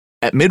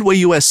At Midway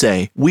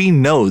USA, we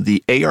know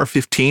the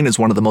AR-15 is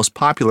one of the most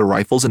popular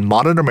rifles in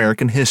modern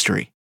American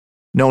history.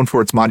 Known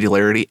for its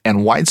modularity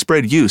and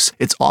widespread use,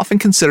 it's often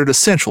considered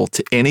essential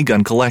to any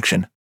gun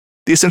collection.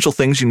 The essential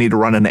things you need to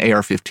run an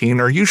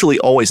AR-15 are usually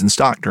always in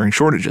stock during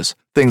shortages,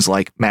 things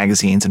like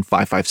magazines and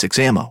 5.56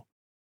 ammo.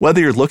 Whether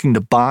you're looking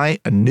to buy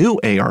a new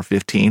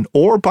AR-15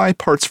 or buy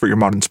parts for your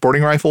modern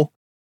sporting rifle,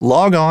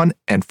 log on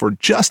and for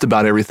just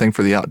about everything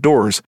for the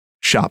outdoors,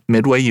 shop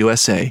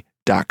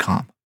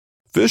MidwayUSA.com.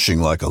 Fishing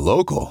like a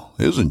local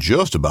isn't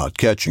just about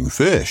catching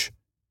fish.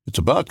 It's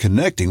about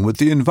connecting with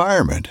the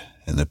environment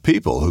and the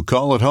people who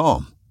call it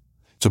home.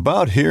 It's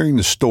about hearing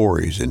the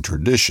stories and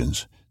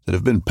traditions that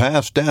have been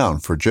passed down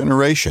for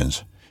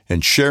generations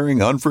and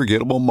sharing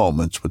unforgettable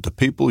moments with the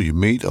people you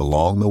meet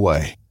along the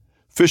way.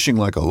 Fishing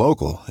like a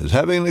local is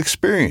having an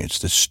experience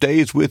that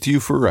stays with you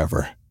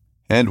forever.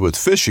 And with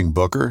Fishing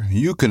Booker,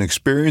 you can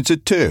experience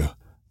it too,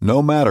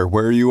 no matter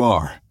where you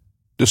are.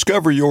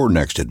 Discover your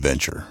next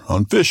adventure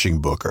on Fishing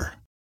Booker.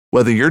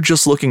 Whether you're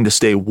just looking to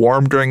stay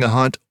warm during a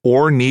hunt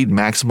or need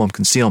maximum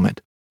concealment,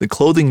 the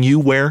clothing you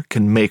wear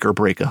can make or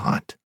break a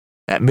hunt.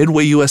 At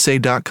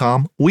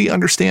MidwayUSA.com, we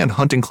understand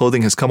hunting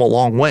clothing has come a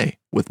long way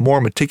with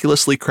more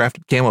meticulously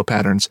crafted camo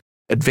patterns,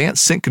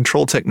 advanced scent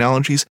control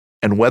technologies,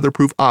 and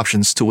weatherproof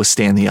options to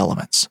withstand the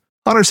elements.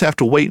 Hunters have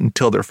to wait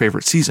until their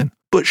favorite season,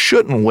 but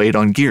shouldn't wait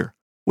on gear,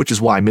 which is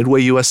why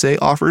Midway USA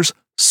offers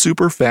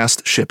super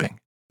fast shipping.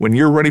 When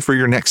you're ready for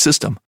your next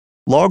system,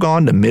 log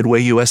on to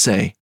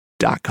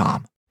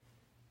MidwayUSA.com.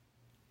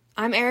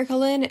 I'm Erica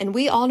Lynn, and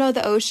we all know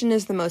the ocean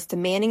is the most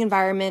demanding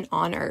environment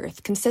on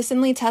Earth,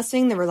 consistently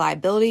testing the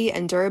reliability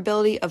and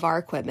durability of our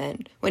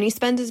equipment. When you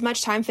spend as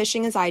much time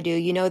fishing as I do,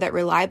 you know that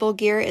reliable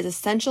gear is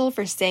essential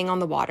for staying on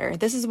the water.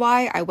 This is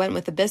why I went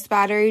with the Abyss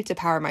battery to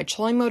power my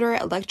trolling motor,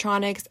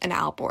 electronics, and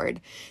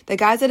outboard. The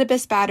guys at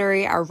Abyss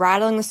Battery are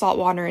rattling the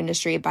saltwater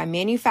industry by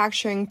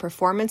manufacturing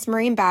performance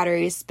marine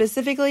batteries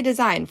specifically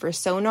designed for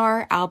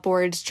sonar,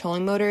 outboards,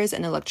 trolling motors,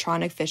 and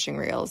electronic fishing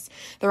reels.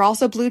 They're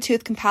also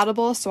Bluetooth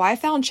compatible, so I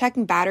found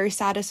checking battery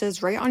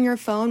statuses right on your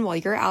phone while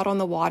you're out on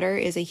the water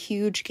is a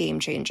huge game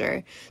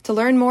changer. To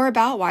learn more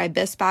about why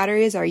Abyss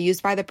batteries are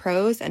used by the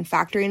pros and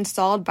factory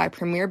installed by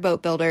premier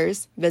boat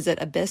builders, visit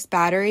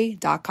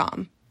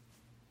abyssbattery.com.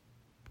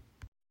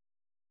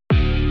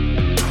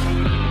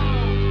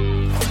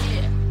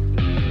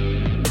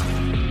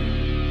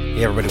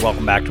 Hey everybody,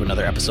 welcome back to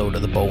another episode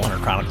of the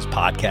Bowhunter Chronicles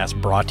podcast,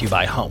 brought to you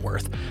by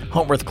Huntworth.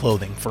 Huntworth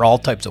clothing for all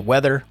types of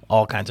weather,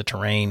 all kinds of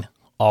terrain,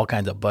 all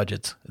kinds of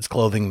budgets. It's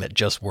clothing that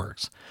just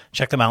works.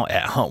 Check them out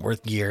at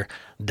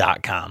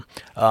huntworthgear.com.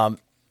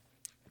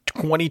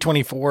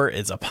 2024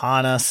 is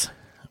upon us.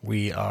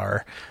 We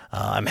are,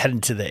 I'm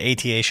headed to the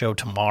ATA show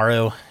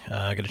tomorrow.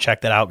 Going to check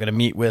that out. Going to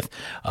meet with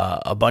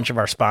a bunch of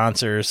our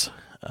sponsors,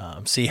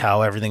 see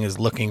how everything is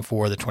looking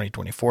for the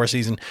 2024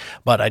 season.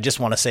 But I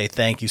just want to say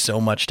thank you so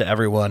much to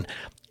everyone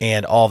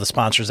and all the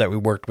sponsors that we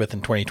worked with in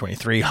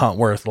 2023,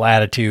 Huntworth,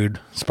 Latitude,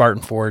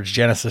 Spartan Forge,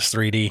 Genesis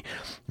 3D,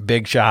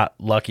 Big Shot,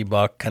 Lucky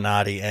Buck,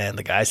 Canati, and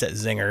the guys at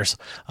Zingers.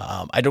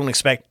 I don't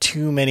expect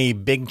too many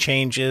big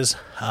changes,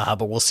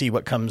 but we'll see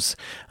what comes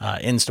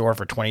in store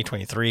for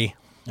 2023,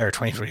 or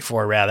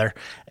 2024 rather.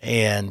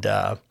 And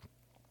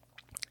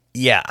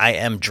yeah, I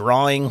am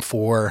drawing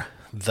for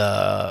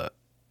the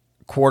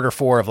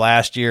Q4 of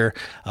last year,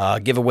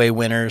 giveaway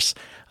winners,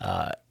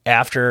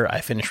 after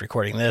I finish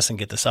recording this and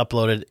get this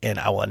uploaded, and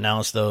I will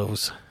announce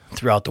those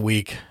throughout the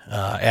week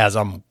as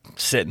I'm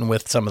sitting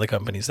with some of the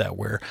companies that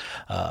we're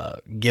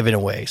giving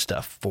away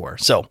stuff for.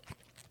 So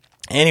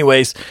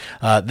anyways,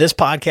 this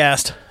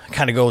podcast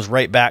kind of goes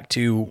right back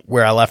to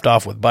where I left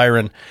off with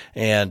Byron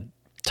and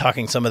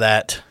talking some of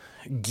that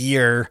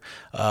gear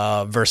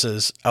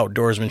versus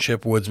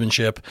outdoorsmanship,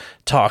 woodsmanship,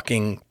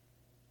 talking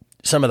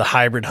some of the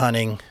hybrid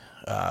hunting,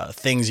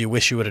 things you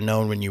wish you would have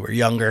known when you were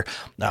younger,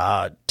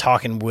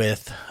 talking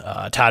with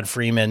Todd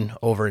Freeman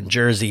over in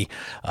Jersey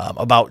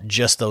about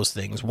just those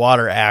things,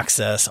 water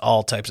access,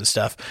 all types of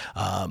stuff.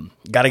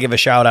 Got to give a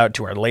shout out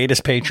to our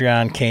latest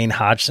Patreon, Kane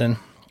Hodgson.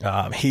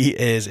 He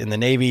is in the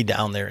Navy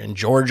down there in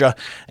Georgia,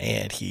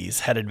 and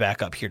he's headed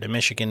back up here to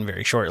Michigan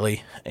very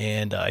shortly.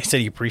 And he said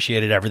he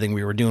appreciated everything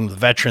we were doing with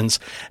veterans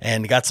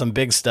and got some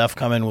big stuff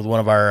coming with one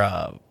of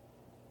our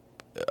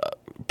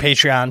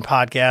Patreon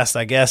podcast,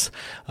 I guess,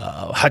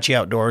 Hutchie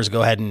Outdoors.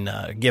 Go ahead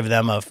and give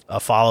them a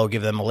follow,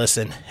 give them a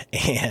listen,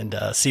 and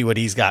see what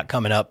he's got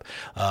coming up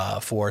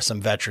for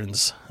some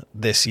veterans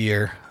this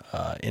year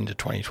into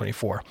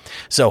 2024.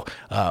 So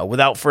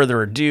without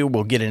further ado,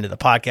 we'll get into the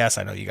podcast.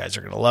 I know you guys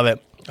are going to love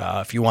it.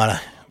 If you want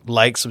to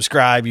like,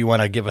 subscribe, you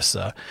want to give us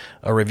a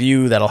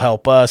review, that'll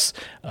help us.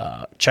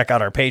 Check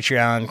out our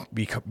Patreon,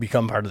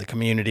 become part of the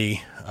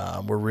community.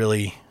 We're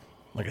really,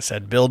 like I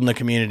said, building the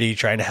community,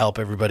 trying to help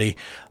everybody,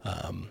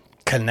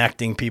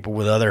 connecting people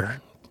with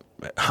other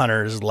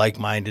hunters,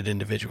 like-minded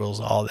individuals,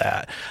 all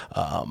that.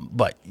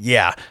 But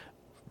yeah,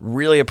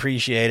 really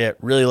appreciate it.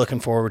 Really looking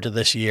forward to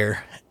this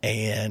year.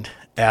 And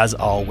as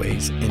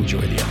always,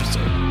 enjoy the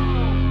episode.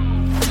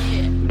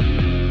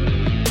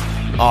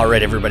 All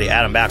right, everybody.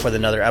 Adam back with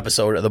another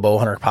episode of the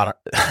Bowhunter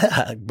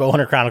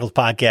Chronicles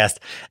podcast.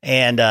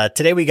 And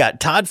today we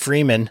got Todd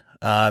Freeman.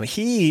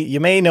 You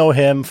may know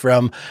him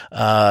from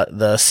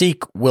the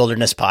Seek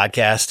Wilderness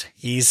podcast.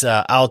 He's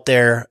out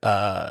there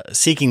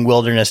seeking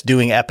wilderness,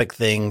 doing epic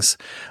things.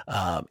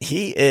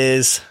 He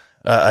is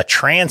a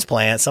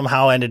transplant,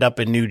 somehow ended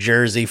up in New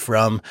Jersey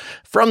from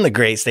the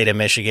great state of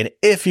Michigan,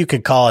 if you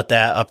could call it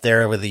that, up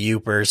there with the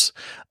Yoopers.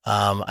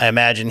 I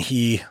imagine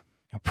he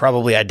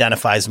probably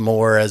identifies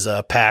more as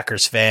a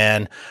Packers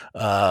fan,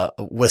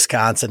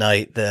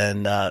 Wisconsinite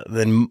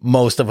than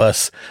most of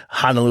us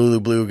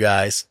Honolulu Blue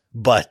guys,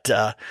 but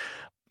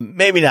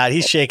maybe not.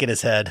 He's shaking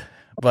his head.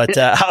 But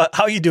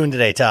how are you doing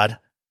today, Todd?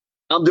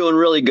 I'm doing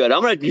really good.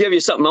 I'm going to give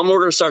you something. We're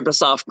going to start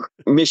this off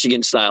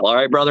Michigan style. All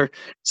right, brother.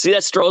 See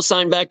that Stroh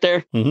sign back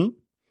there? Mm-hmm.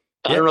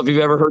 I don't know if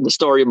you've ever heard the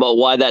story about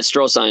why that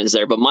Stroh sign is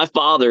there, but my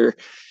father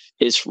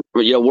is,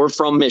 we're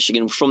from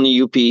Michigan, from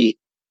the UP.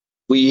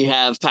 We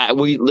live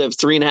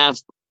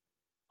 3.5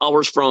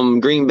 hours from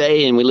Green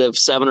Bay, and we live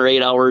 7 or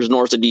 8 hours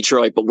north of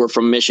Detroit, but we're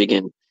from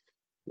Michigan.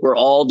 We're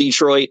all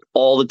Detroit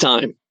all the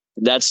time.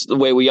 That's the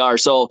way we are.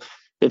 So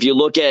if you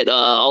look at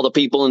all the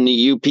people in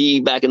the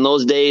UP back in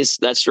those days,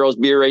 that Stroh's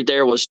beer right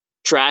there was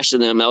trash to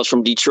them. That was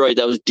from Detroit.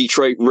 That was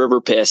Detroit river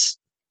piss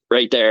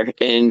right there.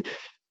 And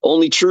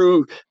only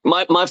true,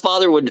 my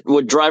father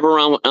would drive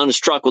around on his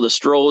truck with a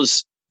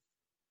Stroh's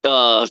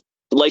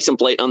license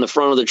plate on the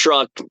front of the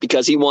truck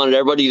because he wanted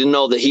everybody to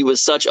know that he was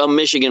such a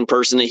Michigan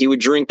person that he would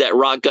drink that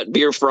rock gut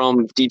beer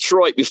from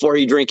Detroit before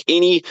he drank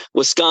any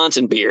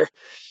Wisconsin beer.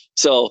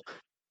 So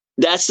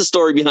that's the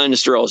story behind the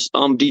Strohs.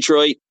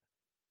 Detroit,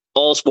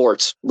 all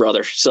sports,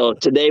 brother. So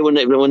today, when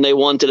they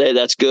won today,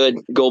 that's good.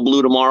 Go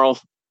blue tomorrow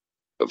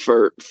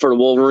for the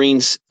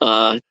Wolverines.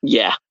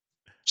 Yeah.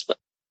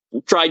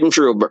 Tried and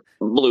true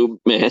blue,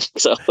 man.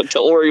 So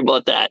don't worry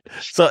about that.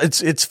 So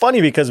it's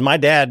funny because my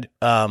dad,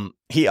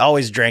 he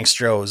always drank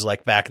Stroh's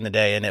like back in the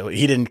day,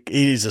 and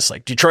he's just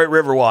like Detroit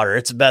River water.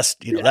 It's the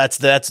best, that's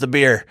the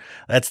beer.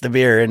 That's the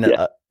beer. And,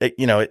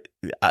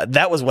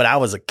 that was when I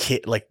was a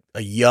kid, like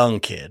a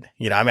young kid,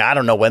 I mean, I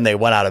don't know when they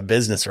went out of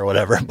business or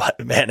whatever,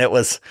 but man, it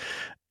was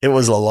a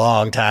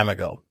long time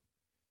ago.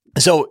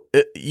 So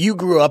you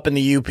grew up in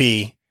the UP.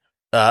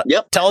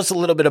 Yep. Tell us a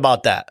little bit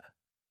about that.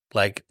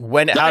 Like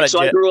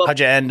how'd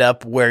you end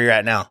up where you're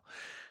at now?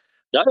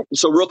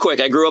 So real quick,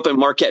 I grew up in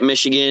Marquette,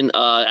 Michigan,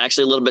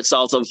 actually a little bit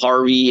south of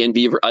Harvey and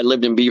Beaver. I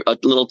lived in a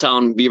little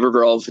town, Beaver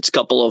Grove. It's a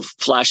couple of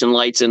flashing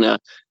lights and a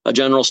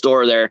general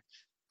store there.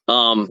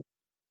 Out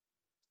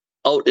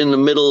in the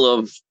middle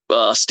of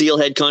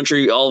steelhead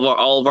country,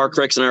 all of our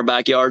creeks in our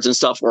backyards and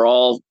stuff were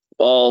all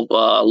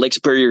Lake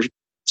Superior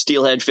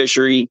steelhead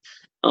fishery.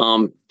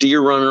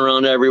 Deer running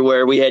around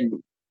everywhere.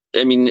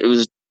 It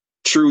was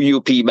true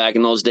UP back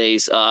in those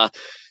days.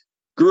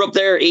 Grew up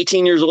there,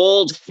 18 years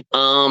old.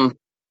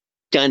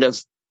 Kind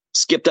of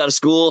skipped out of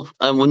school.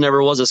 I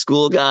never was a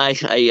school guy.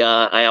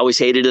 I always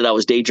hated it. I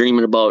was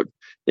daydreaming about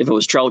if it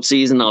was trout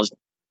season. I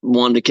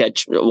wanted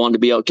to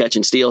be out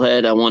catching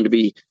steelhead. I wanted to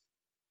be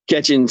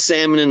catching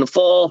salmon in the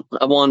fall.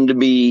 I wanted to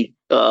be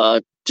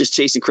just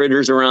chasing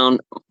critters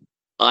around.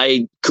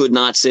 I could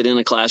not sit in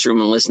a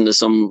classroom and listen to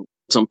some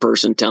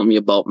person tell me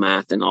about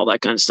math and all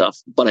that kind of stuff.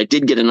 But I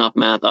did get enough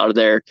math out of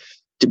there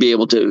to be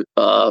able to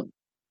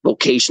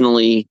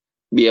vocationally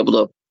be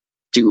able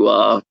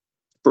to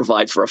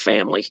provide for a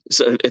family.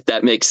 So if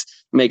that makes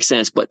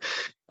sense. But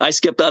I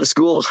skipped out of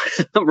school,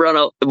 run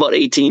out about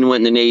 18,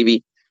 went in the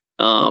Navy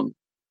when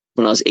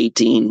I was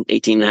 18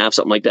 and a half,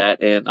 something like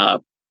that. And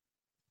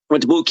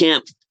went to boot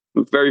camp.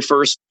 Very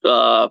first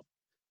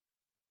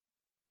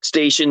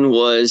station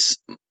was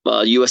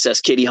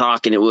USS Kitty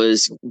Hawk, and it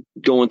was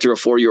going through a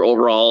 4-year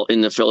overhaul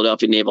in the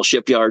Philadelphia Naval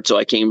Shipyard. So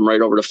I came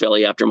right over to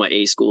Philly after my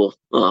A school.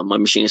 My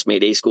machinist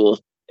made A school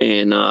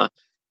and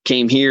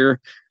came here.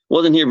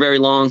 Wasn't here very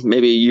long,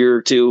 maybe a year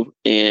or two.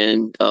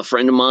 And a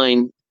friend of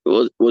mine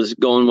was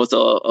going with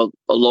a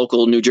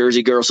local New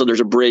Jersey girl. So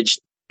there's a bridge,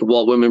 the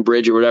Walt Whitman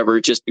Bridge or whatever.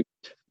 It's just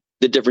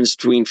the difference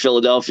between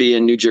Philadelphia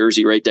and New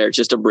Jersey right there. It's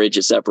just a bridge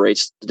that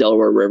separates the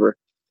Delaware River.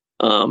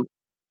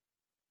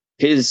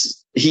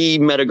 He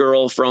met a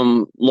girl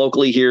from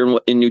locally here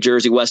in New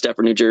Jersey, West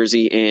Effort, New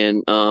Jersey.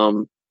 And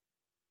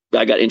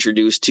I got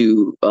introduced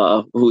to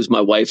who's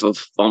my wife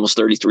of almost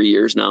 33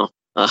 years now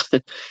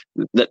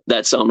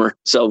that summer.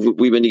 So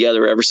we've been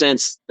together ever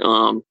since.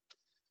 2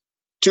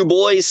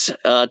 boys,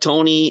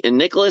 Tony and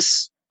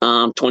Nicholas,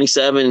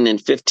 27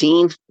 and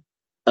 15.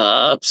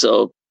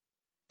 So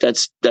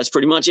that's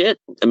pretty much it.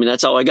 I mean,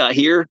 that's how I got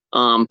here.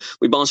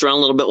 We bounced around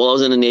a little bit while I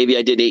was in the Navy.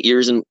 I did 8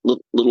 years and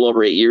little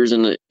over 8 years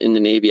in the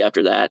Navy.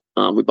 After that,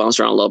 we bounced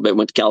around a little bit,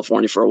 went to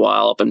California for a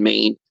while, up in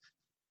Maine,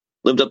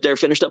 lived up there,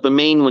 finished up in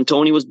Maine when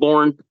Tony was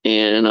born.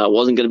 And I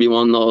wasn't going to be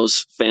one of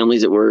those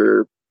families that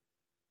were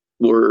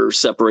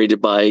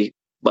separated by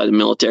the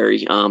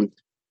military.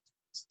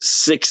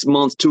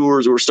 6-month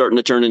tours were starting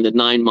to turn into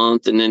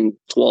 9-month and then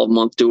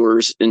 12-month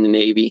tours in the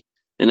Navy.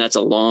 And that's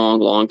a long,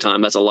 long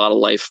time. That's a lot of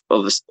life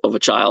of a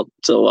child.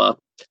 So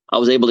I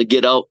was able to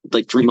get out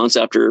like 3 months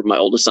after my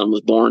oldest son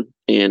was born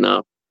and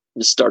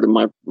just started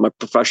my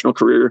professional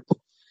career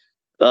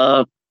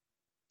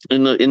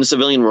in the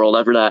civilian world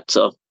after that.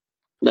 So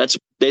that's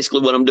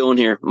basically what I'm doing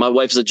here. My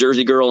wife's a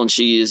Jersey girl, and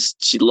she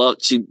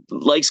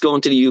likes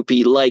going to the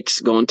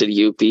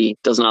UP,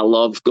 does not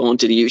love going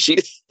to the UP.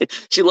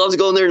 She loves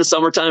going there in the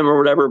summertime or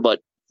whatever,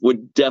 but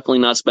would definitely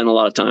not spend a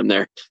lot of time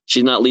there.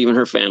 She's not leaving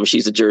her family.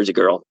 She's a Jersey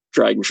girl,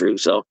 tried and true.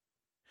 So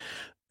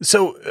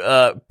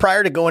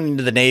prior to going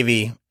into the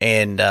Navy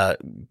and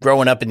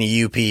growing up in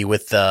the UP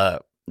with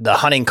the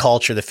hunting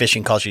culture, the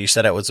fishing culture, you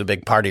said it was a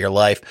big part of your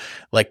life.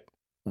 Like,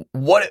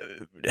 what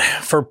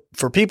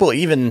for people,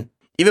 even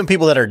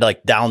people that are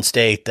like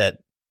downstate that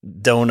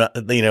don't,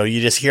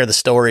 you just hear the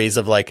stories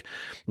of like,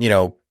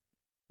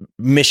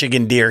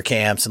 Michigan deer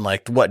camps and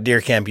like what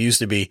deer camp used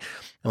to be.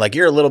 And like,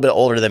 you're a little bit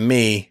older than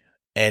me.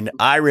 And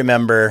I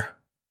remember,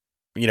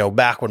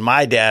 back when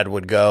my dad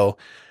would go,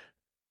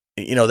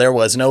 there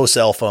was no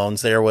cell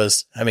phones. There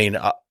was,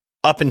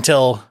 up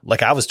until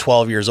like I was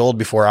 12 years old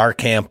before our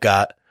camp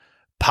got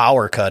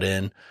power cut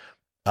in.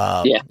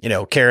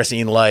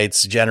 Kerosene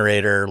lights,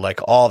 generator,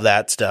 like all of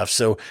that stuff.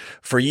 So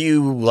for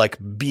you, like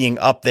being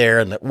up there,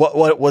 and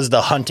what was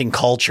the hunting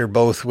culture,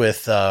 both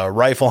with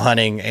rifle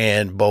hunting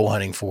and bow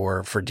hunting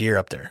for deer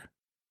up there?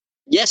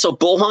 Yeah, so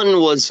bow hunting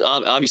was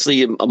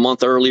obviously a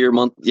month earlier,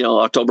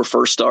 October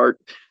 1st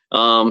start.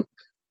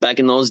 Back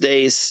in those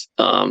days,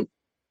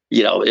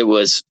 it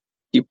was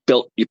you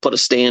put a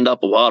stand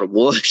up out of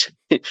wood,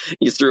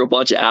 you threw a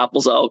bunch of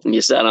apples out, and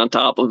you sat on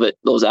top of it,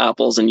 those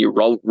apples, and you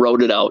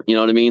rode it out. You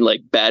know what I mean?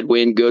 Like bad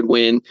wind, good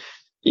wind.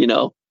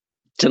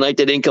 Tonight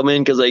they didn't come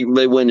in because they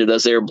winded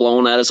us. They were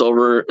blowing at us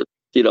over,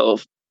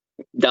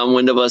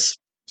 downwind of us.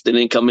 They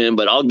didn't come in,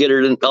 but I'll get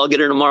her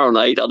tomorrow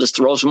night. I'll just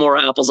throw some more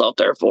apples out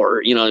there for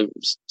her.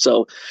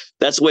 So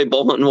that's the way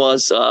bow hunting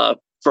was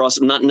for us.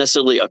 Not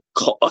necessarily a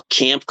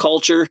camp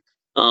culture.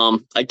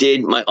 I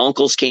did my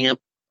uncle's camp.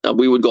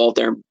 We would go out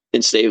there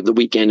and stay the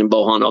weekend and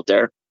bow hunt out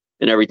there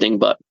and everything.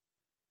 But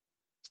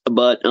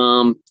for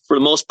the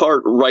most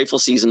part, rifle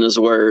season is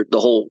where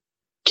the whole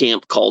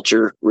camp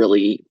culture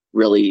really,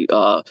 really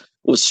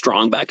was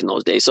strong back in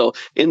those days. So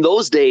in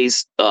those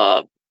days,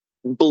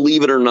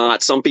 believe it or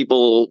not, some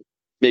people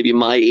maybe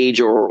my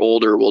age or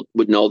older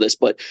would know this,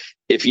 but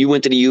if you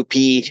went to the UP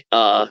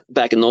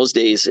back in those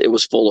days, it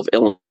was full of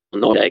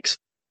Illinois tags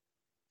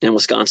and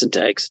Wisconsin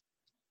tags.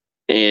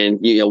 And,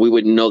 we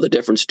wouldn't know the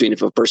difference between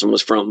if a person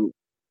was from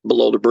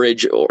below the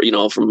bridge or,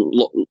 from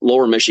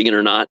lower Michigan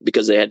or not,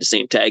 because they had the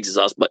same tags as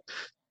us. But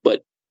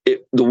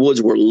the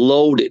woods were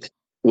loaded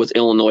with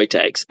Illinois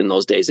tags in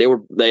those days.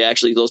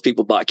 Those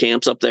people bought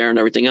camps up there and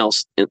everything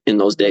else in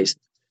those days.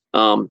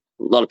 A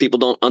lot of people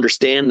don't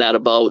understand that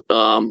about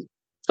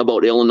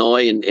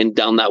Illinois and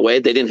down that way.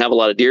 They didn't have a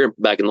lot of deer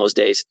back in those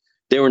days.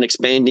 They were an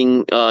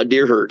expanding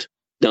deer herd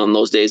down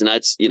those days. And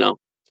that's,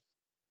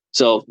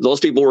 so those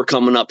people were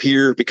coming up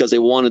here because they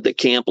wanted the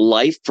camp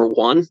life, for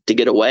one, to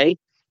get away.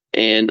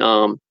 And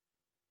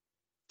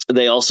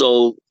they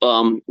also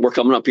were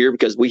coming up here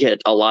because we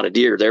had a lot of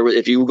deer.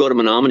 If you go to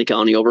Menominee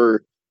County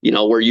over,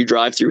 where you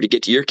drive through to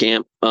get to your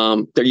camp,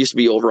 there used to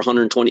be over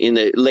 120. In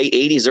the late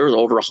 80s, there was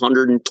over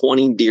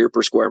 120 deer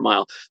per square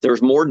mile. There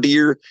was more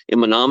deer in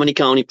Menominee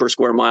County per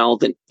square mile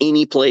than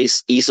any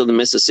place east of the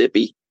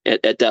Mississippi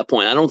at that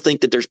point. I don't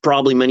think that there's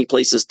probably many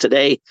places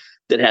today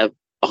that have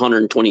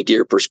 120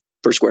 deer per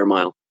square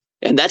mile.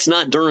 And that's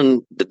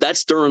during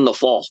the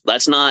fall.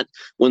 That's not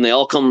when they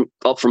all come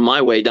up from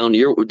my way down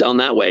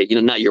that way,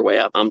 not your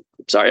way. I'm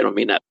sorry. I don't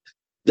mean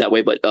that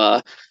way, but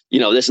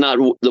that's not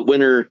the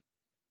winter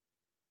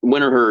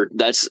herd.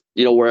 That's,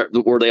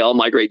 where they all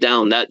migrate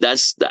down.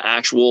 That's the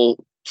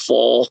actual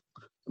fall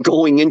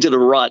going into the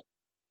rut,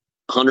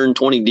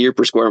 120 deer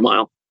per square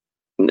mile.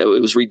 It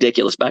was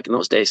ridiculous back in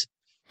those days.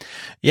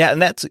 Yeah.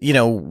 And that's,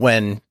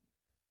 when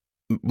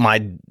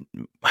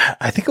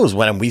I think it was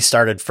when we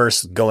started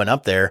first going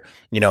up there,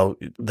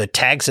 the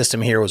tag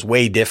system here was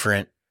way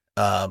different.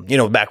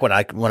 Back when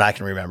I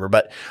can remember,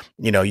 but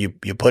you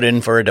put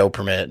in for a doe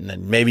permit and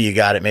then maybe you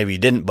got it, maybe you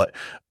didn't, but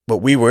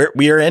we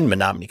are in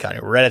Menominee County.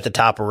 We're right at the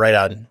top. We're right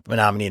on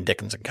Menominee and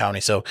Dickinson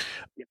County. So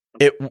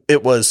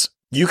it was,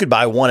 you could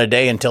buy one a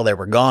day until they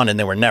were gone, and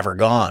they were never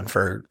gone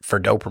for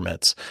doe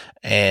permits.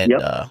 And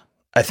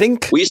I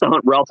think we used to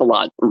hunt Ralph a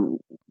lot.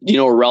 You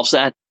know where Ralph's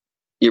at?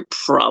 You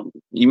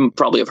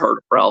probably have heard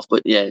of Ralph,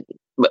 but yeah.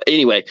 But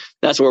anyway,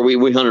 that's where we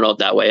hunted out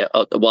that way,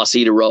 out the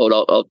Waseda Road,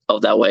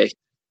 out that way,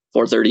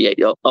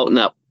 438, out in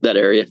that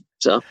area.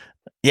 So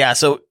yeah,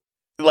 so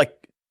like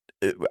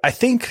I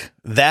think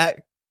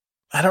that,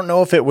 I don't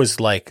know if it was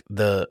like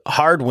the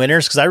hard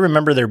winters, because I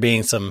remember there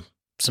being some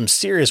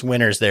serious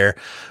winters there,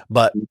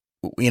 but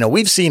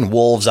we've seen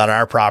wolves on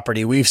our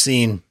property, we've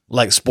seen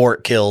like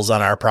sport kills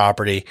on our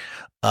property,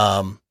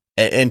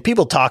 and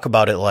people talk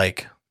about it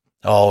like,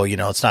 oh,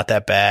 it's not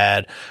that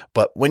bad.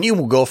 But when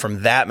you go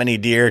from that many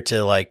deer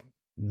to like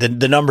the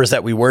numbers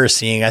that we were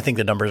seeing, I think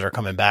the numbers are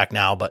coming back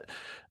now, but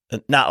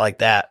not like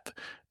that.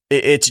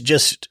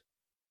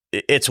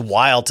 It's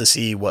wild to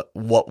see what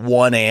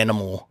one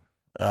animal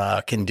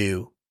can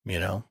do,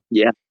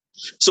 Yeah.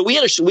 So we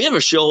have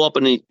a show up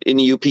in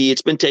the UP.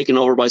 It's been taken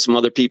over by some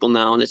other people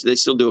now, and they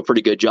still do a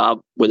pretty good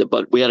job with it.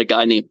 But we had a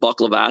guy named Buck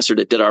Lavasser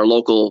that did our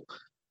local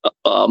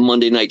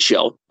Monday night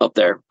show up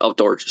there,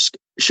 outdoor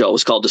show.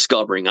 It's called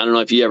Discovering. I don't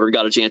know if you ever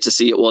got a chance to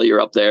see it while you're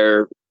up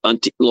there on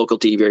local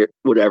TV or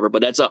whatever,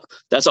 but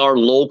that's our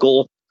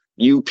local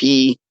UP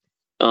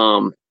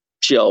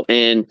show.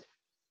 And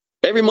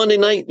every Monday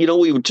night,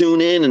 we would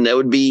tune in, and that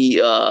would be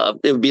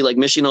it would be like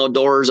Michigan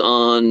Outdoors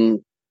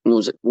on. When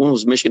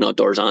was Michigan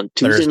Outdoors on?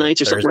 Tuesday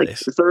nights or something like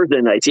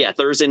Thursday nights. Yeah,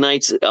 Thursday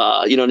nights. You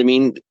know what I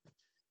mean?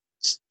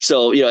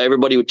 So,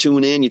 everybody would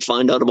tune in. You'd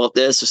find out about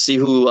this, see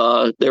who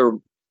was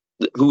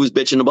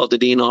bitching about the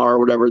DNR or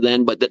whatever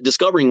then. But the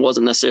Discovering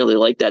wasn't necessarily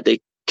like that.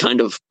 They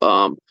kind of,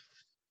 kind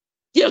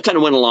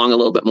of went along a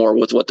little bit more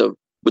with what the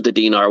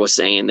DNR was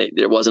saying.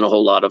 There wasn't a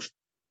whole lot of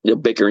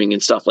bickering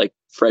and stuff like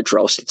Fred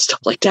Trost and stuff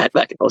like that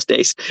back in those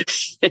days.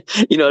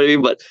 You know what I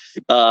mean?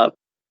 But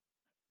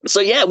so,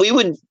 yeah, we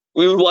would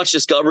watch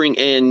Discovering,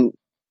 and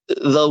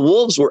the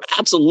wolves were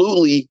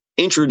absolutely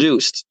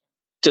introduced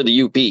to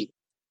the UP.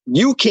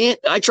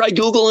 I tried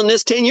Googling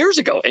this 10 years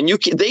ago, and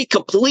they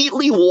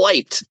completely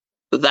wiped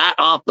that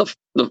off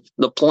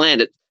the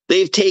planet.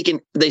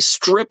 They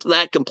stripped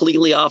that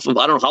completely off of,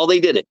 I don't know how they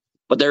did it,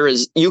 but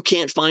you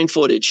can't find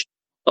footage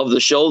of the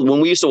show. When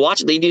we used to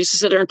watch it, they used to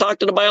sit there and talk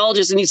to the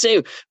biologists, and he'd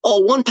say,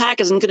 one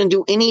pack isn't going to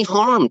do any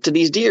harm to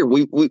these deer.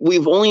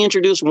 We've only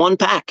introduced one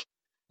pack.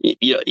 And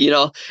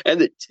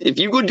if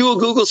you go do a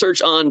Google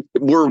search on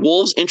were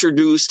wolves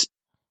introduced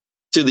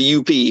to the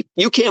UP,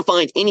 you can't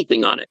find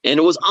anything on it. And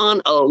it was on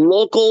a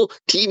local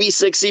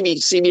TV6,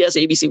 CBS,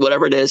 ABC,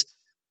 whatever it is,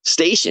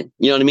 station.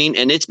 You know what I mean?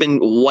 And it's been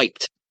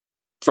wiped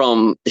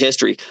from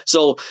history.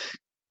 So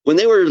when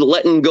they were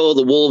letting go of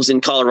the wolves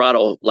in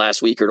Colorado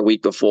last week or the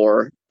week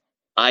before,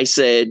 I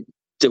said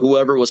to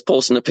whoever was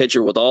posting a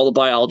picture with all the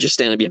biologists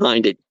standing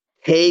behind it,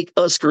 take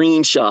a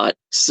screenshot,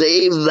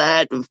 save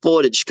that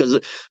footage, because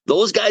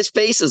those guys'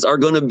 faces are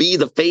going to be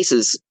the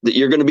faces that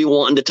you're going to be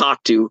wanting to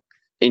talk to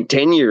in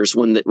 10 years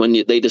when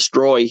they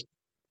destroy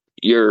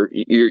your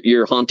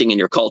hunting and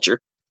your culture.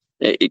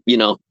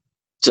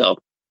 So.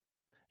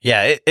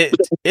 Yeah,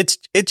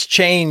 it's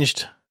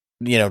changed,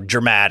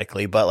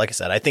 dramatically. But like I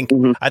said, I think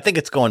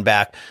it's going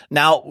back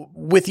now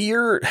with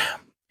your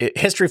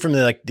history from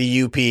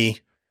the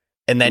UP,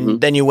 and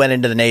then you went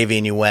into the Navy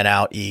and you went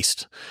out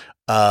east.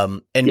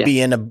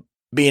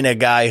 Being a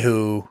guy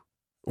who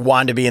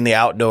wanted to be in the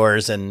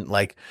outdoors, and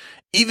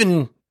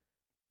even,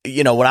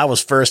 when I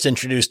was first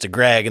introduced to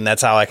Greg, and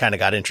that's how I kind of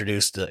got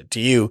introduced to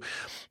you,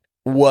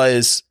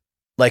 was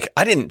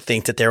I didn't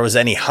think that there was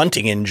any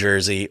hunting in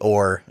Jersey,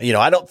 or,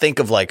 I don't think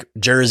of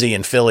Jersey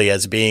and Philly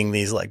as being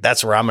these,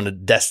 that's where I'm going to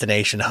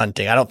destination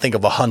hunting. I don't think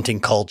of a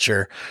hunting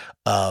culture,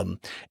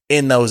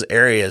 in those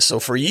areas. So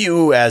for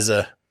you as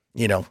a,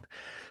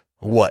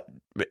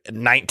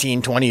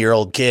 19,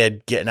 20-year-old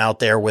kid getting out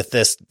there with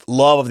this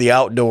love of the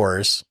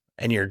outdoors,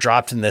 and you're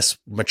dropped in this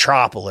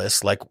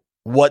metropolis,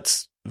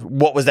 what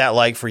was that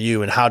like for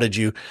you, and how did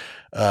you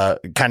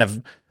kind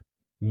of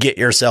get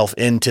yourself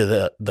into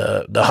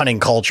the hunting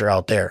culture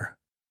out there?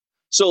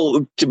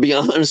 So to be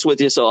honest with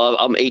you, so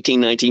I'm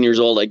 18, 19 years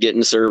old. I get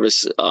in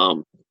service.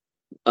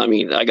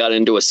 I got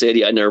into a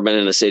city. I'd never been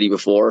in a city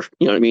before.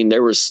 You know what I mean?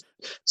 There was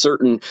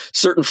certain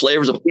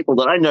flavors of people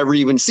that I'd never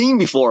even seen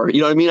before.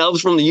 You know what I mean? I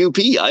was from the UP.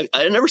 I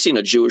had never seen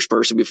a Jewish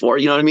person before.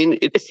 You know what I mean?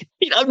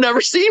 I've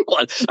never seen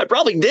one. I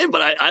probably did,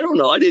 but I don't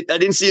know. I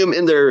didn't see them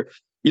in their,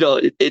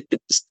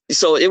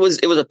 so it was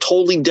a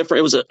totally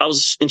different, I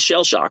was in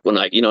shell shock when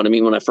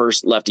when I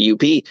first left the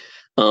UP.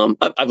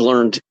 I've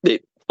learned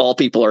that all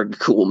people are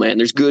cool, man.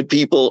 There's good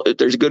people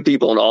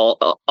in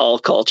all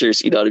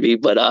cultures, you know what I mean?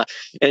 But,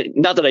 and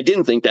not that I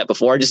didn't think that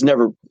before, I just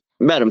never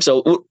met them.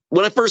 So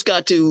when I first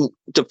got to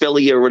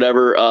Philly or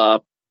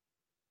whatever,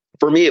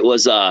 for me, it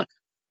was, it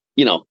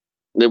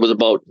was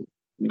about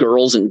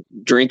girls and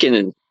drinking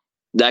and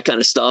that kind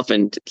of stuff.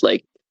 And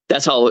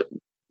that's how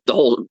the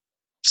whole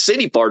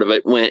city part of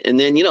it went. And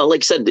then,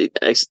 like I said,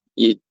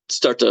 you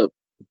start to,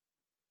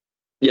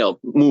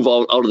 move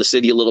out of the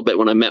city a little bit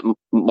when I met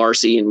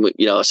Marcy, and,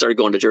 I started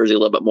going to Jersey a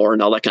little bit more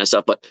and all that kind of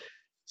stuff. But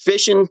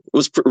fishing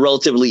was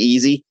relatively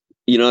easy.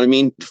 You know what I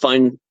mean?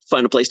 Find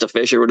a place to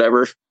fish or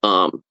whatever.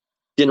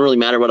 Didn't really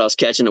matter what I was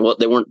catching, and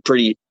they weren't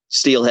pretty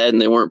steelhead,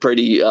 and they weren't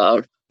pretty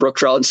brook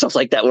trout and stuff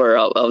like that, where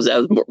I was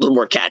a little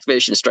more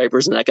catfish and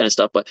stripers and that kind of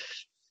stuff. But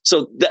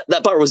so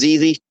that part was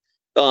easy.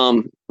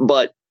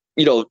 But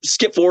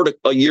skip forward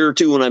a year or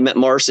two when I met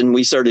Mars, and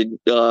we started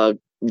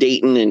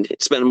dating and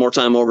spending more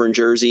time over in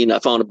Jersey, and I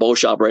found a bow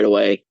shop right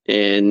away.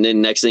 And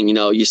then next thing you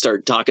know, you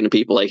start talking to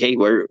people like, hey,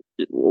 where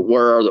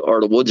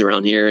are the woods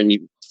around here? And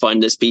you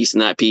find this piece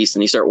and that piece,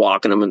 and you start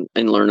walking them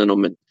and learning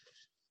them. And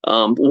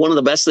one of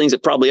the best things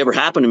that probably ever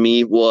happened to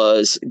me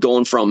was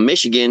going from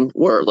Michigan,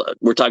 where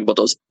we're talking about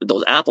those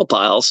apple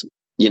piles.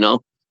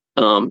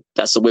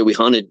 That's the way we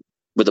hunted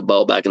with a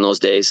bow back in those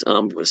days.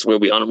 That's the way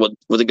we hunted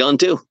with a gun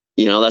too.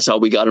 That's how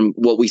we got them.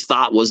 What we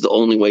thought was the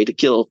only way to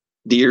kill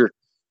deer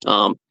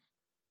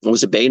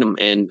was to bait them.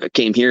 And I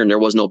came here, and there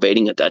was no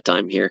baiting at that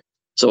time here.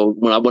 So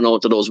when I went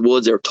out to those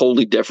woods, they were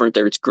totally different.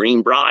 There's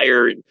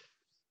greenbrier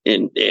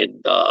and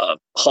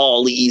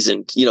hollies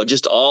and,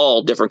 just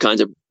all different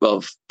kinds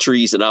of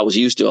trees that I was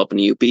used to up in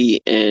the UP.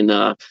 And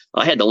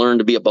I had to learn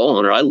to be a bow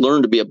hunter. I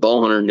learned to be a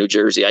bow hunter in New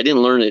Jersey. I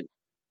didn't learn it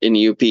in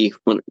the UP.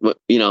 I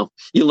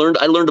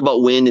learned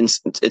about wind and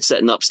it's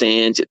setting up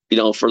stands,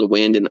 for the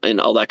wind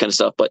and all that kind of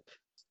stuff,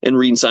 and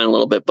reading sign a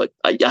little bit. But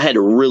I had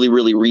to really,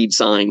 really read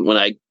sign when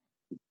I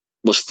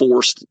was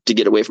forced to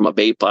get away from a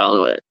bait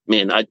pile.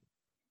 Man,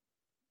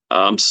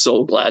 I'm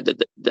so glad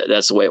that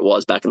that's the way it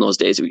was back in those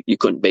days. You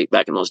couldn't bait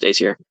back in those days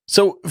here.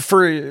 So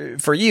for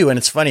you, and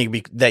it's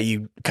funny that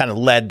you kind of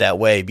led that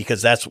way,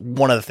 because that's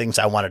one of the things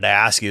I wanted to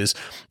ask you is,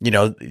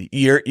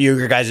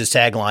 your guys'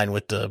 tagline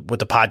with the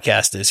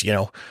podcast is,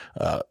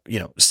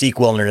 seek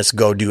wilderness,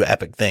 go do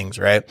epic things.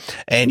 Right.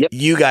 And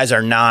You guys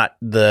are not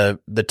the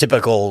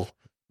typical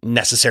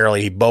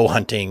necessarily bow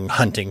hunting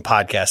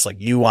podcast. Like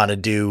you want to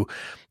do,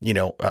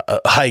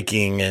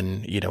 hiking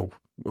and,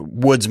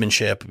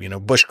 woodsmanship,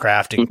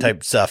 bushcrafting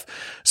type stuff.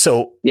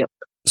 So,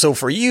 so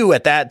for you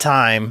at that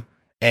time,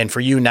 and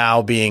for you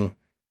now being,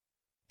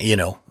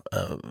 kind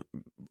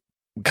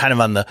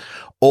of on the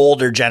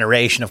older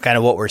generation of kind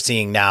of what we're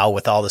seeing now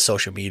with all the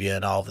social media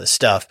and all of this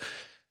stuff,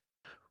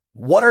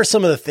 what are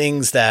some of the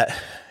things that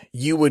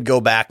you would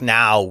go back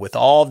now with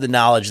all of the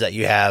knowledge that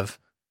you have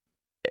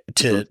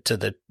to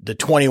the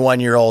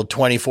 21-year-old,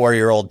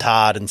 24-year-old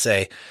Todd and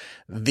say,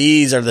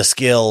 these are the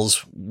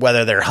skills,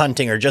 whether they're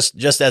hunting or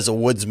just as a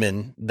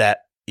woodsman,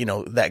 that,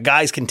 that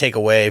guys can take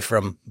away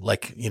from,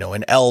 like,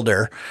 an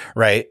elder,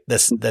 right?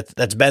 That's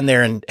been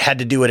there and had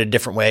to do it a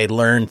different way,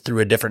 learned through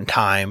a different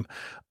time.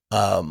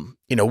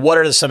 What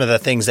are some of the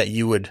things that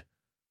you would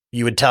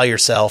tell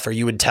yourself, or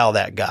you would tell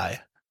that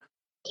guy?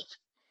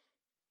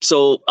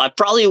 So I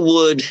probably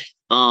would,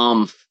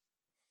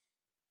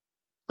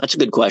 that's a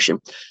good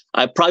question.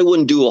 I probably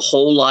wouldn't do a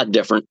whole lot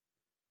different,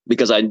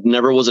 because I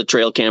never was a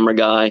trail camera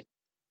guy.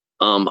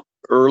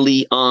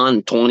 Early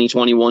on, 20,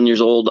 21 years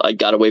old, I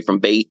got away from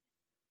bait.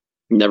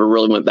 Never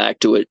really went back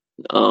to it.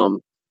 So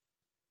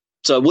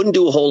I wouldn't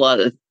do a whole lot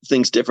of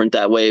things different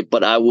that way,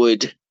 but I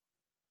would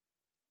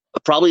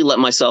probably let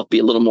myself be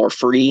a little more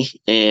free.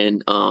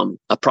 And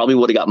I probably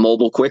would have got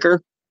mobile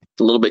quicker,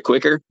 a little bit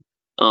quicker.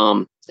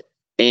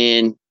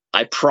 And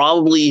I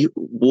probably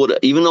would,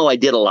 even though I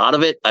did a lot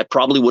of it, I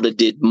probably would have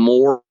did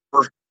more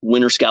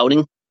winter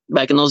scouting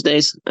back in those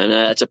days. And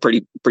that's a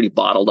pretty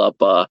bottled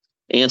up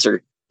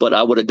answer. But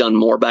I would have done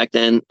more back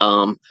then.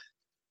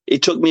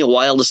 It took me a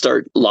while to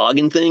start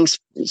logging things.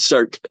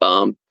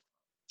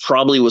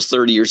 Probably was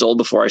 30 years old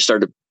before I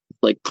started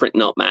like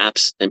printing out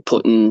maps and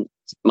putting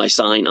my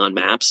sign on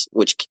maps,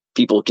 which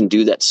people can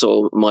do that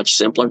so much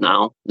simpler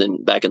now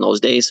than back in those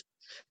days.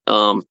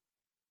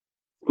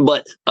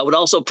 But I would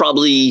also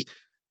probably,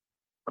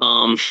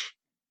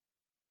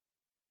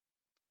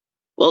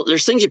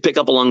 there's things you pick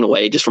up along the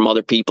way just from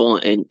other people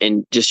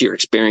and just your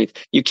experience.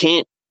 You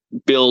can't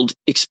build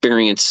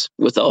experience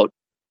without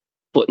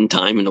putting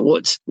time in the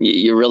woods.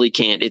 You really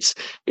can't. It's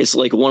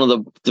like one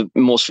of the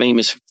most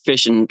famous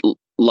fishing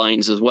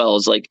lines as well.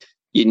 It's like,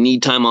 you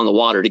need time on the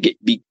water to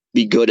be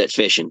good at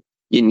fishing.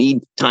 You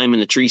need time in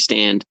the tree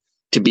stand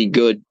to be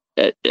good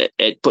at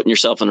putting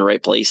yourself in the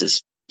right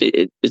places.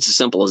 It's as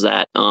simple as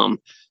that.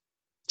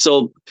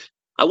 So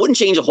I wouldn't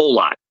change a whole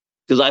lot,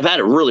 because I've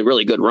had a really,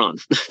 really good run.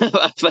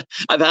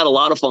 I've had a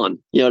lot of fun.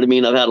 You know what I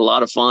mean? I've had a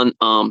lot of fun.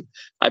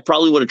 I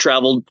probably would have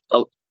traveled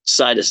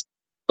outside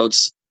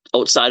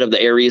of the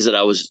areas that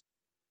I was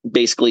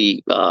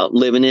basically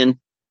living in,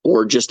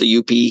 or just the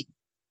UP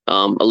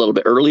a little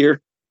bit earlier.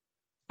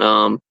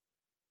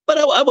 But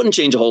I wouldn't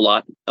change a whole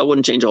lot.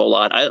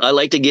 I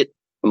like to get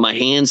my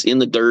hands in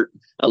the dirt.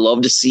 I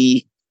love to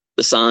see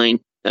the sign.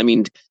 I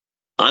mean,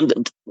 I'm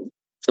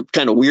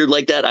kind of weird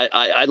like that.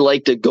 I'd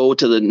like to go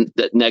to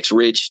the next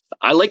ridge.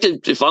 I like to,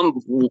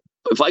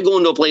 if I go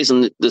into a place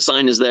and the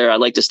sign is there, I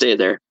like to stay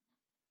there.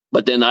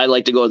 But then I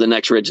like to go to the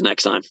next ridge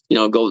next time.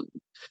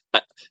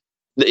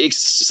 The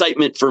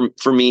excitement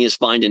for me is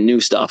finding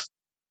new stuff.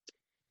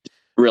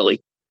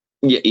 Really,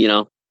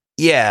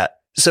 Yeah.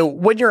 So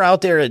when you're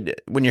out there,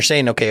 when you're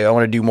saying, okay, I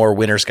want to do more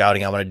winter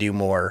scouting, I want to do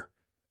more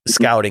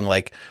scouting,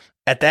 like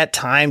at that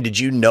time, did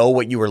you know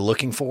what you were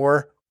looking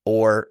for?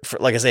 Or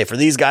like I say, for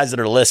these guys that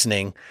are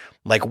listening,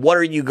 like, what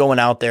are you going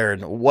out there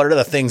and what are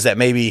the things that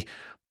maybe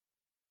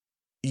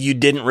you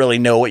didn't really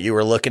know what you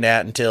were looking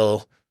at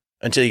until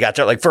you got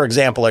there? Like, for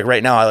example, like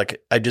right now,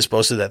 I just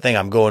posted that thing.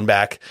 I'm going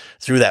back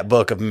through that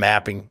book of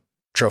mapping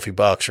trophy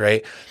bucks.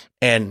 Right.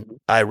 And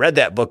I read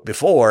that book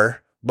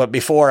before, but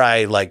before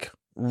I like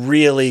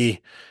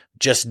really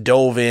just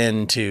dove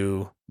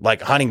into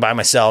like hunting by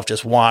myself,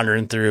 just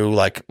wandering through,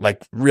 like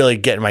really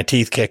getting my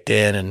teeth kicked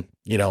in and,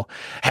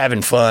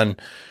 having fun.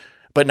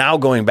 But now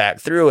going back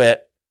through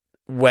it,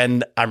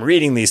 when I'm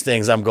reading these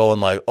things, I'm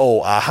going like,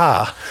 oh,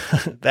 aha,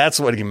 that's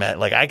what he meant.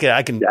 Like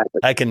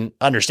I can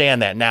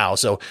understand that now.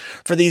 So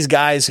for these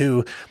guys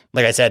who,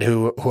 like I said,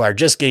 who are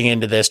just getting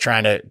into this,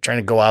 trying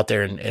to go out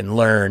there and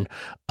learn,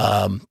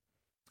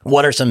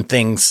 what are some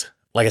things,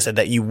 like I said,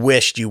 that you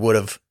wished you would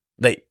have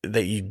that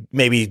you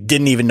maybe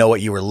didn't even know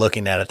what you were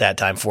looking at that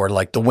time for,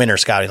 like the winter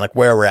scouting, like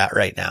where we're at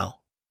right now?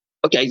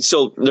 Okay,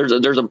 so there's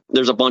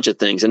a bunch of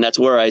things, and that's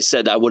where I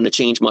said I wouldn't have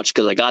changed much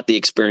because I got the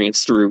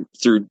experience through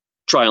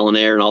trial and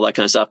error and all that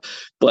kind of stuff.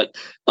 But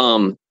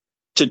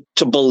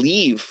to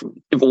believe,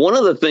 if one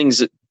of the things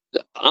that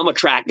I'm a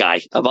track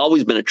guy, I've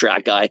always been a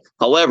track guy.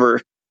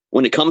 However,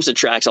 when it comes to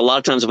tracks, a lot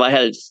of times if I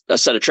had a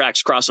set of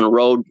tracks crossing a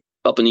road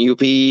up in the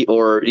UP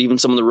or even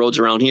some of the roads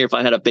around here, if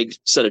I had a big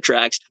set of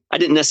tracks, I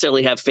didn't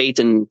necessarily have faith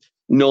in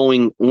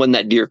knowing when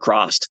that deer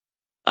crossed.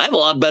 I have a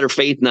lot better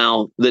faith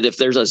now that if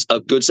there's a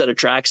good set of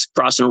tracks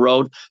crossing a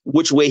road,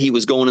 which way he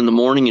was going in the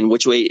morning and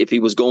which way, if he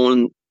was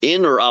going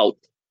in or out,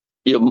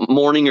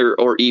 morning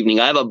or evening.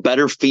 I have a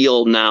better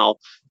feel now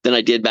than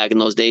I did back in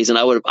those days. And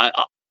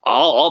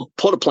I'll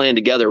put a plan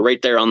together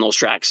right there on those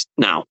tracks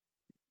now.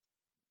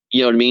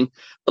 You know what I mean?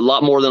 A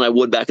lot more than I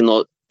would back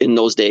in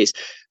those days.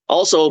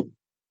 Also,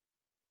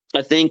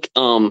 I think,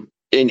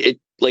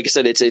 like I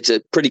said, it's a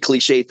pretty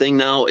cliche thing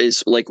now,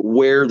 is like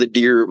where the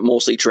deer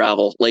mostly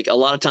travel. Like a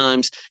lot of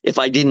times if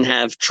I didn't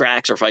have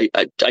tracks, or if I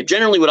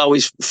generally would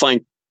always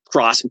find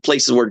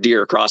places where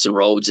deer are crossing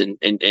roads and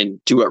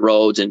two-wet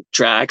roads and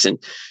tracks and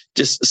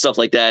just stuff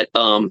like that.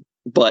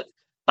 But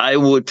I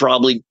would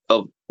probably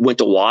went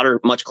to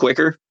water much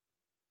quicker.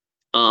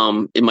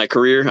 In my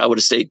career, I would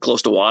have stayed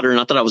close to water.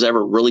 Not that I was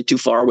ever really too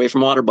far away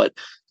from water, but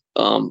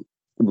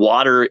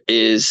water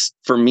is,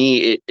 for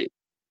me,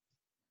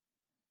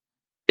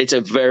 it's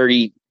a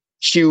very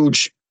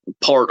huge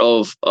part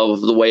of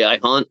the way I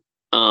hunt.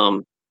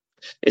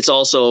 It's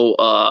also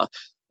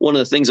one of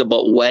the things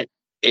about wet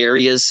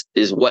areas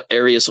is wet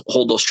areas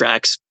hold those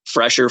tracks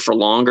fresher for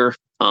longer.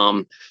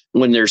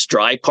 When there's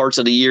dry parts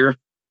of the year,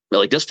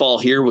 like this fall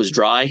here was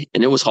dry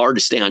and it was hard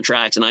to stay on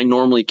tracks. And I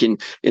normally can,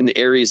 in the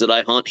areas that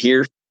I hunt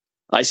here,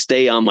 I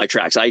stay on my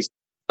tracks.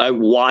 I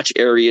watch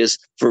areas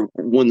for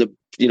when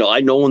I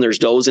know when there's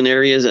does in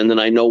areas, and then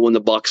I know when the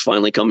bucks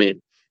finally come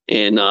in.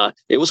 And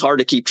it was hard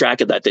to keep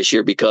track of that this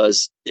year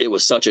because it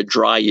was such a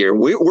dry year.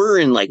 We're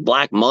in like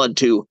black mud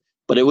too,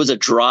 but it was a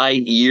dry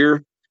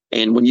year.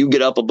 And when you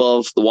get up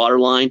above the water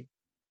line,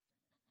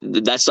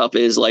 that stuff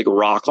is like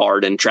rock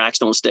hard, and tracks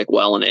don't stick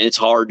well, and it's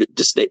hard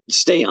to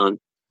stay on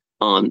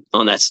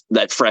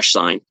that fresh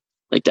sign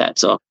like that.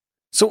 So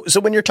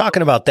when you're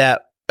talking about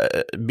that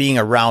being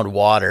around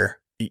water,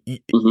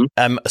 mm-hmm.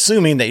 I'm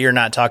assuming that you're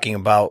not talking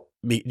about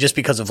just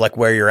because of like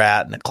where you're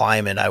at and the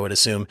climate. I would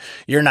assume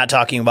you're not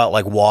talking about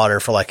like water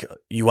for like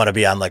you want to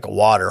be on like a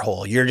water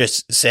hole. You're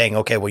just saying,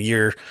 okay, well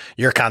you're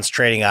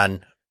concentrating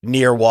on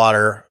near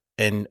water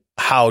and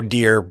how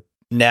deer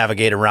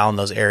navigate around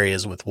those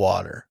areas with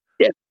water.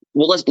 Yeah.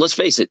 Well, let's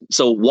face it.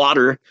 So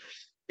water's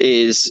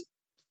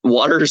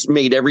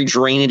made every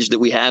drainage that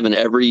we have in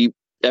every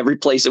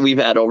place that we've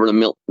had over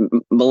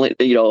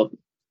the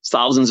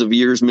thousands of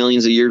years,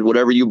 millions of years,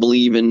 whatever you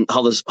believe in,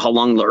 how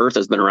long the earth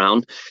has been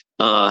around.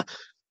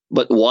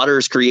 But water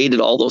has created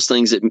all those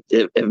things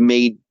that have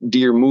made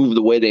deer move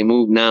the way they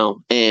move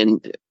now.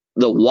 And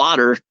the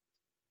water,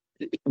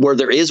 where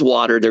there is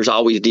water, there's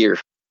always deer.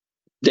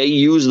 They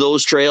use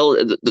those trails,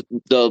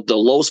 the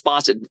low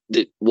spots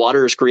that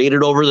water is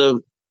created over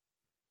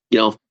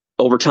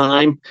over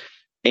time.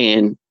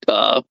 And,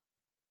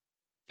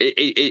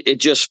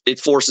 it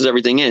forces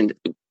everything in.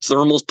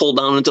 Thermals pull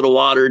down into the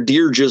water.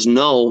 Deer just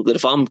know that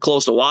if I'm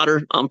close to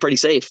water, I'm pretty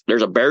safe.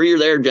 There's a barrier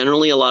there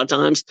generally a lot of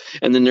times.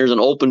 And then there's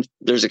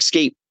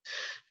escape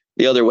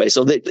the other way.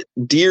 So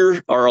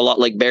deer are a lot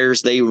like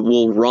bears. They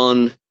will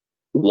run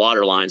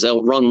water lines.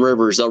 They'll run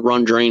rivers. They'll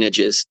run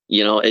drainages.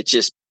 It's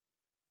just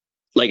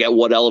like at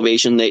what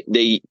elevation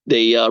they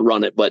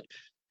run it. But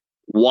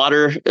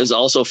water is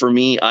also, for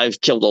me,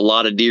 I've killed a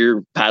lot of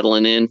deer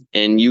paddling in,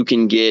 and you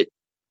can get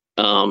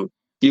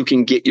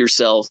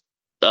yourself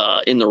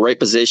in the right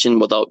position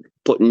without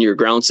putting your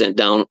ground scent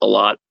down a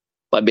lot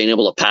by being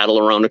able to paddle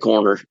around the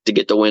corner to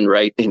get the wind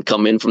right and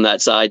come in from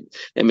that side,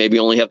 and maybe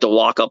only have to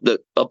walk up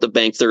the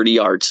bank 30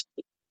 yards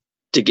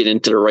to get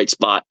into the right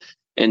spot.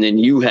 And then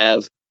you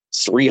have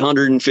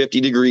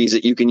 350 degrees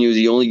that you can use.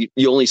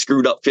 You only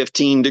screwed up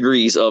 15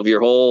 degrees of your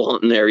whole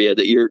hunting area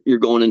that you're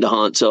going into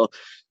hunt. So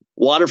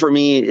water for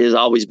me has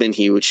always been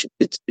huge.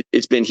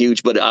 It's been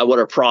huge, but I would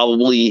have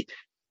probably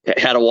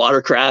had a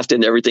watercraft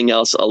and everything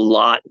else a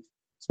lot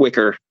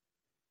quicker,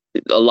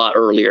 a lot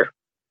earlier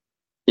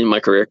in my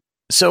career.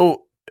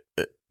 So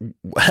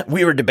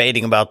we were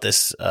debating about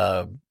this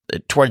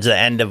towards the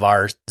end of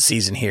our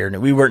season here,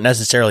 and we weren't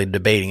necessarily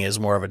debating. It was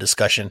more of a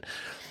discussion,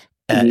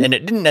 mm-hmm. and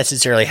it didn't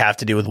necessarily have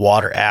to do with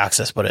water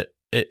access, but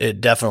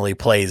it definitely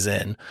plays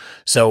in.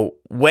 So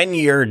when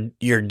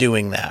you're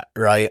doing that,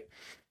 right?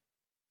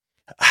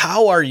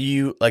 How are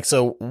you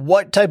so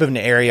what type of an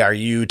area are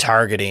you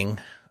targeting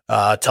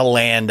to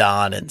land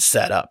on and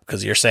set up?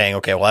 Because you're saying,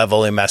 okay, well, I've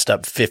only messed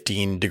up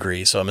 15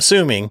 degrees. So I'm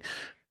assuming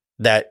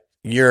that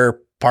you're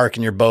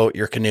parking your boat,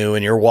 your canoe,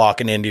 and you're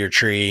walking into your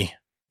tree,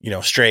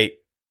 straight,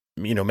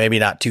 maybe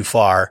not too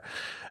far.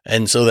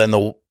 And so then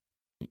the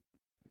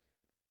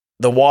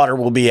water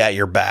will be at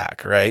your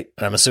back, right?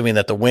 And I'm assuming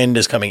that the wind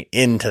is coming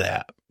into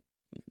that.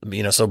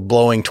 so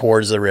blowing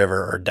towards the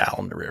river or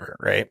down the river,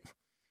 right?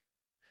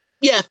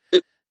 Yeah.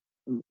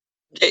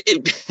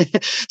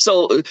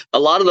 So a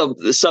lot of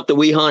the stuff that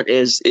we hunt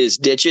is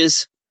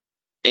ditches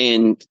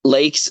and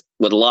lakes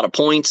with a lot of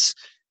points,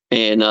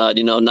 and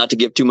not to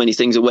give too many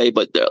things away,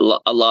 but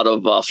a lot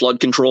of flood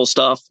control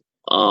stuff,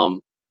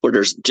 where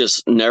there's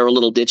just narrow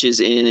little ditches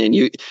in, and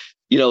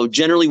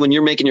generally when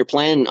you're making your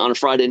plan on a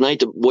Friday night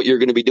to what you're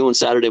going to be doing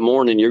Saturday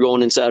morning, you're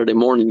going in Saturday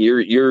morning,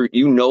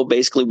 you're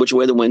basically which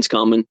way the wind's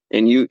coming,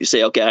 and you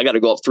say, okay, I got to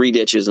go up 3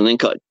 ditches and then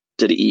cut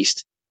to the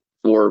east,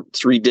 or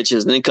 3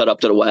 ditches and then cut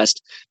up to the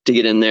west to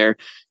get in there.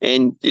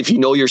 And if you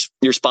know your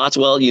spots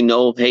well,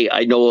 hey,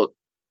 I know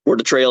where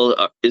the trail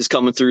is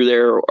coming through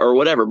there, or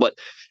whatever. But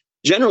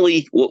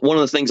generally, one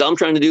of the things I'm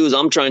trying to do is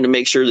I'm trying to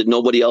make sure that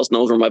nobody else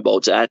knows where my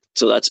boat's at.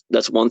 So that's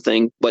one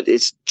thing. But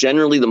it's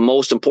generally the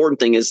most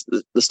important thing is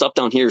the stuff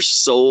down here is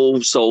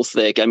so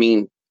thick. I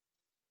mean,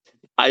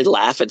 I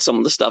laugh at some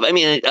of the stuff. I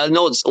mean, I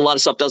know a lot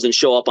of stuff doesn't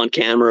show up on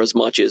camera as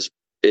much as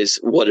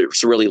what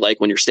it's really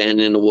like when you're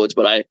standing in the woods.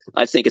 But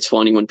I think it's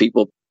funny when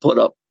people put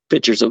up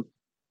pictures of,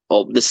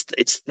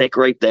 it's thick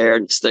right there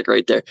and it's thick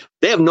right there.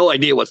 They have no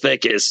idea what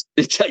thick is.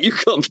 Until you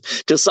come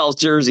to South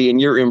Jersey and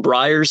you're in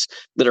briars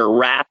that are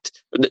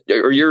wrapped,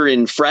 or you're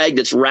in frag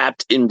that's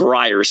wrapped in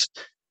briars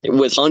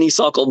with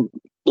honeysuckle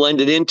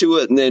blended into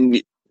it. And then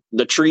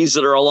the trees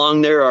that are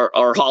along there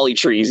are holly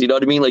trees. You know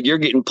what I mean? Like, you're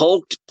getting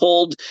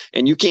pulled,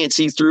 and you can't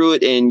see through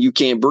it, and you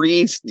can't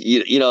breathe.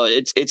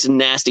 It's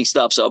nasty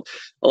stuff. So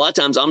a lot of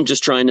times I'm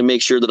just trying to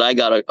make sure that I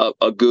got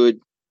a good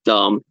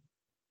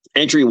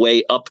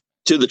entryway up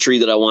to the tree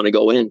that I want to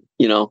go in.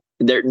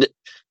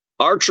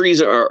 Our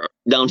trees are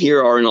down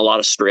here are in a lot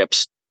of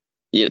strips.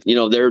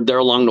 They're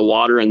along the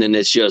water, and then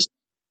it's just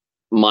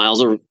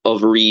miles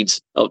of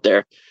reeds out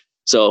there.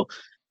 So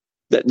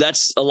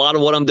that's a lot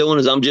of what I'm doing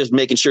is I'm just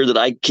making sure that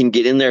I can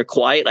get in there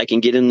quiet. I can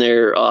get in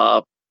there,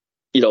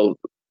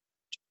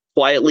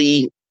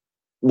 quietly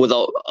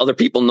without other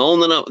people knowing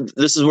that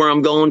this is where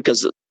I'm going.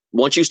 Because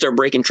once you start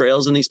breaking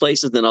trails in these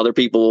places, then other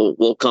people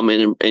will come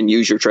in and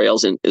use your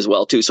trails as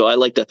well too. So I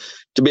like to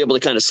be able to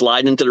kind of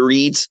slide into the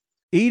reeds.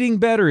 Eating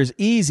better is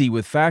easy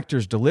with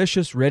Factor's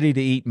delicious,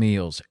 ready-to-eat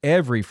meals.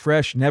 Every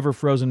fresh,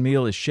 never-frozen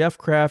meal is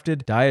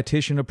chef-crafted,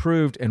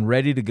 dietitian-approved, and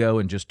ready to go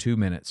in just 2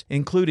 minutes,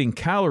 including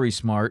Calorie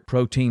Smart,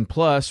 Protein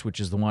Plus,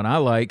 which is the one I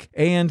like,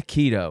 and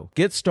Keto.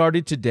 Get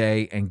started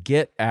today and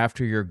get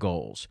after your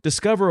goals.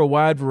 Discover a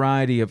wide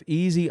variety of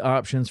easy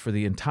options for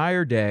the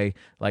entire day,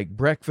 like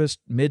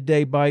breakfast,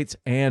 midday bites,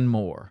 and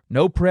more.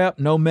 No prep,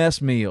 no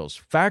mess meals.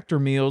 Factor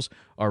meals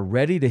are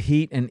ready to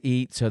heat and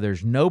eat, so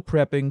there's no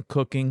prepping,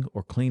 cooking,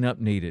 or cleanup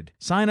needed.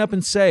 Sign up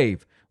and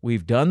save.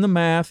 We've done the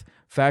math.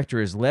 Factor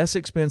is less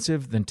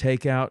expensive than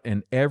takeout,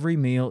 and every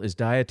meal is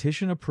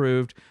dietitian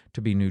approved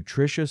to be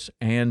nutritious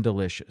and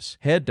delicious.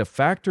 Head to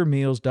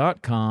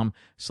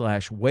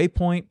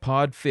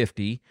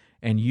factormeals.com/waypointpod50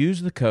 and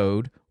use the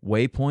code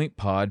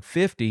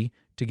waypointpod50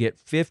 to get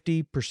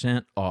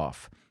 50%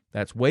 off.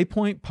 That's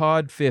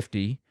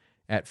waypointpod50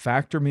 at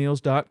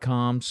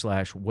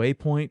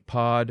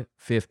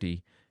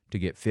factormeals.com/waypointpod50 to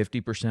get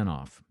 50%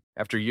 off.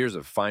 After years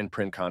of fine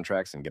print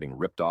contracts and getting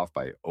ripped off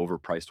by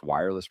overpriced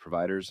wireless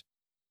providers,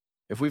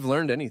 if we've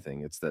learned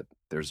anything, it's that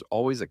there's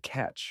always a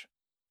catch.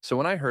 So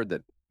when I heard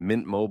that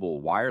Mint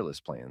Mobile wireless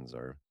plans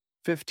are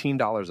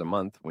 $15 a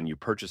month when you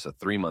purchase a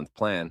 3-month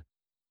plan,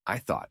 I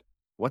thought,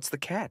 what's the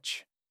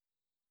catch?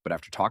 But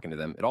after talking to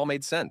them, it all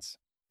made sense.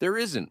 There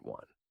isn't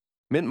one.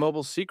 Mint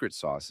Mobile's secret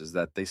sauce is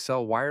that they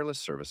sell wireless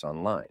service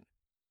online.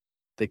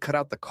 They cut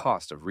out the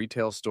cost of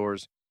retail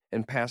stores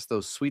and pass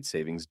those sweet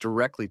savings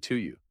directly to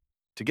you.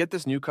 To get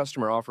this new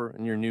customer offer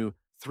and your new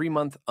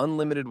 3-month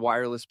unlimited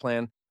wireless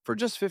plan for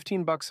just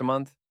 $15 a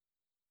month,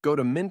 go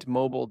to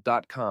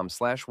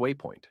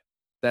mintmobile.com/waypoint.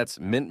 That's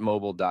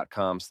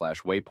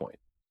mintmobile.com/waypoint.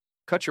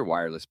 Cut your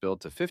wireless bill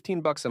to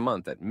 $15 a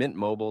month at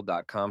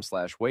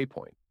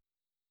mintmobile.com/waypoint.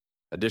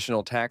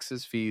 Additional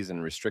taxes, fees,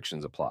 and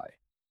restrictions apply.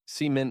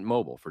 See Mint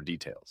Mobile for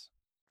details.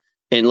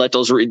 And let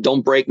those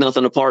don't break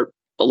nothing apart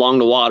along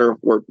the water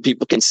where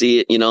people can see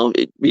it.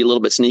 It'd be a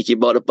little bit sneaky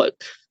about it, but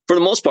for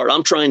the most part,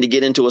 I'm trying to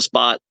get into a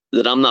spot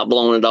that I'm not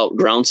blowing it out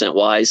ground scent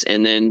wise,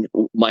 and then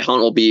my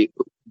hunt will be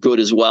good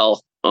as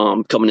well,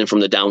 coming in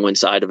from the downwind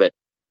side of it.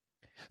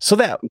 So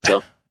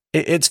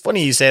it's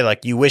funny you say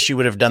like you wish you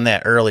would have done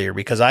that earlier,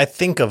 because I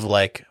think of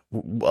like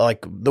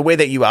the way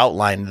that you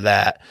outlined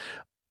that.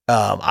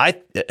 I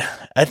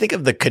think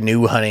of the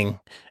canoe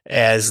hunting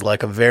as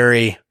like a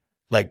very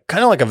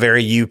kind of like a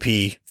very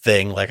UP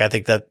thing. Like I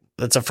think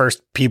that's the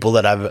first people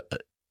that I've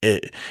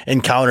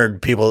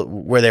encountered people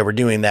where they were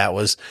doing that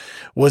was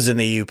in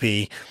the UP.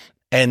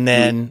 And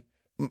then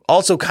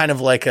also kind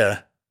of like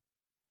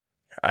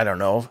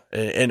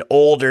an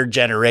older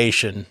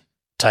generation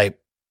type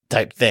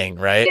thing.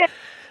 Right. Yeah.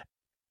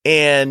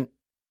 And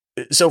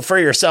so for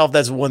yourself,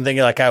 that's one thing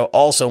like I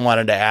also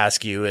wanted to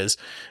ask you is,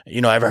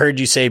 I've heard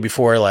you say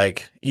before,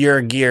 like you're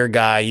a gear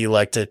guy, you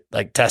like to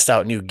like test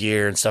out new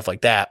gear and stuff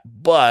like that,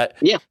 but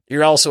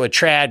you're also a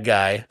trad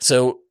guy.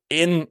 So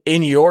in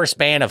your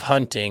span of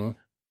hunting,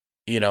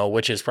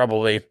 which is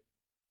probably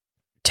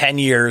 10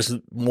 years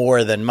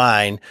more than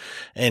mine.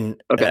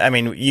 And Okay. I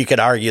mean, you could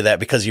argue that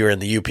because you were in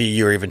the UP,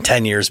 you were even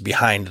 10 years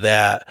behind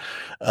that.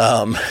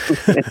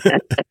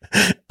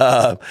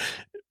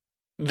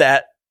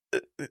 That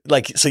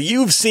like, so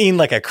you've seen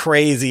like a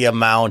crazy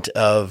amount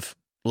of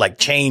like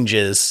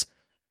changes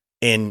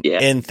in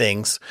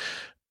things.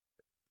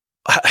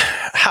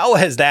 How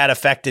has that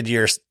affected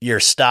your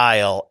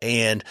style?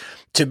 And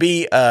to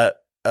be a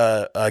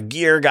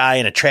gear guy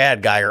and a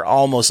trad guy are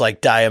almost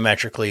like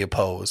diametrically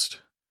opposed.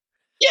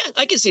 Yeah,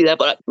 I can see that,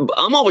 but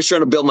I'm always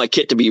trying to build my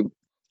kit to be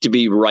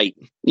right,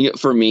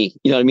 for me.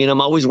 You know what I mean? I'm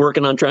always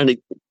working on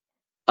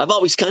I've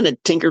always kind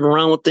of tinkered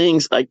around with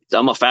things.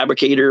 I'm a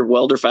fabricator,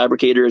 welder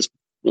fabricator is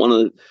one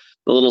of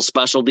the little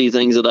specialty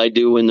things that I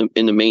do in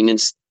the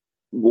maintenance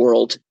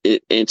world.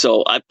 And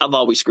so I've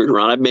always screwed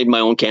around. I've made my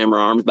own camera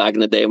arms back in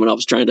the day when I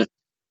was trying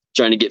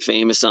to get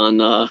famous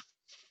on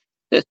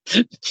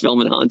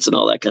filming hunts and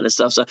all that kind of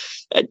stuff. So,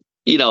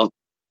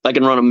 I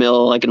can run a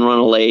mill, I can run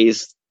a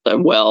lathe, I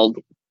weld,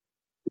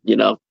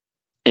 and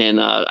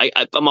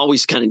I'm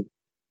always kind of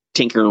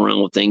tinkering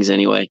around with things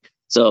anyway.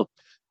 So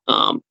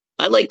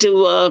I like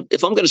to,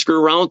 if I'm going to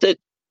screw around with it,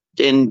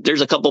 and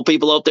there's a couple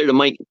people out there that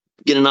might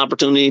get an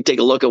opportunity to take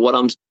a look at what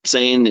I'm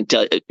saying and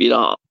tell,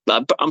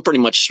 I'm pretty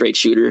much a straight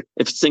shooter.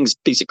 If thing's a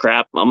piece of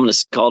crap, I'm going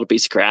to call it a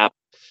piece of crap.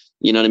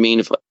 You know what I mean?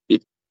 If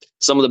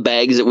some of the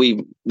bags that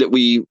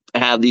we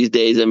have these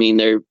days, I mean,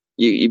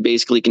 you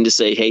basically can just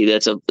say, hey,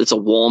 it's a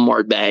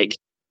Walmart bag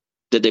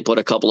that they put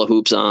a couple of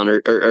hoops on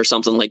or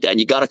something like that. And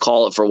you got to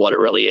call it for what it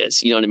really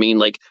is. You know what I mean?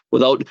 Like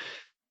without,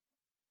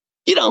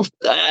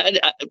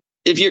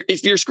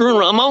 if you're screwing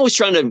around, I'm always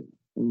trying to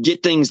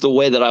get things the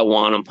way that I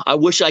want them. I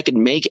wish I could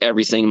make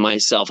everything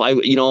myself. I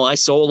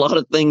sew a lot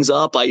of things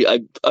up.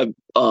 I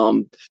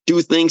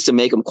do things to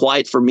make them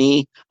quiet for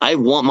me. I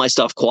want my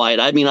stuff quiet.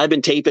 I mean, I've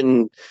been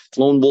taping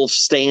Lone Wolf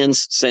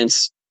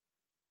stands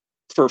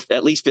for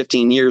at least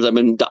 15 years. I've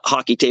been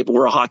hockey taping.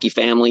 We're a hockey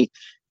family.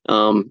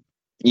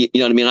 You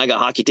know what I mean? I got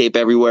hockey tape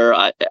everywhere.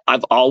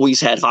 I've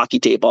always had hockey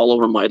tape all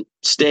over my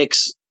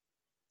sticks,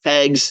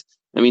 pegs.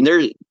 I mean,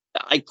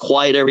 I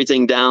quiet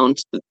everything down,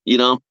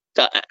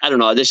 I don't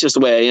know. That's just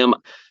the way I am.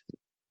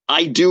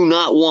 I do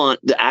not want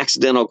the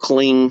accidental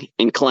cling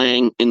and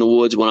clang in the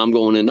woods when I'm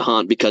going in to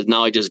hunt, because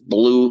now I just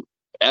blew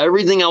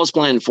everything I was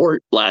planning for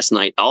last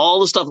night. All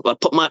the stuff, I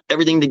put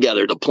everything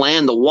together, the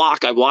plan, the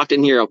walk. I walked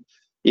in here,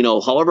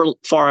 however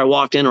far I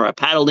walked in, or I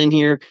paddled in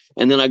here,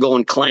 and then I go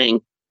and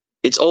clang.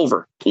 It's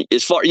over.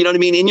 As far, you know what I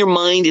mean? In your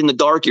mind, in the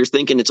dark, you're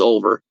thinking it's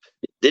over.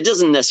 It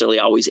doesn't necessarily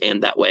always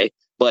end that way,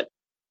 but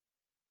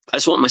I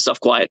just want my stuff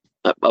quiet.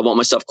 I want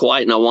my stuff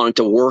quiet, and I want it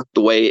to work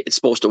the way it's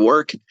supposed to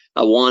work.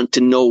 I want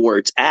to know where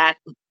it's at.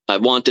 I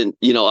want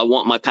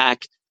my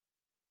pack,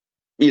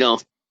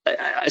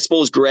 I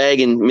suppose Greg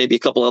and maybe a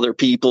couple other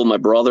people, my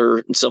brother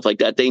and stuff like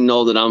that, they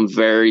know that I'm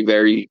very,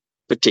 very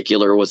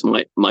particular with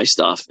my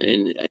stuff.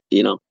 And,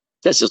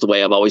 that's just the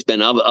way I've always been.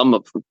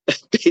 I'm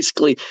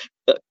basically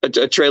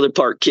a trailer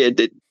park kid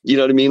that, you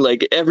know what I mean?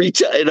 Like every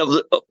time, and I'm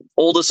the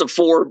oldest of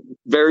four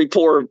very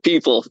poor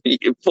people,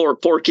 four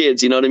poor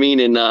kids, you know what I mean?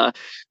 And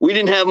we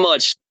didn't have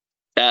much,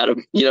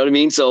 Adam, you know what I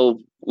mean? So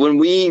when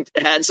we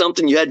had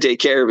something, you had to take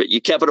care of it. You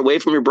kept it away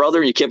from your brother,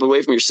 and you kept it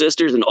away from your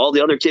sisters and all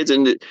the other kids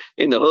in the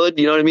hood,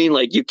 you know what I mean?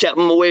 Like you kept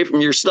them away from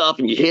your stuff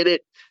and you hid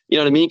it, you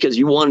know what I mean? Because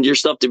you wanted your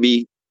stuff to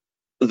be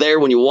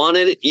there when you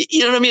wanted it. You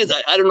know what I mean?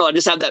 I don't know. I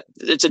just have that.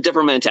 It's a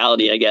different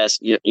mentality, I guess.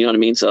 You know what I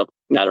mean? So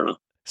I don't know.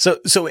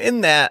 So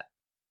in that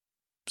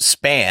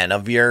span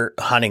of your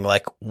hunting,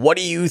 like, what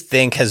do you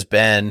think has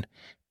been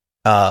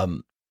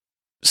some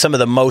of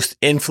the most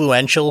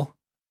influential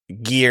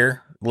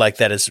gear, like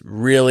that has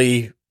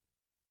really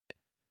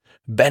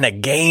been a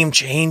game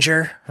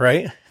changer,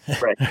 right?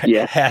 Right.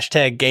 Yeah.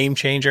 Hashtag game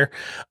changer.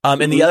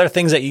 And the other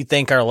things that you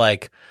think are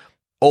like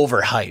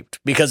overhyped,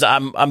 because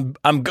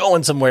I'm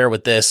going somewhere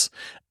with this,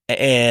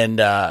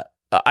 and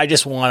I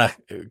just want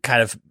to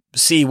kind of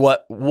see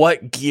what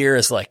gear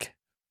is like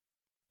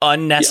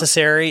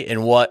unnecessary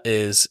and what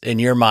is in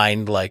your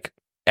mind like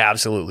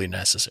absolutely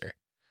necessary.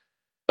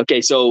 Okay,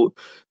 so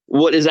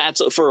what is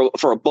absolutely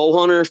for a bow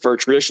hunter, for a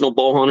traditional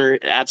bow hunter,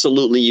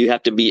 absolutely you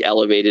have to be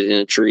elevated in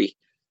a tree.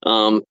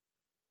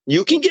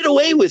 You can get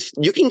away with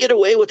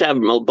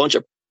having a bunch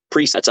of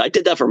presets. I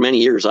did that for many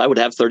years. I would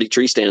have 30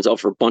 tree stands out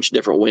for a bunch of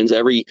different winds.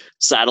 Every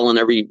saddle and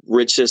every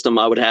ridge system,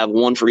 I would have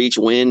one for each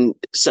wind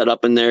set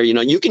up in there.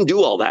 You can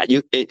do all that.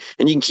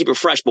 And you can keep it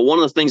fresh. But one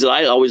of the things that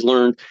I always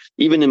learned,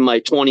 even in my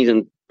 20s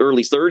and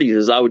early 30s,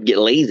 is I would get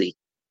lazy.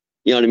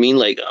 You know what I mean?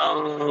 Like,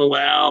 oh,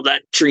 well,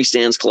 that tree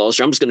stands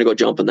closer, I'm just going to go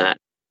jump in that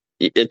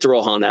and throw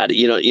a hunt at it.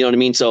 You know what I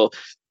mean? So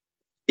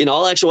in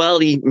all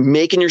actuality,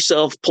 making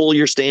yourself pull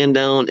your stand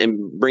down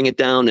and bring it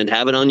down and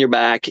have it on your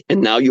back.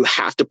 And now you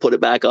have to put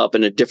it back up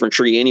in a different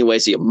tree anyway.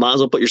 So you might as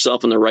well put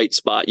yourself in the right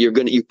spot.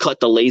 You cut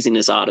the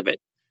laziness out of it.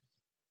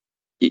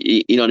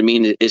 You know what I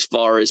mean? As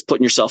far as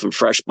putting yourself in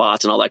fresh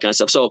spots and all that kind of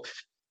stuff. So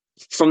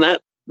from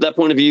that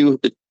point of view,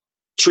 the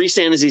tree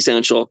stand is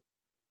essential,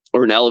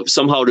 or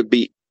somehow to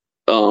be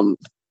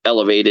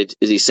elevated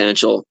is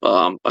essential.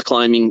 A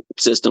climbing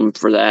system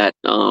for that.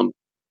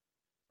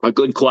 A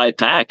good quiet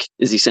pack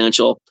is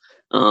essential.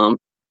 Those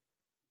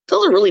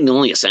are really the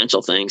only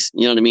essential things.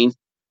 You know what I mean?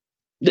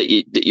 That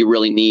you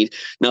really need.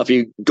 Now, if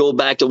you go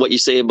back to what you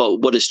say about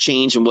what has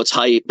changed and what's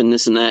hype and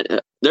this and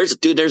that, there's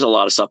a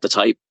lot of stuff that's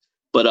hype.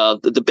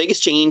 But the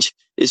biggest change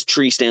is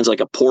tree stands, like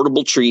a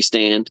portable tree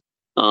stand.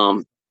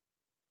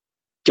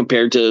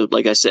 Compared to,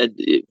 like I said,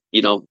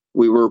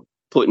 we were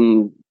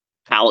putting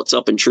pallets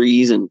up in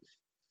trees and,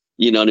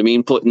 you know what I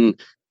mean,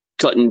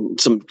 cutting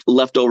some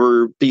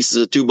leftover pieces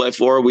of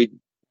 2x4. We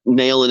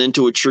nail it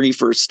into a tree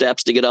for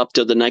steps to get up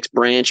to the next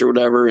branch or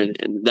whatever. And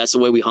that's the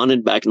way we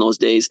hunted back in those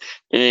days.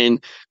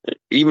 And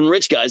even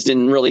rich guys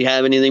didn't really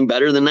have anything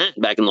better than that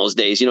back in those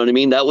days. You know what I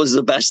mean? That was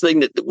the best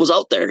thing that was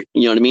out there.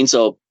 You know what I mean?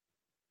 So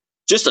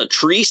just a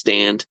tree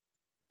stand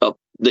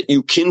that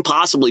you can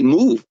possibly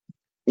move,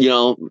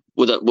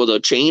 with a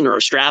chain or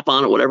a strap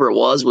on it, whatever it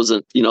was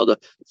the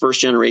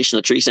first generation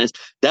of tree stands.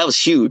 That was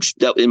huge.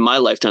 That in my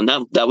lifetime,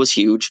 that was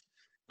huge.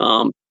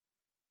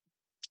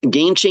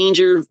 Game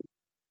changer.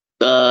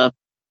 I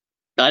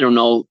don't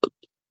know.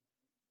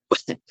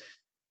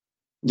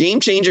 Game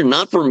changer,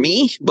 not for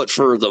me, but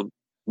for the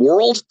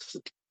world.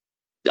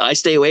 I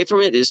stay away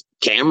from it is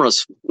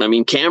cameras. I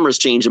mean, cameras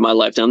changed in my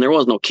lifetime. There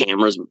was no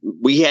cameras.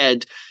 We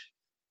had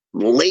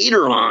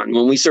later on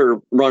when we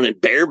started running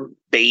bear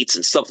baits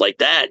and stuff like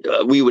that,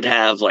 we would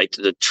have like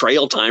the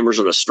trail timers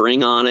with a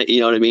string on it,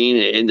 you know what I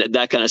mean? And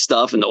that kind of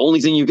stuff. And the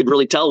only thing you could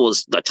really tell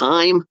was the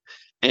time.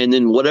 And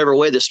then whatever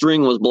way the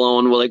string was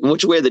blowing, like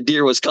which way the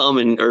deer was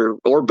coming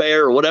or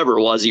bear or whatever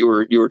it was, you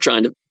were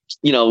trying to,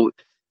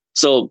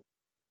 so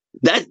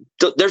that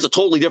there's a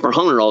totally different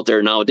hunter out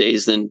there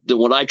nowadays than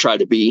what I try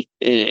to be.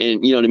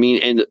 And you know what I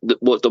mean? And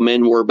what the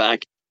men were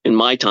back in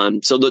my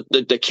time. So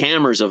the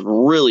cameras have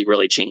really,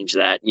 really changed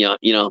that. You're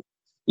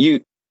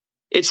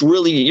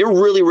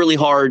really, really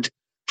hard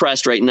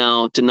pressed right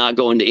now to not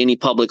go into any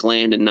public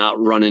land and not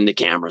run into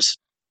cameras.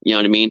 You know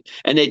what I mean?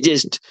 And it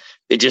just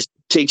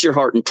takes your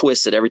heart and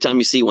twists it every time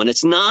you see one.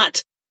 It's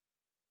not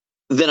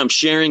that I'm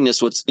sharing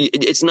this with,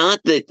 it's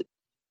not that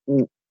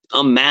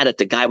I'm mad at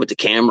the guy with the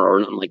camera or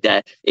nothing like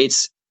that.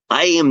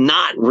 I am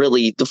not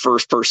really the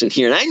first person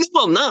here. And I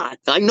know I'm not.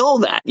 I know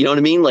that. You know what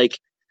I mean? Like,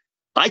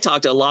 I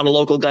talk to a lot of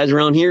local guys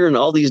around here and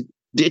all these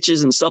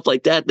ditches and stuff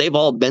like that. They've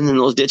all been in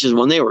those ditches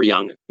when they were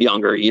younger. You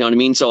know what I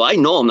mean? So I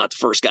know I'm not the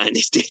first guy in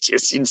these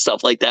ditches and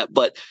stuff like that.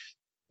 But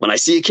when I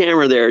see a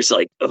camera there, it's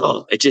like,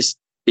 oh, I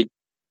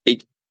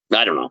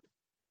don't know.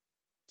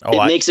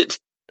 Oh, takes the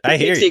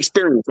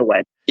experience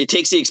away. It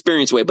takes the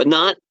experience away, but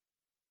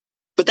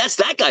that's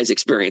that guy's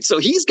experience. So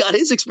he's got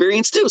his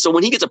experience too. So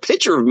when he gets a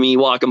picture of me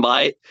walking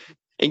by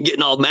and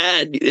getting all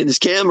mad in his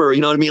camera, you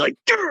know what I mean? Like,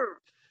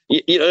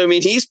 you know what I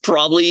mean? He's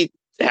probably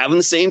having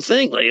the same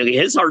thing. Like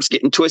his heart's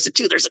getting twisted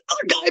too. There's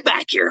another guy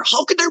back here.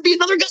 How could there be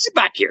another guy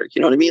back here?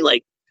 You know what I mean?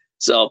 Like,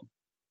 so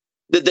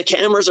the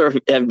cameras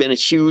have been a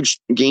huge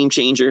game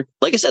changer.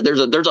 Like I said, there's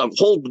a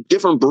whole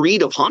different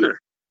breed of hunter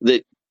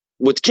that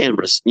with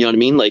cameras, you know what I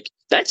mean? Like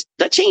that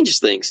changes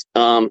things.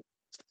 So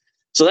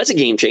that's a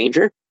game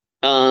changer.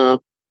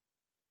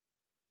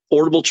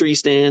 Portable tree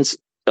stands,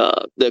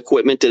 the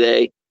equipment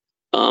today,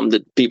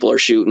 that people are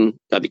shooting.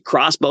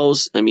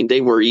 Crossbows. I mean,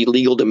 they were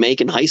illegal to make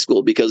in high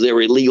school because they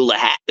were illegal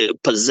to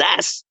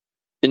possess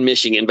in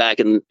Michigan back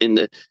in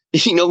the,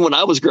 when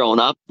I was growing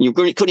up, you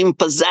couldn't even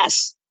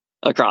possess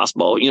a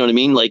crossbow. You know what I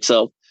mean? Like,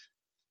 so,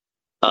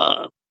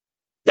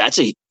 that's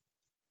a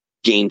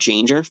game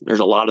changer. There's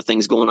a lot of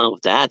things going on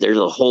with that. There's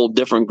a whole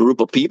different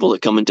group of people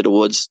that come into the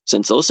woods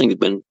since those things have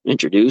been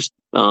introduced.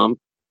 And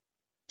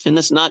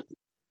that's not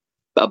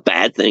a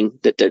bad thing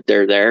that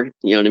they're there.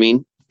 You know what I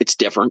mean? It's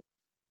different.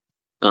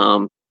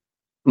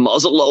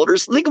 Muzzle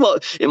loaders. Think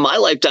about in my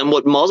lifetime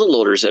what muzzle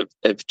loaders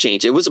have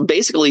changed. It was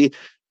basically,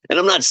 and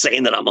I'm not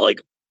saying that I'm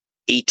like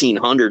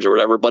 1800s or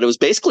whatever, but it was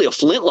basically a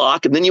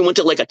flintlock, and then you went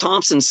to like a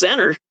Thompson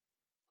Center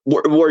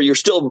where you're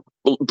still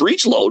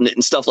breech loading it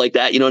and stuff like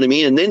that. You know what I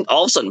mean? And then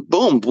all of a sudden,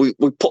 boom, we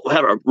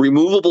have a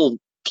removable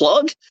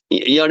plug.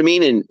 You know what I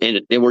mean?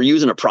 And we're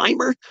using a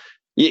primer.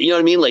 You know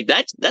what I mean? Like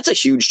that's a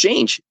huge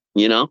change.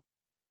 Yeah.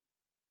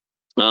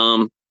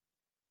 I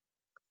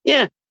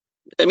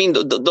mean,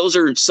 those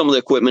are some of the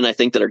equipment I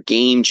think that are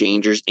game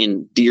changers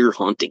in deer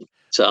hunting.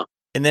 So,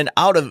 and then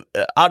out of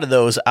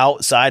those,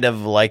 outside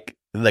of like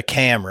the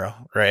camera,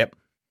 right?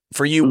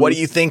 For you, what do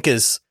you think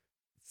is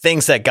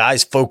things that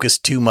guys focus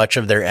too much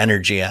of their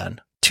energy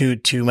on? Too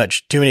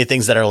many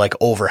things that are like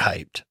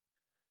overhyped.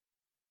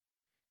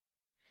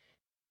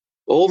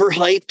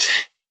 Overhyped.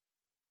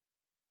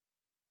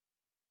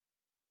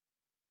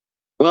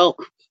 Well,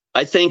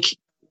 I think,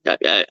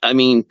 I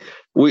mean,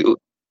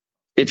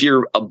 if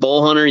you're a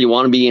bow hunter, you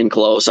want to be in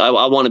close. I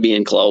want to be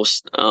in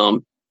close.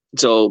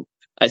 So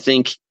I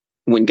think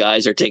when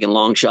guys are taking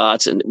long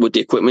shots and with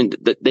the equipment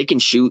that they can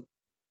shoot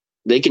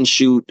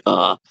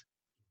bullet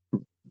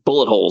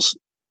holes,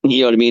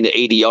 you know what I mean, to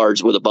 80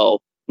 yards with a bow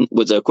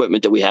with the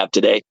equipment that we have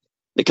today,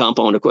 the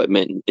compound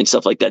equipment and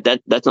stuff like that.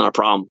 That's not a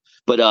problem.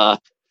 But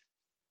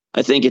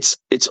I think it's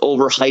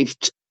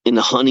overhyped in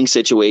the hunting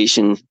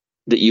situation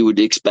that you would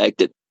expect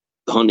that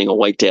hunting a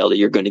whitetail that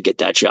you're going to get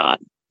that shot.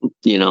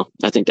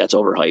 I think that's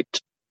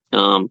overhyped.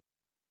 I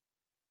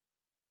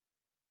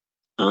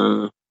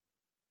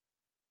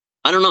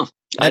don't know.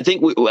 I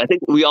think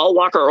we all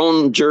walk our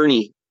own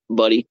journey,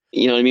 buddy.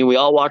 You know what I mean? We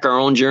all walk our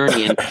own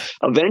journey, and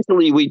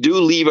eventually we do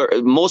leave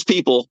most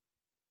people.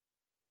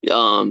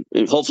 And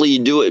hopefully you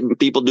do it.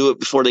 People do it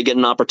before they get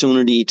an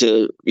opportunity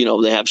to,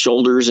 they have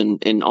shoulders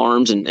and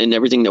arms and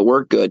everything that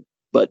work good.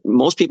 But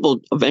most people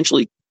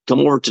eventually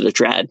come over to the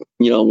trad,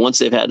 once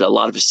they've had a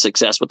lot of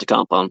success with the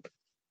compound.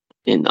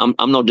 And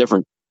I'm no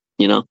different,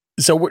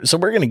 So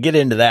we're going to get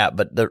into that,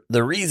 but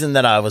the reason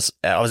that I was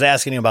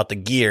asking you about the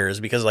gear is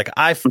because like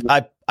I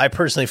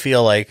personally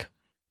feel like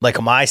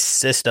my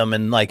system,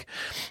 and like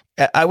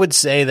I would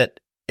say that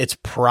it's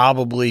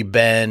probably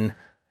been,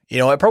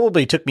 it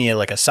probably took me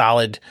like a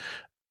solid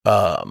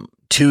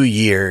 2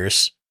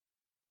 years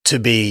to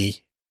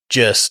be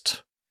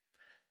just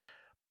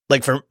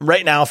like, for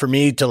right now, for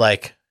me to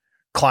like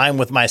climb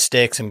with my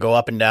sticks and go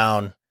up and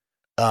down,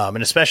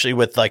 and especially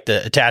with like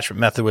the attachment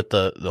method with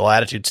the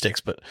latitude sticks.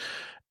 But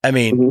I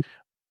mean,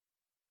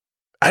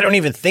 I don't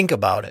even think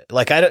about it.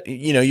 Like, I don't,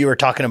 you were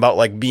talking about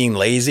like being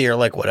lazy or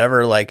like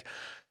whatever, like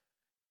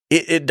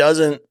it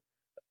doesn't,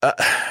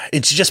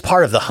 it's just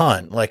part of the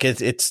hunt. Like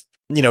it's,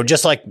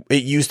 just like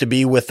it used to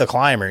be with the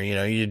climber,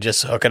 you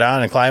just hook it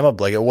on and climb up.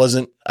 Like it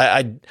wasn't,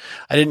 I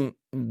didn't,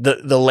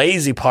 the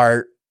lazy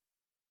part.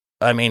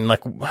 I mean,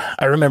 like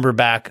I remember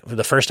back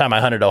the first time I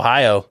hunted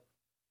Ohio,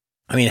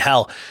 I mean,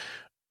 hell,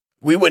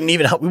 we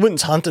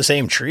wouldn't hunt the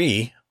same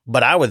tree,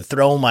 but I would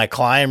throw my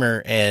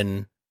climber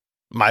and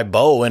my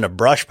bow in a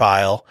brush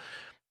pile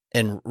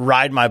and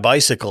ride my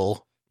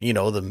bicycle,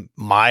 the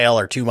mile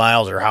or 2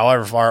 miles or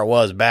however far it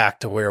was back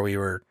to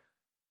where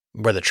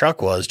the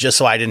truck was, just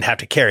so I didn't have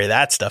to carry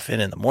that stuff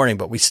in the morning.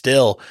 But we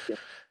still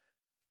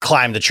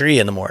climbed the tree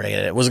in the morning,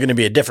 and it was going to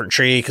be a different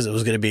tree because it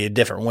was going to be a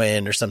different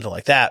wind or something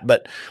like that.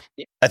 But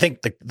I think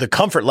the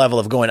comfort level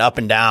of going up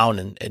and down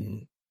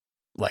and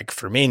like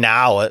for me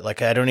now,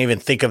 like I don't even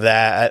think of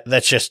that.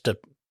 That's just a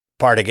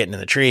part of getting in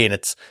the tree. And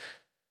it's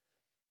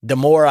the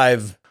more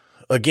I've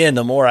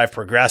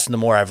progressed and the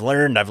more I've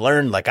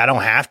learned like I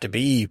don't have to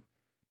be,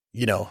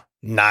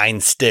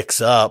 9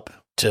 sticks up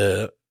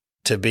to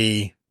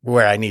be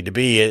where I need to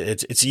be.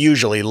 It's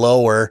usually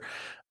lower,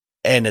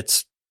 and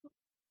it's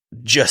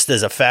just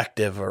as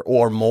effective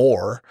or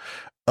more.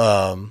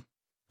 So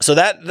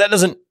that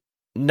doesn't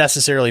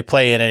necessarily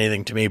play in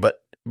anything to me,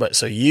 but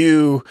so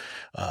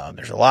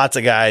there's lots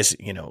of guys,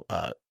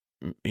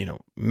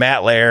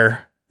 Matt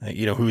Lair,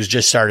 who's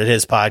just started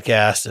his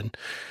podcast, and,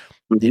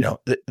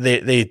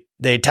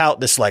 they tout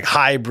this like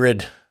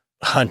hybrid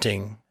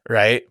hunting.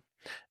 Right.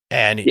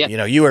 And,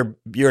 you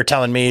were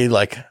telling me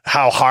like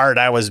how hard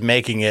I was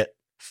making it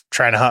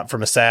trying to hunt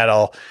from a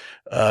saddle,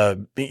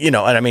 and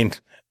I mean,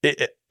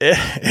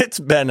 it's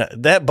been,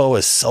 that bow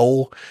is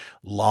so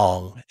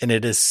long and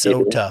it is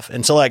so tough.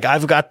 And so like,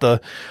 I've got the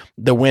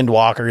wind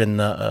walker in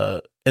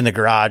the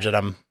garage that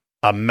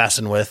I'm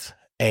messing with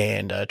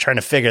and trying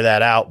to figure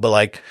that out. But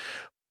like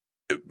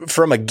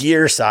from a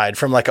gear side,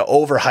 from like an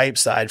overhyped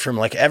side, from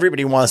like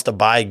everybody wants to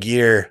buy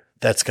gear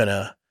that's going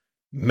to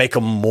make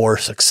them more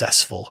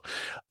successful.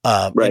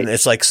 Right. And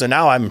it's like, so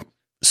now I'm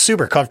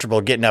super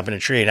comfortable getting up in a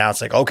tree. Now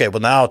it's like, okay, well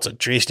now it's a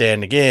tree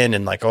stand again.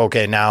 And like,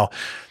 okay, now,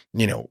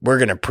 we're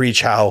going to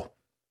preach how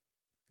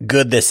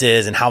good this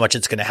is and how much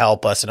it's going to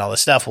help us and all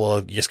this stuff.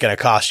 Well, it's going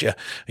to cost you,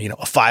 a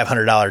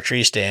 $500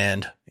 tree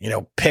stand,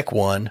 pick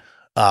one,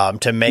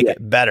 to make it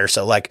better.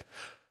 So like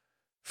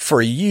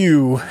for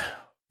you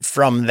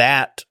from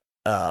that,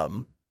 I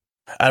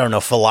don't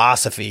know,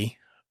 philosophy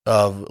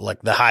of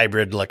like the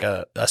hybrid, like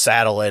a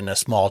saddle and a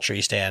small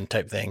tree stand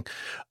type thing.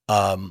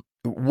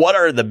 What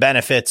are the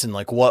benefits and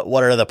like,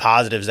 what are the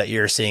positives that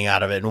you're seeing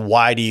out of it? And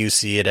why do you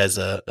see it as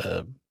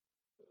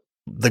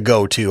the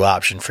go-to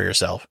option for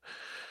yourself?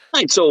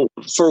 Right. So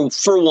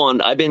for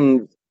one, I've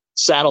been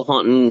saddle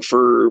hunting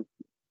for,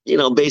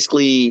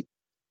 basically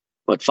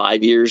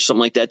 5 years,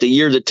 something like that. The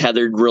year that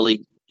tethered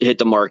really hit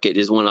the market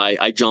is when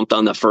I jumped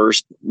on the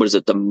first, what is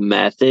it? The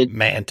Mantis.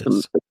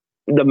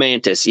 The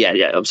Mantis.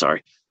 Yeah. I'm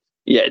sorry.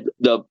 Yeah.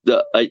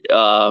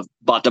 I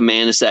bought the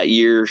Mantis that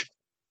year,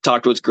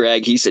 talked with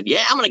Greg. He said,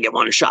 yeah, I'm going to get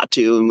one a shot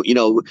too.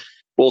 And,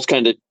 both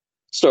kind of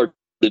started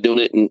doing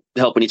it and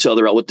helping each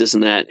other out with this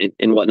and that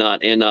and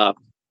whatnot. And,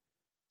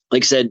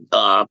 like I said,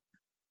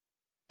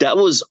 that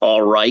was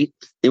all right.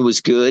 It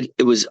was good.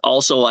 It was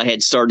also, I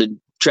had started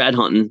trad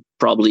hunting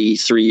probably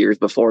 3 years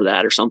before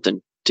that or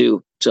something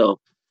too. So,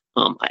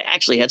 I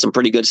actually had some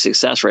pretty good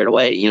success right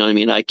away. You know what I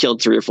mean? I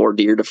killed 3 or 4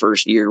 deer the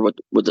first year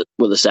with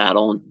a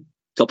saddle and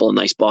a couple of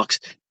nice bucks.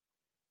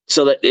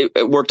 So that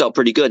it worked out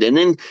pretty good. And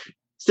then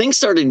things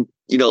started,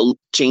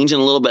 changing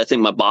a little bit. I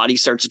think my body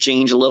starts to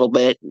change a little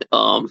bit.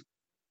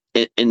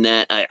 In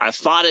that I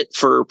fought it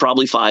for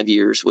probably 5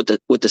 years with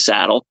the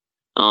saddle.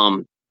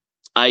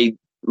 I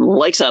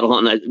like saddle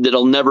hunting.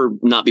 That'll never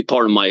not be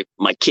part of my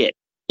kit.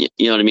 You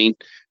know what I mean?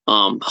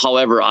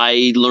 However,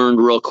 I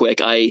learned real quick.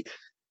 I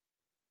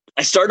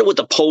started with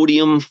the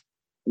podium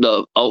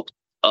out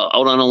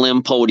on a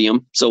limb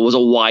podium, so it was a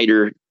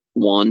wider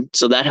one,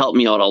 so that helped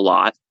me out a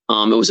lot.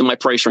 It was in my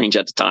price range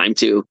at the time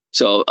too,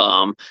 so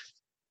I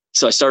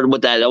started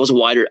with that. That was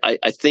wider.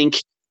 I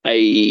think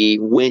I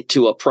went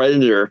to a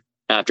Predator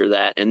after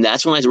that, and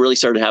that's when I really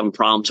started having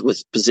problems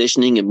with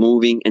positioning and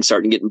moving and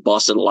starting getting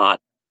busted a lot.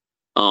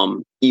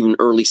 Even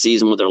early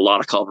season with a lot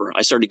of cover,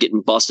 I started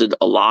getting busted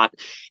a lot,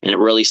 and it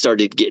really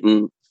started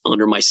getting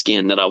under my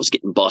skin that I was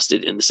getting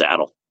busted in the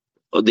saddle,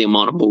 the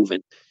amount of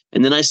moving.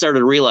 And then I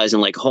started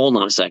realizing, like, hold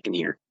on a second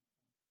here.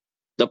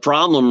 The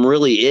problem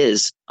really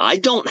is I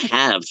don't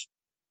have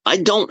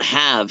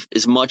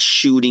as much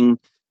shooting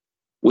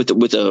with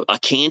a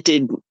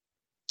canted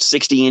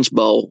 60-inch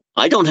bow.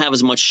 I don't have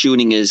as much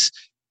shooting as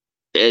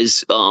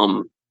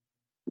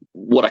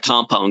what a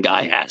compound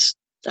guy has.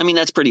 I mean,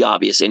 that's pretty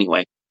obvious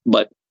anyway,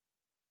 but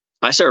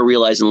I started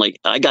realizing, like,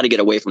 I got to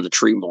get away from the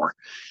tree more.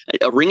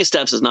 A ring of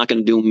steps is not going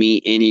to do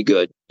me any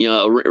good. You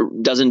know,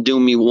 it doesn't do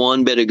me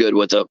one bit of good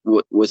with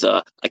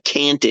a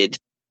canted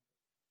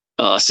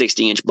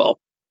 60-inch bow.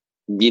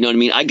 You know what I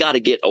mean? I got to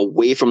get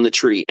away from the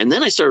tree. And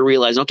then I started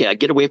realizing, okay, I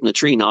get away from the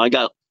tree. Now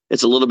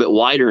it's a little bit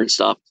wider and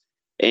stuff.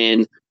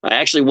 And I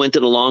actually went to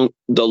the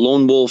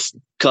Lone Wolf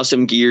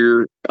custom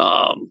gear,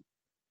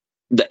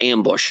 the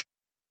ambush.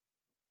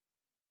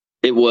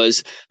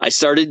 I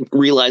started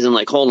realizing,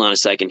 like, hold on a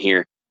second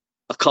here.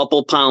 A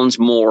couple pounds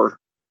more,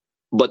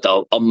 but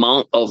the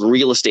amount of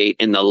real estate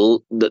and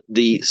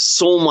the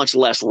so much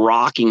less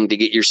rocking to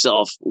get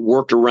yourself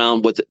worked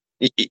around with,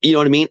 you know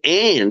what I mean?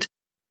 And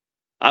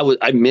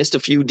I missed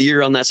a few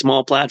deer on that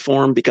small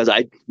platform because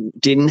I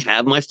didn't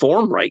have my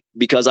form right,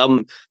 because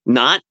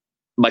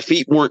my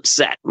feet weren't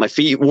set. My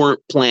feet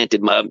weren't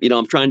planted.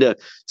 I'm trying to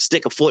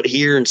stick a foot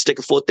here and stick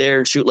a foot there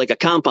and shoot like a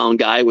compound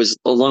guy. As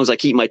long as I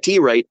keep my tee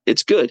right,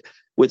 it's good.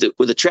 With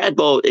a trad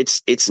bow,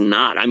 it's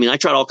not. I mean, I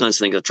tried all kinds of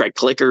things. I tried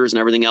clickers and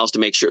everything else to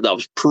make sure that I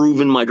was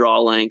proving my draw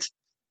length,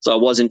 so I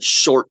wasn't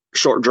short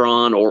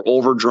drawn or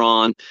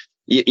overdrawn.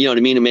 You know what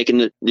I mean, and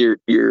making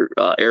your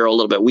arrow a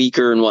little bit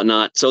weaker and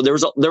whatnot. So there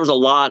was a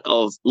lot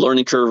of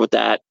learning curve with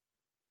that.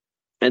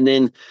 And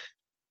then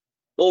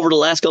over the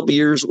last couple of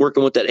years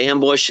working with that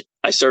ambush,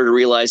 I started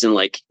realizing,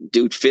 like,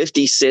 dude,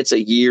 50 sits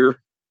a year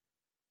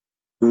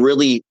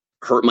really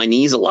hurt my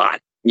knees a lot.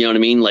 You know what I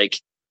mean? Like,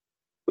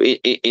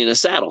 in a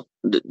saddle,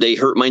 they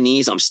hurt my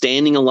knees. I'm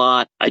standing a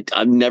lot.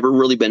 I've never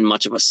really been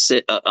much of a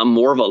sit. I'm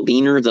more of a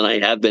leaner than I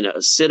have been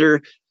a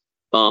sitter.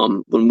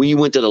 When we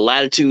went to the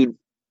Latitude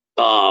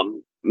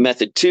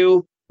method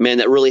 2, man,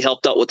 that really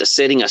helped out with the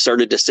sitting. I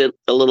started to sit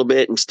a little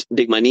bit and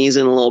dig my knees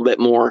in a little bit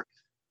more.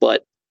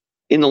 But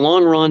in the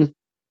long run,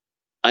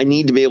 I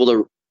need to be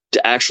able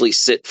to actually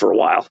sit for a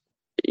while.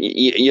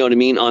 You know what I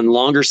mean? On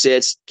longer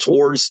sits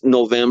towards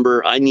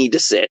November, I need to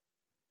sit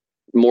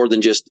more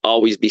than just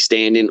always be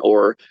standing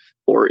or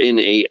in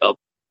a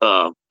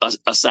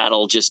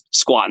saddle just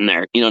squatting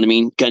there. You know what I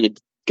mean? Kind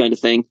of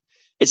thing.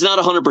 It's not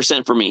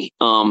 100% for me.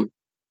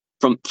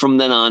 From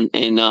then on,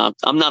 and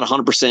I'm not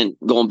 100%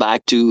 going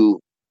back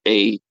to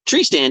a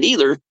tree stand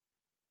either.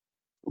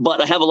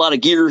 But I have a lot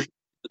of gear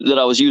that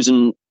I was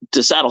using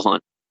to saddle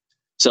hunt.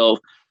 So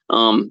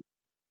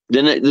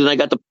then I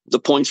got the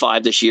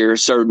 0.5 this year.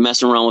 Started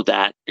messing around with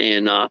that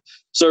and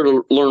started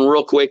to learn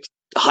real quick.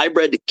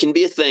 Hybrid can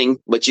be a thing,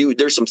 but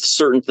there's some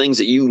certain things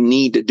that you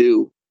need to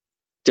do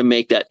to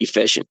make that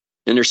efficient.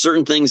 And there's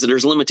certain things that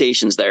there's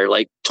limitations there,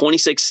 like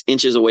 26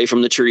 inches away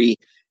from the tree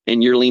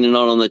and you're leaning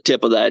out on the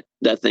tip of that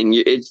thing.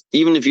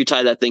 Even if you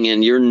tie that thing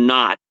in,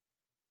 the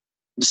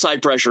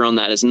side pressure on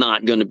that is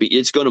not going to be,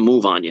 it's going to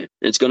move on you.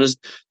 It's going to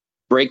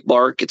break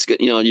bark. It's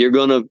good. You're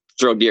going to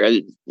throw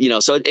deer,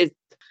 so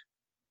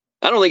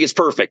I don't think it's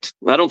perfect.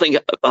 I don't think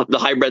the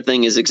hybrid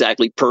thing is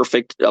exactly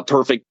a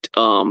perfect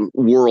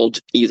world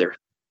either.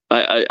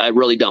 I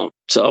really don't.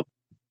 So,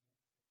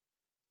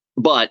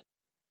 but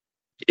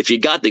if you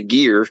got the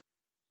gear,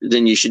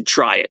 then you should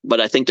try it.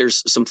 But I think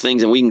there's some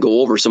things, and we can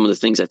go over some of the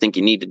things I think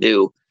you need to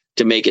do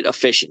to make it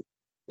efficient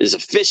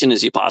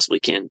as you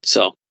possibly can.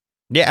 So,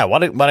 yeah, why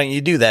don't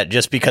you do that?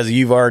 Just because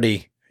you've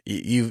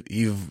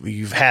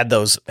had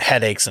those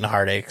headaches and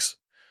heartaches.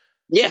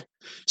 Yeah.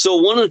 So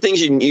one of the things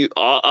you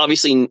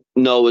obviously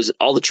know is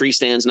all the tree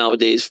stands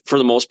nowadays, for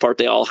the most part,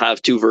 they all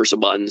have 2 Versa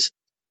buttons.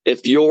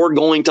 If you're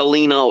going to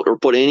lean out or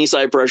put any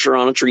side pressure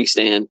on a tree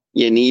stand,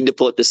 you need to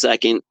put the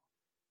second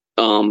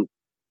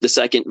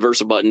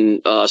Versa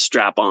button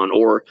strap on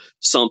or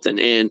something.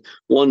 And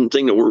one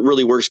thing that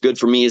really works good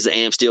for me is the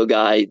Amp Steel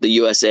guy, the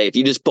USA. If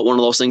you just put one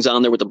of those things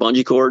on there with a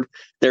bungee cord,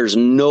 there's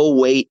no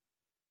weight.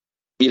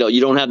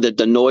 You don't have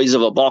the noise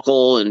of a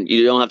buckle, and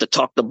you don't have to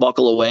tuck the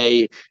buckle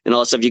away and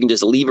all that stuff. You can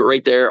just leave it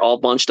right there, all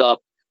bunched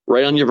up,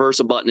 right on your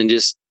Versa button, and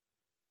just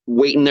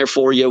waiting there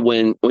for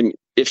you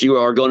if you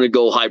are going to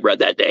go hybrid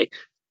that day.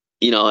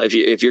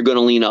 If you're going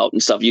to lean out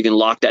and stuff, you can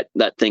lock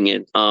that thing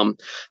in.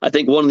 I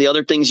think one of the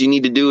other things you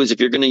need to do is,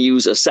 if you're going to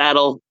use a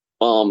saddle,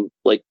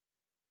 like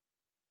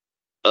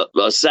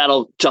a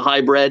saddle to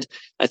hybrid,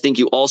 I think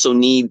you also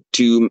need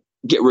to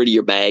get rid of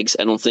your bags.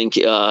 I think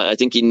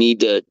you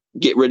need to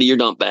get rid of your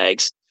dump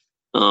bags.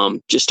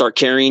 Just start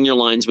carrying your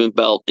linesman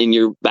belt in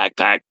your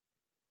backpack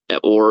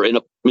or in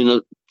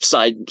a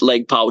side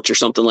leg pouch or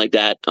something like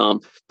that.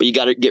 But you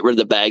got to get rid of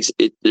the bags.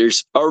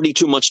 There's already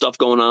too much stuff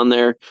going on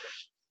there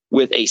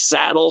with a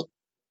saddle,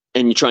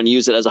 and you're trying to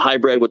use it as a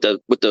hybrid with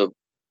the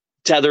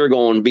tether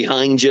going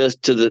behind you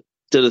to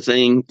the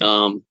thing.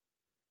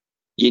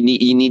 You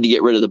need to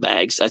get rid of the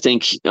bags. I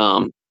think,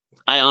 I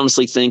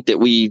honestly think that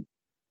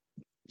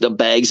the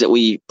bags that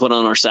we put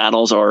on our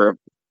saddles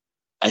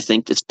I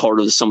think that's part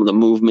of some of the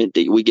movement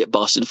that we get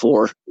busted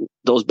for.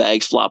 Those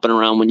bags flopping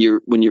around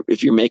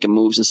if you're making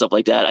moves and stuff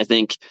like that. I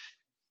think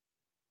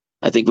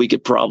we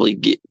could probably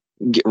get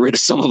rid of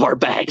some of our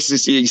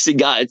bags. You see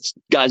guys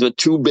with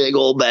two big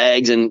old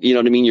bags, and you know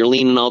what I mean? You're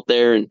leaning out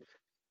there, and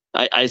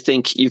I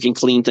think you can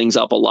clean things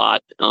up a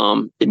lot.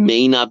 It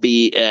may not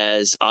be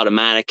as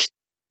automatic,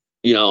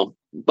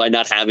 by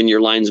not having your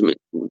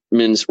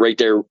linemen's right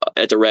there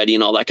at the ready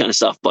and all that kind of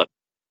stuff. But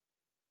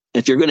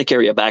if you're going to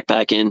carry a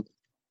backpack in,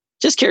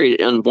 just carry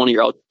it on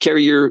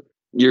carry your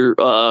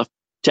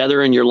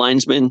tether and your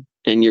linesman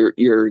and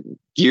your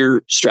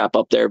gear strap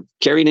up there.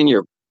 Carry it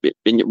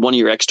in one of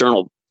your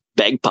external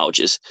bag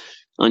pouches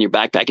on your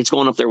backpack. It's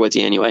going up there with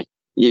you anyway.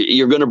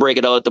 You're going to break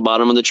it out at the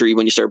bottom of the tree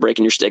when you start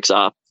breaking your sticks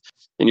off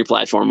and your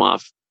platform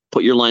off.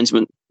 Put your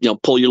linesman,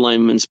 pull your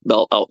lineman's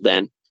belt out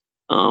then.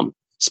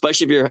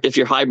 Especially if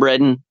you're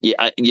hybriding,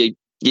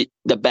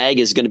 the bag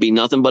is going to be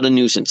nothing but a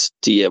nuisance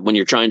to you when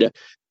you're trying to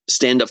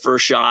stand up for a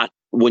shot.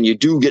 When you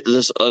do get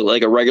this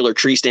like a regular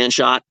tree stand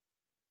shot,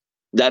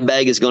 that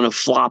bag is going to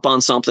flop on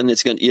something.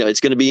 It's going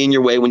to be in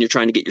your way when you're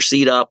trying to get your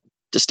seat up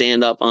to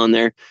stand up on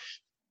there.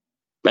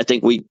 I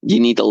think you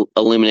need to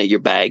eliminate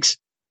your bags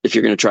if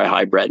you're going to try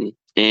hybriding.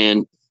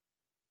 And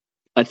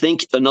I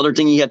think another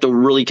thing you have to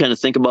really kind of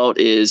think about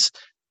is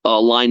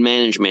line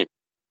management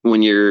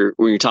when you're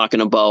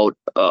talking about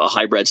a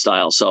hybrid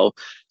style. So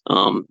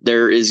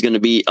there is going to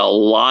be a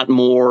lot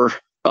more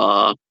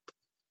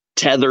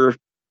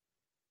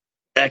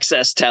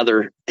excess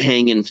tether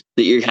hanging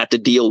that you have to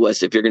deal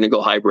with if you're going to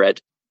go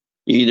hybrid.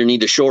 You either need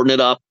to shorten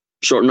up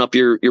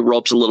your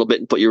ropes a little bit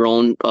and put your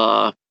own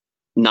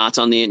knots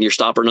on the end, your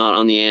stopper knot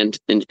on the end,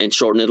 and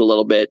shorten it a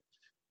little bit,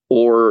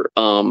 or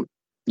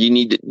you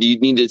need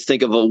to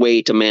think of a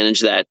way to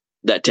manage that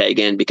tag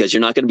end, because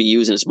you're not going to be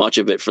using as much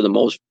of it for the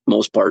most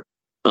part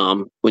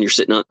when you're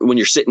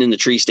sitting in the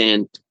tree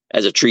stand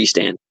as a tree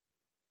stand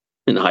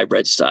in the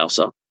hybrid style.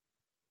 So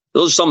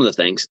those are some of the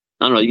things.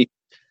 I don't know.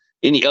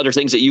 Any other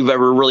things that you've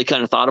ever really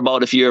kind of thought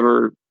about if you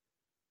ever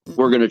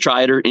were going to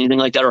try it or anything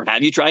like that, or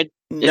have you tried?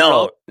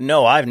 No,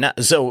 I've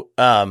not. So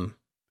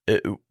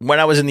when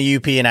I was in the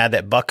UP and I had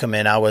that buck come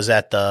in, I was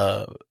at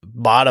the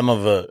bottom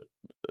of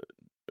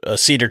a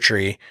cedar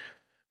tree,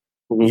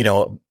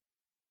 a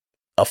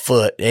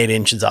foot, 8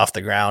 inches off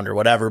the ground or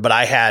whatever. But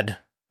I had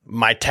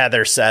my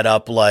tether set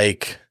up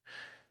like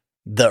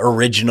the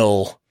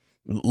original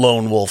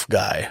lone wolf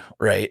guy,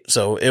 right?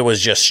 So it was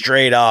just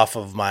straight off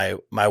of my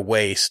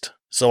waist,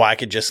 so I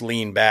could just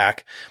lean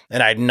back,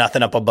 and I had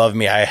nothing up above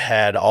me. I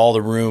had all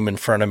the room in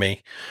front of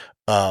me,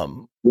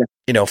 for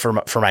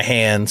my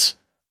hands.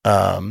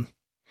 So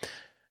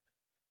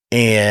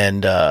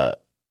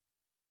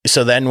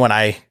then when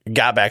I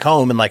got back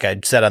home, and like I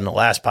said on the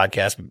last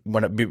podcast,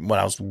 when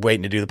I was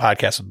waiting to do the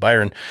podcast with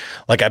Byron,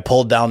 like I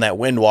pulled down that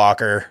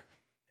Windwalker,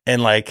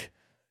 and like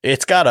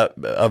it's got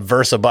a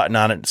Versa button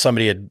on it.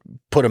 Somebody had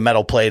put a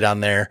metal plate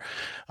on there,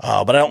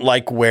 but I don't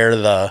like where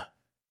the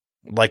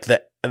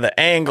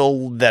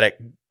angle that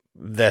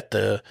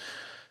the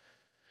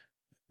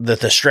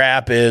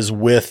strap is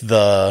with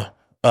the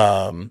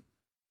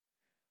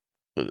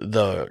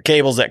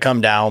cables that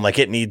come down. Like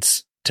it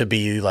needs to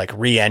be like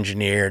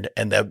re-engineered,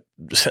 and the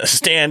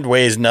stand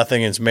weighs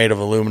nothing. It's made of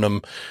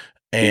aluminum.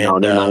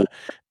 And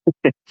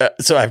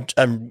so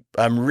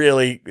I'm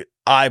really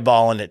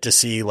eyeballing it to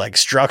see like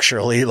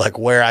structurally, like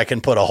where I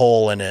can put a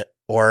hole in it,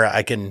 or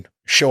I can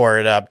shore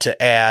it up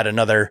to add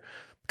another,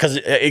 because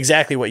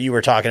exactly what you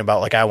were talking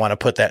about. Like I want to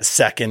put that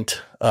second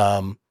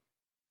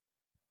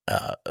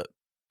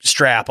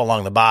strap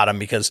along the bottom,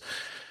 because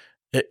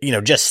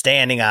just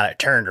standing on it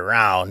turned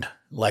around,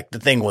 like the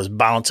thing was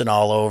bouncing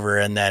all over,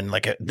 and then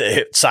like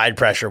the side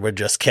pressure would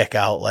just kick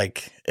out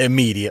like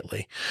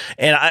immediately.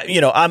 And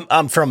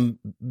I'm from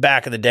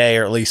back in the day,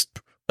 or at least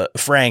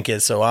Frank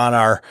is. So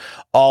on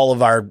all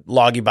of our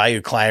Loggy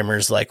Bayou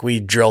climbers, like we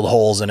drilled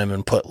holes in them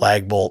and put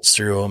lag bolts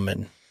through them,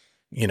 and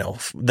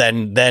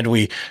then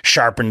we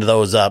sharpened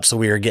those up, so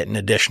we were getting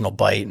additional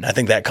bite. And I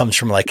think that comes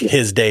from like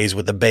his days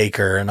with the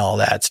Baker and all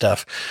that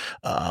stuff.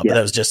 But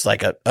that was just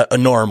like a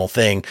normal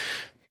thing.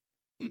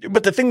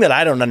 But the thing that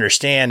I don't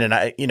understand, and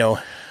I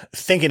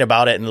thinking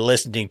about it and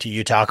listening to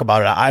you talk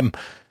about it,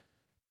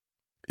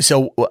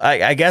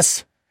 I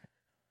guess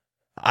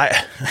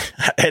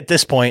at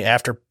this point,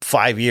 after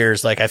 5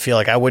 years, like I feel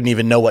like I wouldn't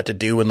even know what to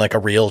do in like a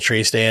real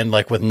tree stand,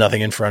 like with nothing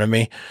in front of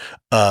me.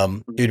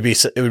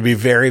 It would be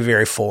very,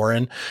 very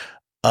foreign.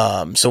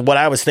 So what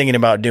I was thinking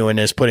about doing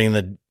is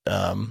putting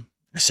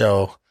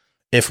so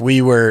if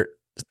we were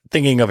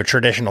thinking of a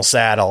traditional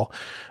saddle,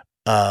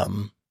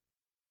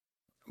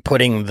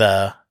 putting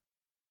the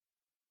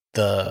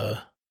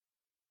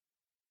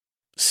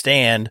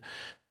stand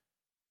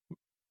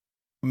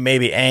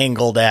maybe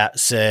angled at,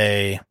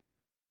 say,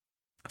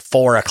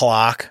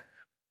 4:00,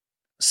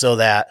 so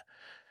that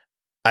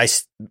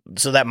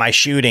my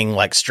shooting,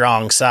 like,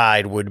 strong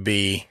side would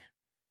be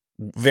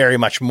very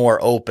much more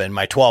open.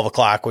 My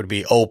 12:00 would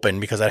be open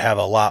because I'd have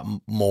a lot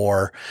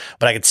more,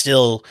 but I could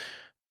still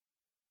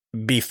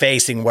be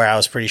facing where I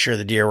was pretty sure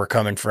the deer were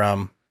coming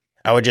from.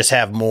 I would just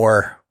have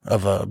more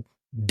of a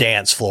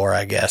dance floor,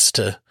 I guess,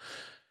 to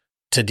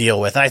deal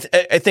with. And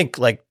I think,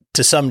 like,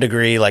 to some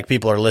degree, like,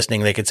 people are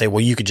listening, they could say, well,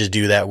 you could just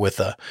do that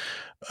with a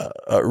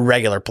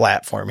regular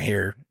platform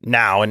here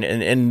now.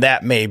 And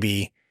that may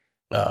be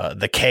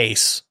the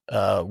case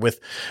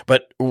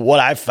but what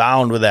I've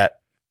found with that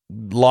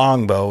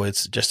longbow,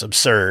 it's just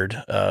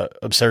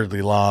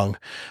absurdly long.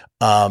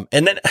 And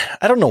then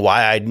I don't know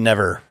why it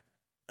never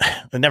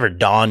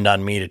dawned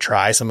on me to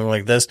try something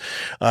like this.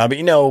 But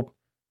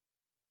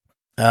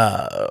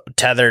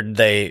Tethered,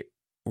 they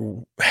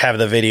have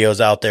the videos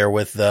out there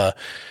with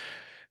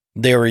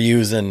they were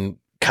using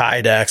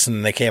Kydex,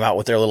 and they came out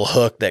with their little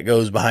hook that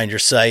goes behind your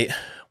sight.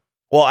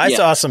 Well, I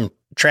saw some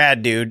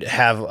trad dude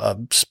have a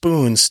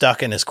spoon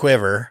stuck in his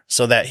quiver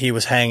so that he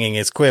was hanging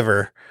his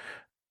quiver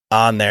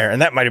on there.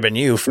 And that might've been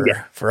you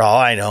for all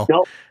I know.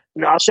 Nope.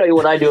 No, I'll show you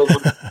what I do.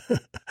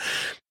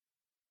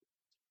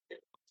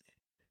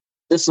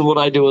 This is what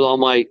I do with all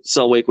my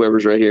cell wake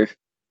quivers right here.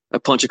 I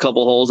punch a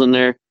couple holes in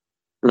there,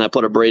 and I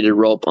put a braided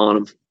rope on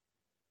them.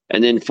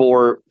 And then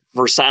for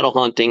saddle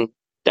hunting,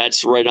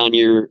 that's right on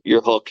your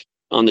hook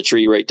on the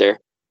tree right there.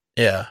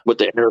 Yeah. With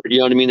the arrow, you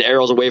know what I mean? The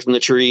arrow's away from the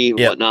tree,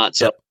 whatnot.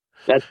 So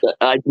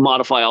I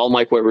modify all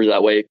my quivers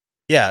that way.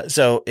 Yeah.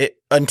 So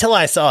until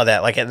I saw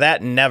that, like,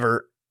 that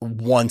never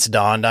once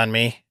dawned on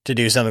me to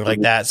do something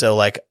like that. So,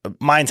 like,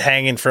 mine's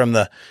hanging from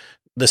the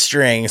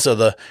string. So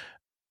the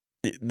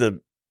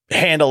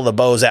handle of the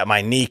bow's at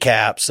my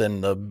kneecaps,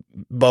 and the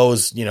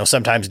bow's,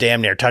 sometimes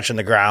damn near touching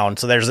the ground.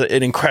 So there's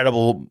an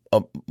incredible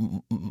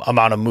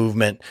amount of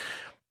movement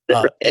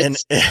in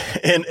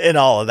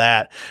all of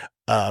that.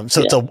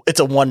 It's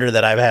a wonder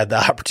that I've had the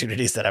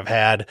opportunities that I've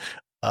had.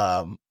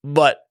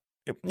 But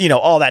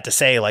all that to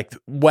say, like,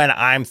 when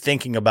I'm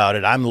thinking about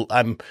it,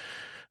 I'm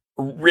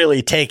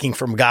really taking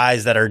from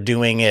guys that are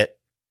doing it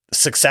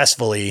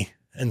successfully.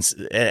 And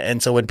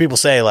so when people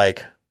say,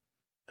 like,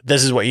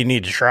 this is what you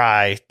need to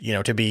try,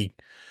 to be,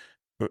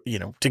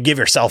 to give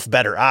yourself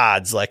better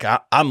odds, like,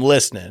 I'm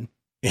listening,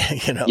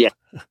 Yeah.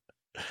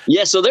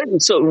 Yeah. So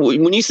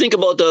when you think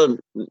about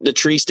the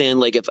tree stand,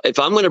 like, if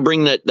I'm going to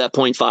bring that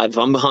 0.5, if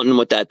I'm hunting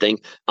with that thing,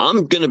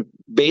 I'm going to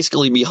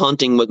basically be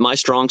hunting with my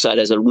strong side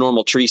as a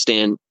normal tree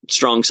stand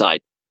strong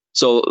side.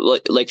 So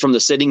like from the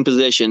sitting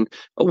position,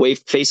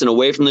 facing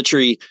away from the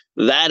tree,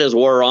 that is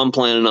where I'm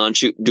planning on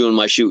doing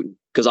my shooting,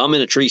 because I'm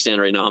in a tree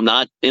stand right now. I'm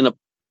not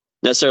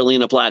necessarily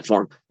in a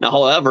platform. Now,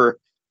 however,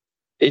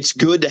 it's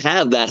good to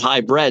have that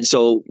hybrid,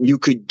 so you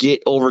could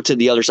get over to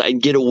the other side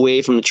and get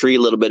away from the tree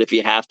a little bit if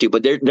you have to.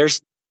 But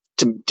there's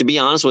to be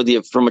honest with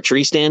you, from a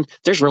tree stand,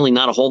 there's really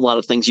not a whole lot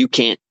of things you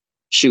can't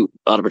shoot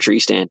out of a tree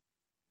stand.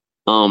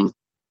 Like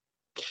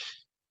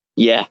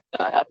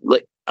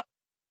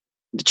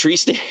the tree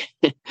stand.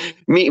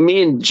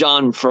 me and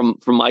John from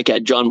my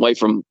cat, John White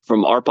from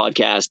our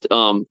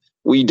podcast,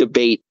 we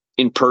debate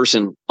in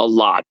person a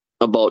lot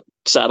about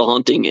saddle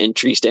hunting and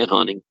tree stand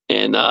hunting,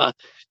 and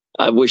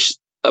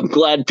I'm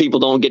glad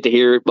people don't get to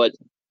hear it, but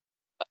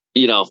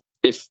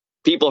if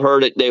people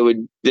heard it,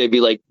 they'd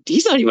be like,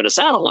 he's not even a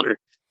saddle hunter,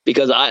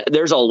 because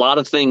there's a lot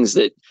of things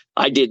that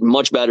I did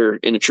much better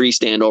in a tree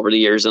stand over the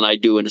years than I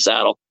do in a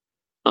saddle.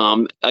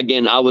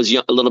 Again, I was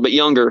a little bit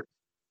younger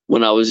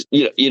when I was,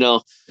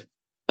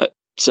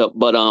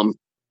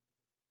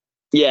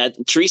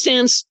 tree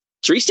stands,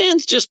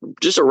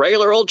 just a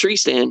regular old tree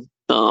stand.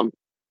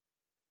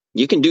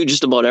 You can do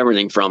just about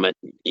everything from it.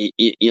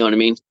 You know what I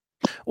mean?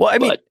 Well, I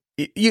mean,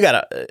 you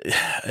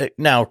gotta,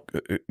 now,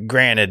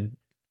 granted,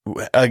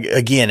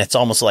 again, it's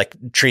almost like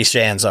tree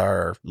stands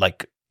are,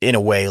 like, in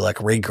a way, like,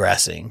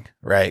 regressing,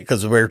 right?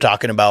 Because we're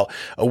talking about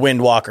a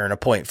Windwalker and a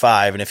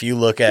 0.5. And if you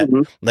look at,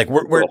 like,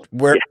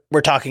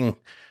 we're talking,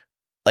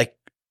 like,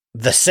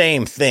 the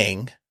same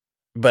thing,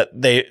 but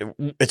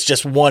it's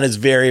just one is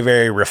very,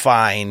 very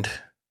refined.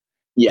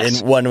 Yes.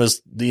 And one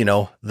was,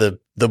 the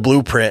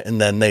blueprint. And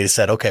then they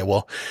said, okay,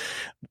 well,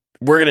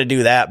 we're going to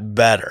do that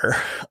better.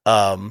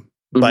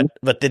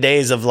 But the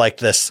days of, like,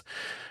 this,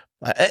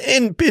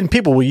 and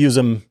people will use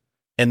them,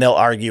 and they'll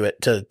argue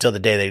it till the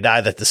day they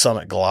die that the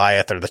Summit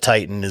Goliath or the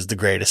Titan is the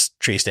greatest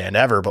tree stand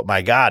ever. But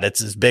my God,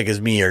 it's as big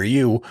as me or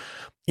you,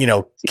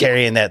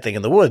 carrying that thing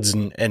in the woods.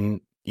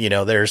 And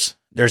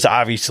there's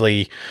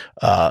obviously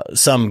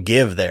some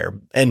give there.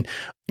 And,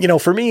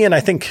 for me, and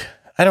I think,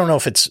 I don't know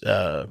if it's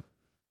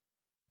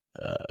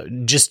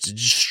just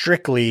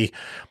strictly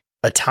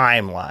a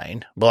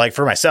timeline, but, like,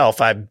 for myself,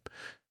 I've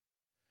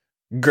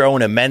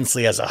grown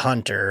immensely as a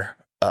hunter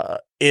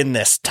in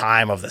this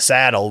time of the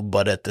saddle,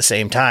 but at the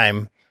same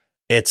time,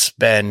 it's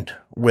been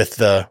with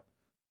the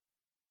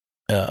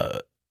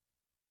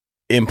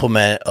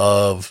implement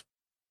of,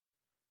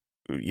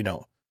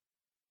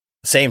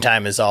 same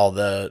time as all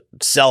the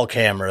cell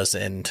cameras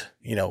and,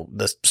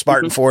 the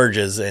Spartan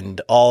Forges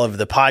and all of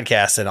the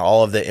podcasts and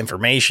all of the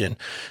information.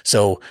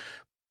 So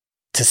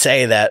to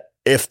say that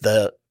if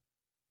the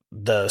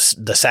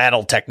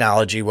saddle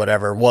technology,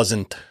 whatever,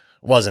 wasn't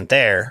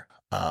there.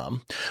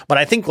 But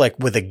I think like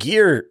with the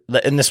gear,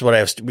 and this is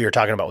what we were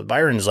talking about with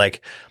Byron, is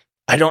like,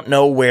 I don't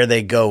know where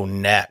they go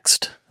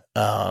next.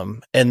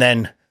 And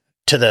then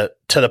to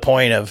the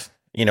point of,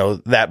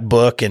 that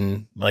book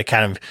and like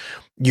kind of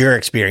your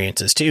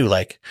experiences too.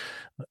 Like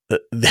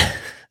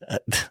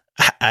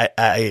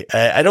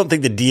I don't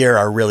think the deer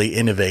are really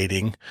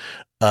innovating,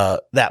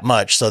 that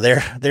much. So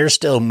they're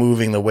still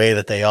moving the way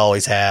that they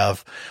always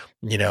have.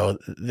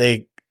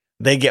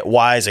 They get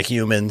wise of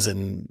humans,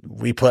 and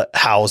we put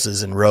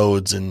houses and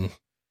roads and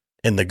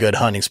in the good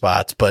hunting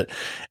spots. But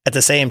at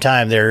the same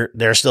time,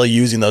 they're still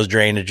using those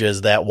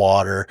drainages, that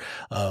water,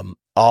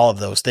 all of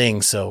those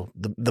things. So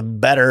the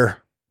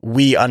better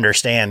we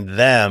understand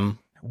them,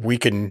 we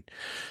can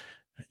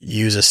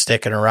use a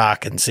stick and a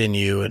rock and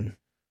sinew and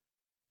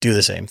do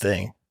the same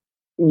thing.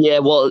 Yeah.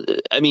 Well,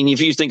 I mean,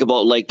 if you think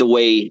about like the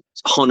way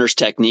hunters'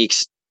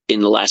 techniques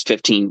in the last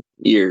 15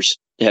 years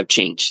have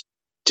changed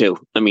too.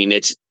 I mean,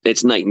 it's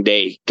night and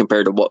day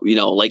compared to what,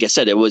 like I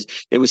said, it was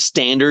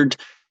standard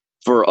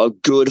for a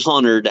good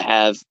hunter to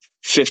have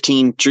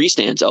 15 tree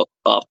stands up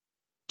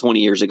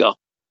 20 years ago,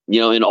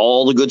 in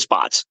all the good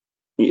spots.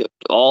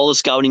 All the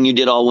scouting you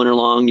did all winter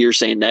long, you're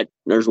saying that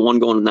there's one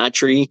going in that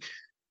tree.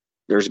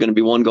 There's going to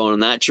be one going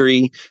in that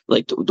tree.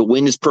 Like the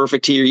wind is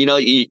perfect here,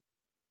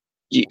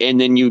 and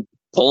then you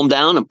pull them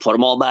down and put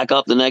them all back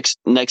up the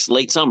next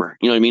late summer.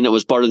 You know what I mean? It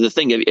was part of the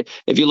thing.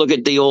 If you look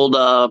at the old,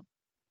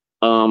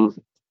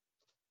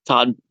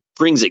 Todd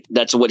Pringsick,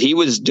 that's what he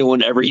was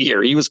doing every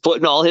year. He was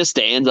putting all his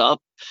stands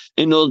up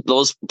in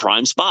those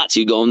prime spots.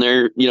 You go in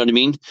there, you know what I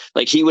mean?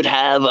 Like he would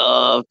have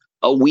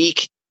a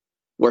week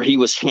where he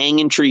was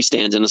hanging tree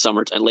stands in the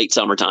summer and late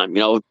summertime,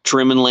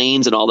 trimming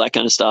lanes and all that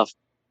kind of stuff.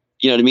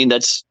 You know what I mean?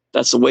 That's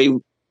the way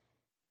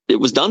it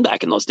was done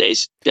back in those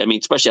days. I mean,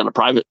 especially on a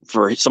private,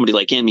 for somebody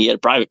like him, he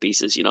had private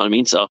pieces, you know what I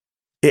mean? So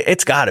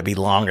it's got to be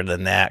longer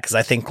than that. Cause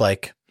I think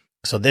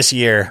so this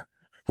year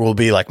will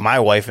be like my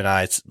wife and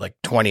I's like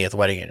 20th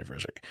wedding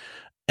anniversary.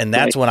 And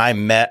that's when I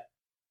met,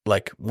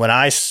 like when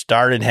I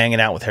started hanging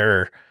out with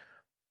her,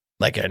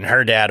 like, and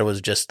her dad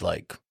was just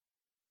like,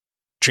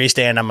 tree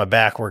stand on my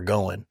back, we're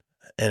going.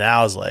 And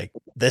I was like,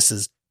 this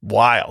is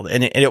wild.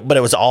 But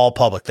it was all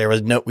public. There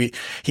was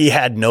he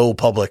had no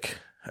public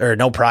or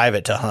no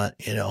private to hunt,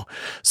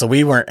 so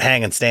we weren't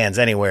hanging stands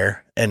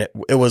anywhere. And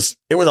it was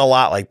a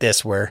lot like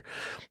this where,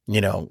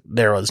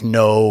 there was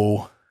nobody,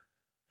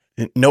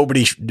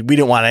 we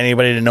didn't want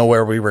anybody to know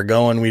where we were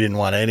going. We didn't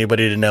want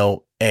anybody to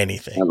know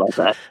anything. I love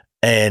that.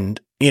 And,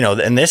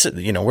 and this,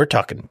 we're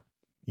talking,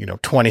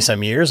 20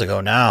 some years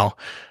ago now.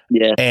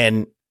 Yeah.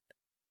 And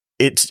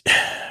it's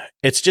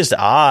just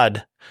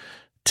odd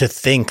to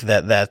think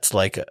that that's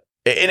like,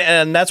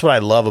 and that's what I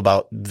love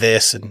about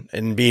this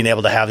and being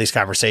able to have these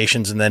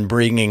conversations and then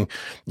bringing,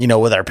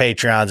 with our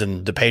Patreons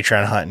and the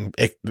Patreon hunt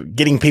and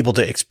getting people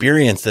to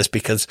experience this,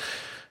 because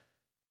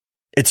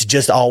it's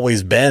just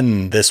always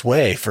been this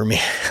way for me.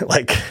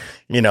 Like,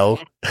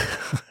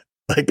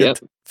 like yep.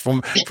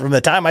 From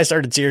the time I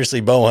started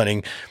seriously bow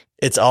hunting,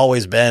 it's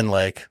always been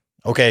like,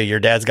 okay, your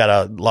dad's got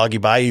a loggy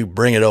bayou,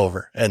 bring it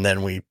over. And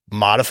then we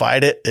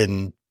modified it,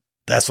 and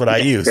that's what I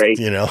used, great.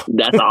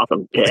 That's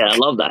awesome. Yeah, I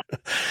love that.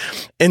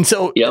 And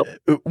so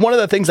one of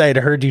the things I had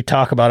heard you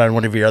talk about on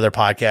one of your other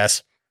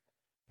podcasts,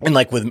 and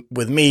like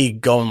with me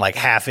going like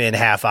half in,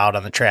 half out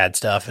on the trad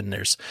stuff, and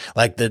there's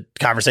like the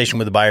conversation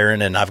with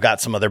Byron, and I've got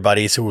some other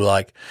buddies who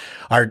like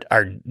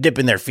are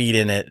dipping their feet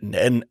in it.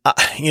 And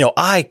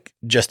I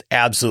just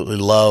absolutely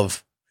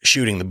love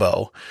shooting the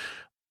bow.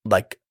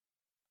 Like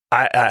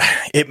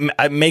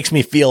it makes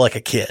me feel like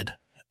a kid.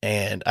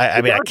 And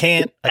I mean,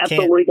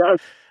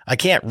 I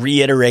can't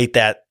reiterate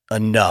that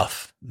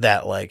enough,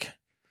 that like,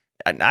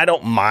 I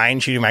don't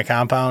mind shooting my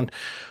compound,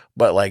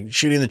 but like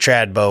shooting the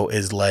trad bow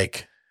is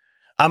like,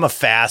 I'm a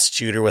fast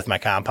shooter with my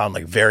compound,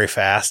 like very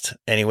fast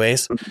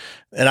anyways.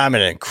 And I'm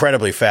an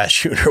incredibly fast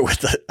shooter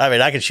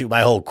I can shoot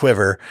my whole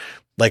quiver.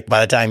 Like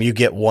by the time you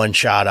get one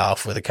shot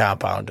off with a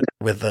compound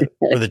with the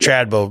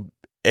trad bow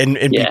and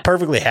be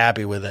perfectly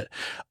happy with it.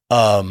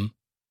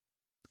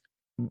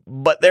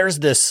 But there's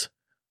this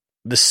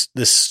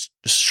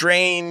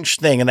strange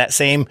thing in that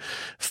same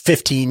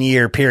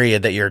 15-year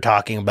period that you're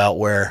talking about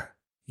where,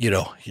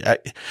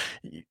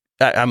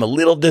 I'm a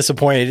little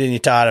disappointed in you,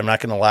 Todd. I'm not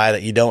going to lie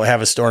that you don't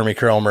have a Stormy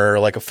Cromer or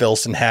like a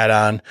Filson hat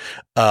on.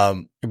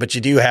 But you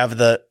do have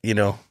the,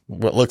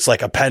 what looks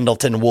like a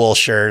Pendleton wool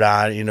shirt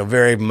on,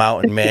 very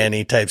mountain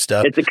man-y type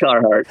stuff. It's a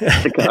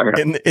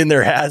Carhartt. And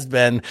there has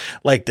been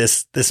like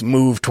this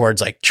move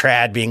towards like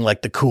trad being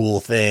like the cool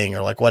thing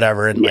or like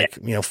whatever. And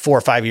 4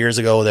 or 5 years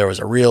ago, there was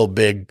a real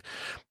big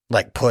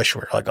like push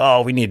where like,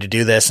 oh, we need to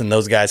do this. And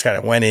those guys kind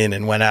of went in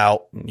and went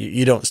out.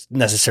 You don't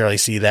necessarily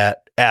see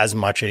that as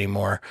much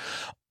anymore.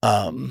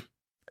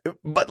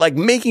 but like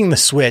making the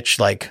switch,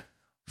 like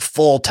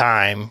full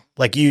time,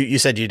 like you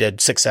said you did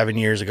 6-7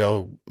 years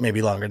ago,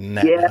 maybe longer than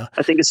that. Yeah, now.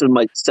 I think this is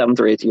my 7th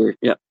or 8th year.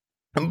 Yeah.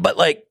 But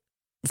like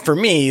for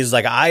me, is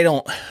like I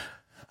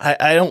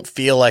don't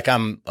feel like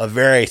I'm a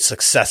very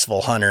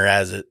successful hunter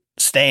as it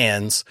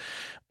stands.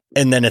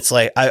 And then it's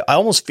like I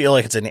almost feel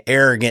like it's an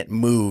arrogant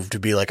move to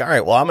be like, all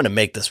right, well, I'm going to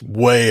make this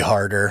way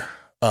harder.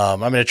 I'm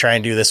going to try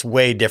and do this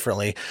way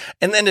differently,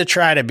 and then to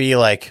try to be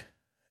like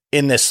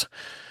in this.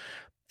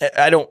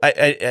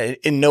 I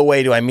in no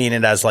way do I mean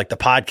it as like the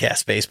podcast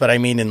space, but I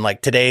mean in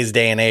like today's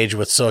day and age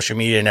with social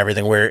media and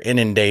everything, we're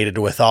inundated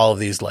with all of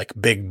these like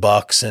big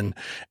bucks, and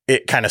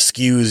it kind of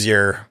skews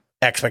your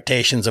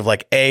expectations of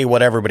like A,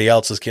 what everybody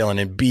else is killing,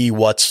 and B,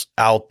 what's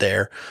out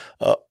there,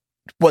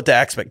 what the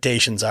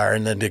expectations are.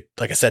 And then to,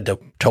 like I said,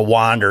 to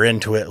wander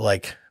into it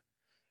like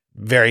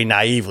very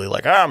naively,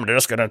 like, oh, I'm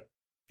just going to,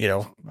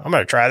 I'm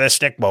going to try this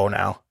stick bow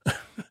now.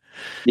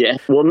 Yeah.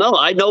 Well, no,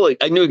 I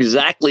knew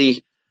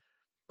exactly.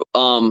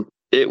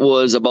 It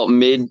was about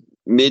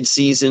mid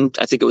season.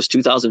 I think it was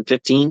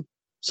 2015,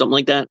 something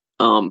like that.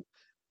 It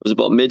was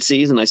about mid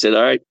season. I said,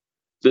 all right,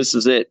 this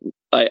is it.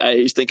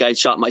 I think I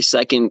shot my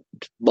second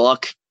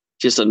buck,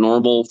 just a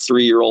normal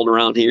 3-year-old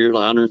around here,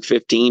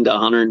 115 to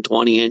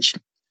 120 inch,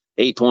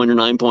 8-pointer,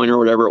 9-pointer,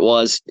 whatever it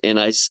was. And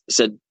I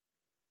said,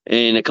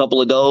 and a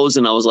couple of does,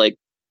 and I was like,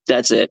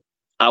 that's it.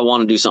 I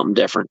want to do something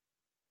different.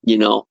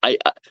 I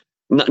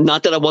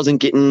not that I wasn't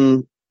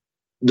getting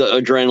the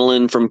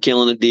adrenaline from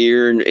killing a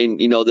deer and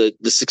the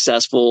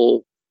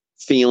successful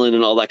feeling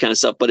and all that kind of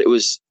stuff, but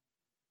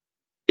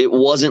it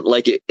wasn't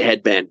like it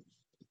had been.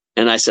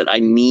 And I said, I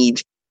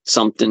need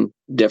something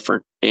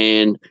different.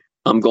 And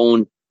I'm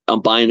buying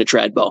a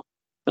trad bow.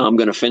 I'm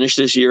going to finish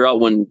this year out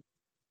when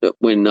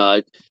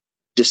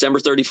December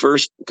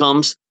 31st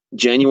comes,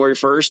 January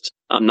 1st,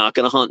 I'm not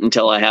going to hunt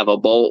until I have a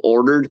bow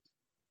ordered,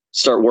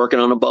 start working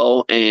on a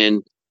bow,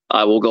 and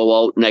I will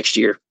go out next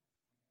year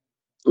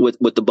with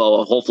the bow.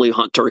 I'll hopefully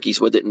hunt turkeys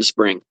with it in the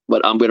spring,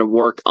 but I'm going to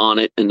work on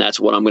it, and that's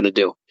what I'm going to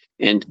do.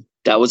 And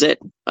that was it.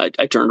 I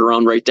turned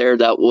around right there.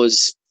 That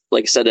was,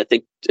 like I said, I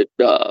think if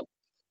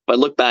I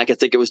look back, I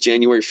think it was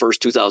January 1st,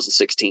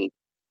 2016.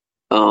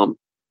 Like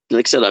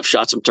I said, I've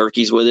shot some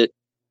turkeys with it.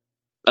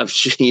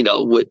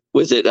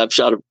 With it, I've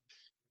shot a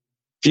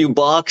few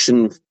bucks,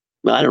 and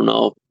I don't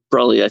know,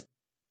 probably, I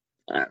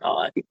don't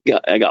know,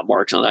 I got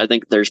marks on it. I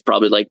think there's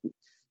probably like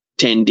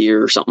 10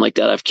 deer or something like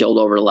that I've killed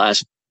over the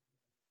last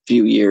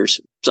few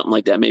years, something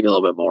like that, maybe a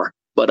little bit more.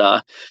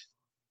 But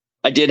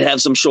I did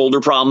have some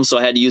shoulder problems, so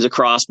I had to use a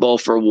crossbow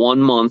for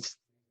 1 month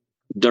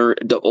during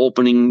the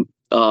opening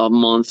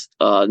month,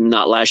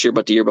 not last year,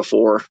 but the year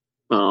before.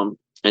 And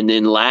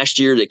then last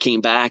year they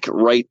came back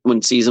right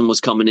when season was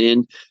coming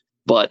in,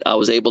 but I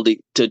was able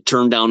to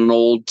turn down an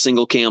old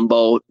single cam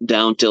bow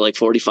down to like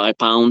 45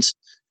 pounds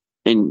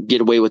and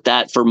get away with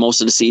that for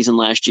most of the season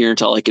last year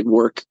until I could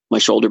work my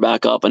shoulder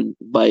back up. And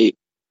by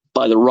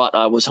the rut,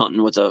 I was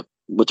hunting with the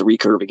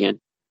recurve again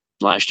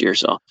last year.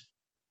 So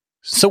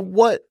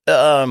what,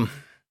 I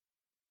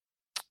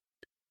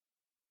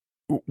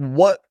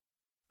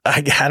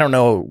don't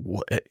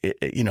know,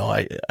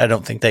 I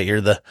don't think that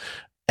you're the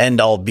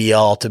end all be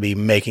all to be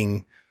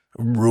making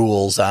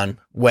rules on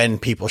when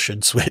people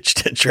should switch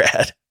to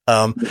trad.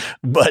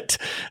 But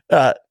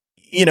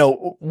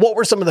what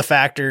were some of the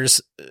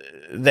factors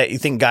that you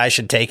think guys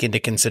should take into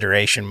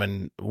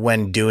consideration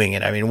when doing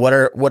it? I mean, what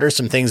are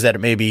some things that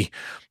maybe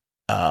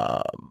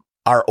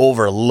are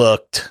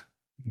overlooked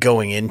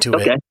going into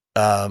it?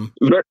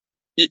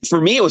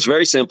 For me, it was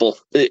very simple.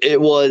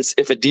 It was,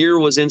 if a deer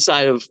was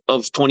inside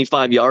of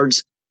 25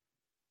 yards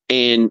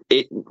and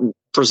it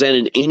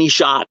presented any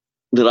shot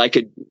that I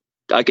could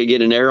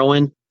get an arrow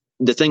in,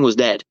 the thing was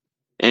dead.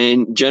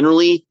 And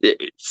generally,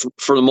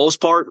 for the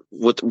most part,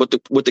 with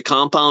the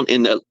compound,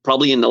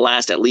 probably in the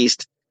last at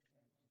least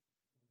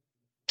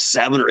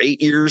 7 or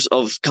 8 years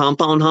of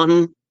compound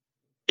hunting,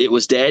 it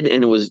was dead,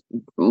 and it was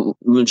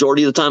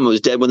majority of the time it was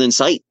dead within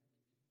sight.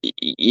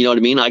 You know what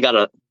I mean?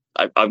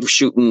 I was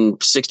shooting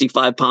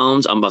 65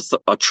 pounds. I'm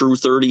a true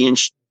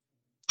 30-inch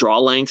draw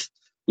length.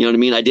 You know what I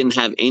mean? I didn't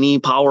have any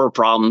power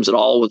problems at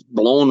all with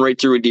blowing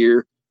right through a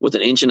deer with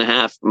an 1.5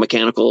 inch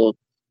mechanical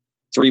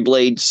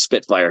 3-blade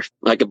Spitfire.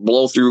 I could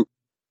blow through,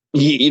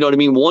 you know what I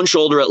mean? One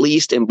shoulder at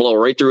least, and blow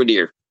right through a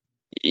deer,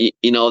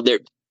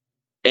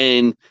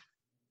 and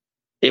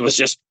it was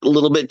just a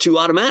little bit too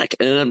automatic.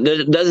 And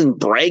it doesn't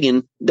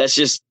bragging. That's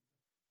just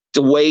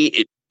the way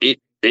it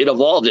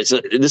evolved. This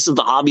is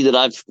the hobby that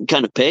I've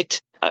kind of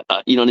picked.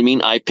 You know what I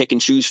mean? I pick and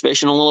choose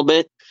fishing a little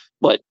bit,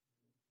 but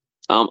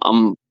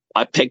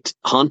I picked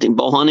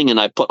bow hunting, and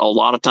I put a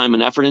lot of time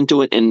and effort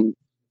into it. And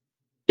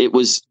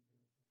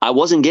I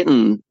wasn't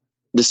getting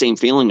the same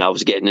feeling I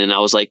was getting. And I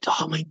was like,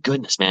 oh my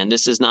goodness, man,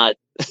 this is not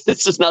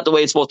the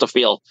way it's supposed to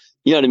feel.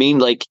 You know what I mean?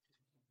 Like,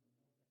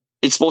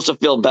 it's supposed to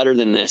feel better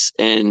than this,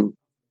 and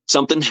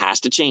something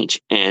has to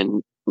change.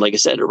 And like I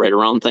said, right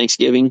around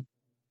Thanksgiving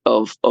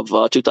of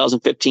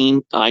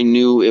 2015, I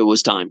knew it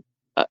was time.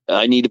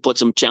 I need to put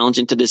some challenge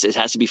into this. It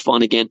has to be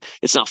fun again.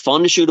 It's not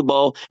fun to shoot a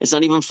bow. It's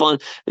not even fun.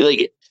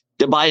 Like,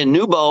 to buy a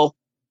new bow,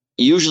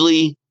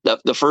 usually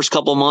the first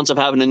couple of months of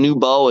having a new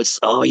bow, it's,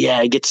 oh yeah,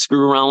 I get to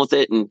screw around with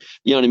it. And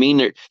you know what I mean?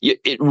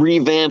 It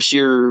revamps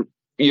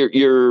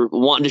your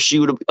wanting to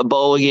shoot a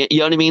bow again. You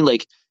know what I mean?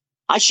 Like,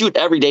 I shoot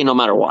every day, no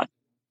matter what,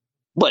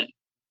 but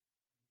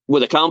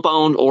with a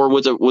compound or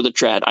with a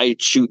trad, I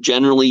shoot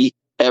generally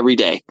every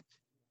day,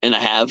 and I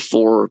have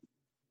for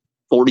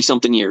 40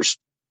 something years,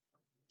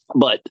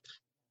 but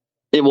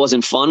it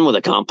wasn't fun with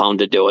a compound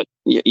to do it.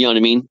 You know what I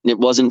mean? It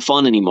wasn't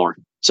fun anymore.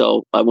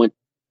 So I went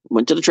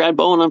to the trad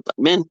bow, and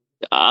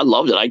I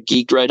loved it. I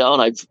geeked right out.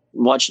 I've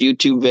watched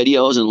YouTube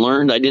videos and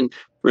learned.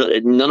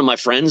 None of my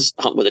friends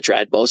hunt with a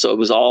trad bow. So it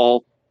was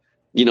all,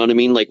 you know what I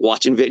mean? Like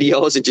watching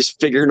videos and just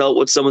figuring out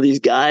what some of these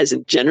guys,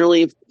 and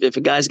generally if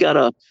a guy's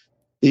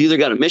he's either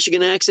got a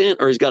Michigan accent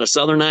or he's got a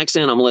Southern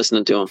accent, I'm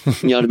listening to him.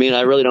 You know what I mean?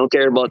 I really don't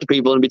care about the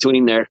people in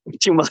between there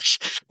too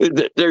much.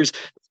 There's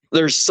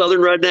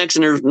Southern rednecks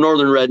and there's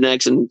Northern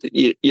rednecks, and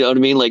you know what I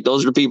mean? Like,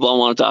 those are the people I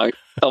want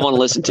to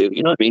listen to.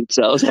 You know what I mean?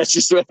 So that's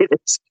just the way it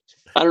is.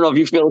 I don't know if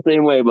you feel the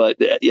same way, but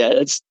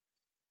yeah.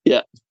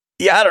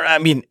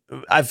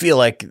 I feel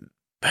like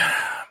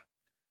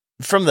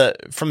from the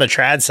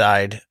trad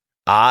side,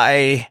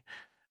 I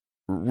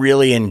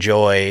really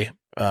enjoy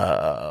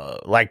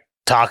like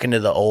talking to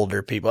the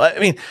older people. I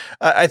mean,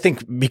 I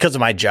think because of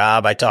my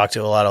job, I talk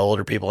to a lot of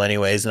older people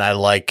anyways, and I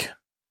like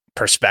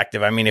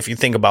perspective. I mean, if you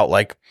think about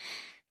like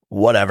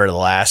whatever the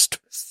last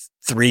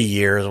 3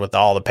 years with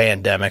all the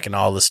pandemic and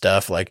all the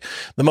stuff, like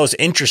the most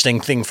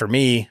interesting thing for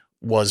me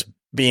was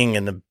being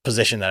in the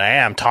position that I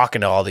am,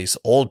 talking to all these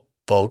old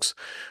folks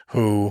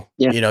who,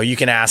 you know, you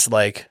can ask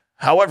like,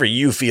 however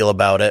you feel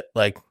about it.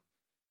 Like,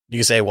 you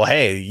can say, well,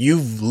 hey,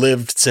 you've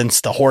lived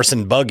since the horse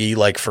and buggy,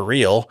 like, for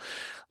real.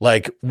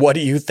 Like, what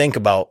do you think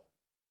about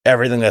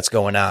everything that's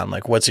going on?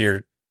 Like, what's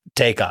your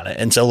take on it?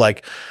 And so,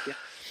 like,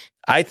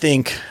 I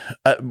think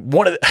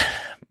one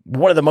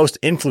of the most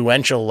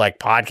influential like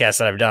podcasts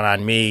that I've done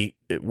on me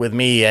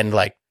and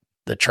like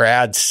the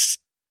trads,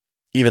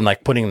 even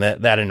like putting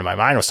that into my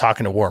mind, was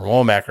talking to Warren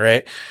Womack,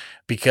 right?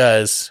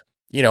 Because,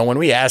 you know, when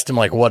we asked him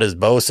like what his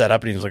bow set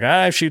up, and he was like,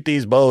 I shoot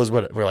these bows,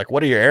 but we're like,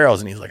 what are your arrows?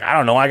 And he's like, I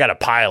don't know, I got a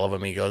pile of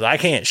them. He goes, I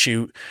can't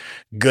shoot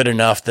good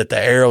enough that the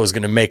arrow is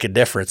going to make a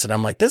difference. And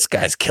I'm like, this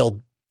guy's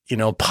killed, you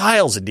know,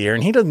 piles of deer,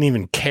 and he doesn't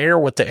even care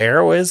what the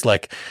arrow is.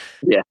 Like,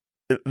 yeah,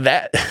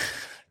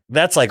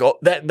 that's like,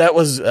 that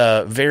was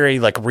very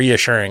like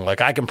reassuring.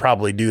 Like, I can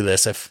probably do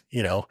this if,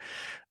 you know,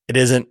 it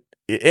isn't.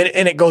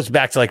 And it goes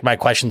back to like my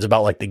questions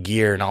about like the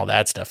gear and all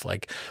that stuff.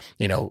 Like,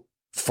 you know,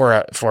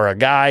 for a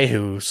guy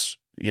who's,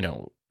 you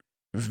know,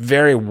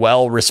 very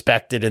well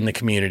respected in the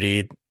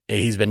community,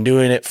 he's been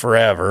doing it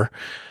forever,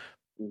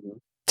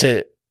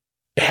 to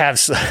have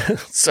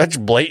such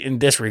blatant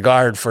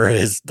disregard for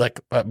his like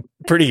a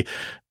pretty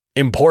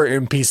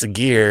important piece of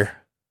gear.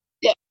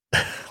 Yeah.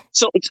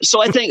 So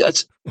I think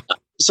that's.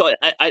 So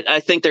I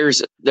think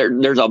there's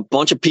a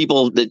bunch of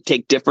people that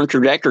take different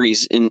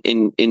trajectories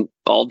in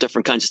all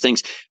different kinds of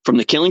things. From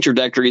the killing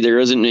trajectory, there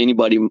isn't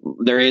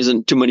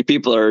too many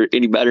people that are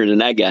any better than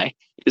that guy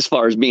as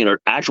far as being an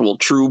actual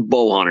true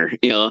bow hunter.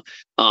 You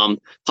know,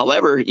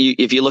 however,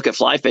 if you look at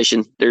fly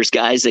fishing, there's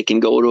guys that can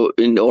go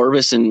into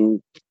Orvis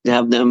and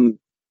have them,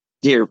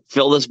 here,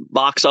 fill this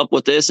box up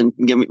with this and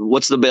give me,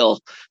 what's the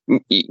bill?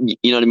 You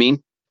know what I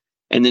mean?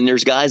 And then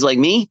there's guys like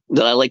me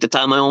that I like to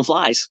tie my own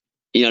flies.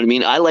 You know what I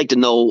mean? I like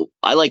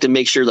to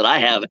make sure that I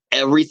have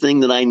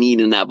everything that I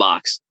need in that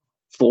box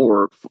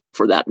for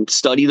that, and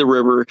study the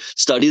river,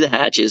 study the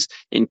hatches,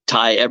 and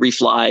tie every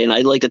fly. And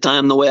I like to tie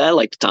them the way I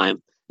like to tie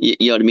them. You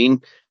know what I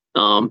mean?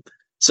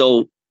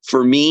 So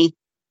for me,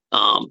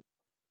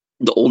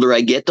 the older I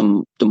get,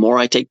 the more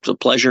I take the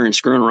pleasure in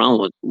screwing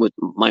around with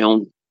my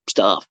own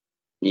stuff.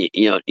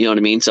 You know what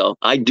I mean? So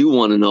I do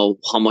want to know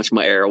how much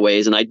my arrow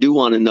weighs, and I do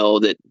want to know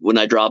that when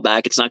I draw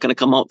back, it's not going to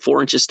come out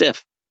 4 inches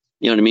stiff.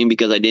 You know what I mean?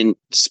 Because I didn't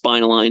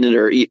spine align it,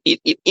 or you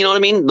know what I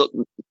mean?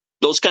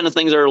 Those kind of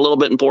things are a little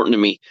bit important to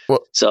me.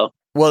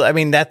 Well, I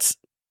mean, I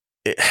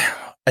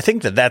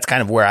think that's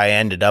kind of where I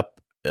ended up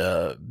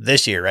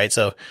this year, right?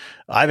 So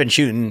I've been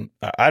shooting,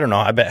 I don't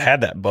know,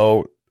 had that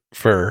bow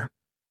for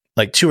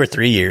like 2 or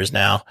 3 years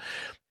now,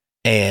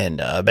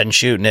 and I've been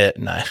shooting it,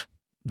 and I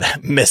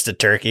missed a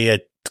turkey, a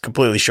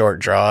completely short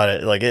draw.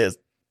 Like, it is,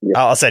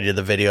 I'll send you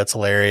the video. It's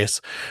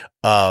hilarious.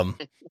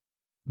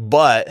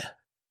 But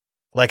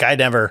like, I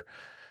never,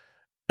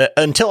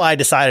 until I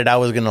decided I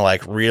was going to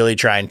like really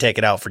try and take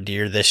it out for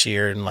deer this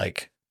year and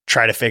like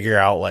try to figure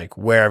out like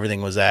where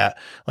everything was at.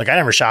 Like, I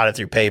never shot it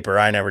through paper.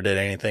 I never did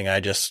anything. I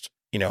just,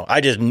 you know,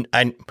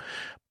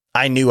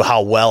 I knew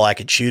how well I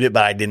could shoot it,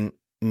 but I didn't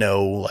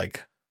know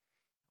like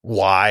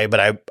why.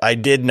 But I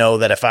did know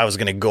that if I was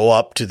going to go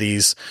up to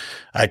these,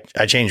 I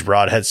changed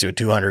broadheads to a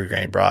 200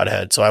 grain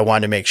broadhead. So I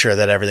wanted to make sure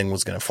that everything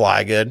was going to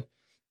fly good.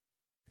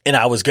 And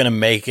I was going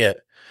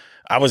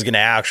to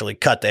actually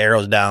cut the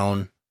arrows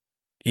down,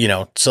 you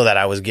know, so that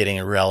I was getting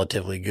a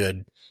relatively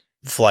good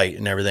flight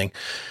and everything.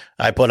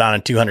 I put on a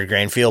 200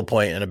 grain field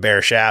point and a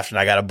bare shaft, and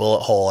I got a bullet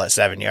hole at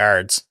 7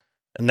 yards.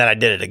 And then I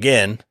did it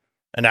again,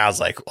 And I was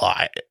like, well,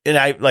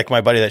 I like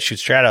my buddy that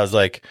shoots trad. I was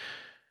like,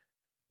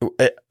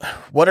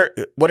 what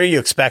are you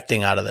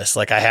expecting out of this?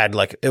 Like I had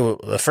like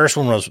the first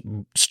one was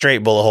straight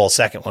bullet hole.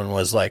 Second one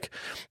was like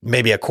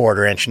maybe a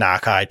 1/4 inch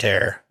knock high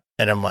tear.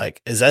 And I'm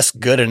like, is this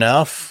good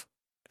enough?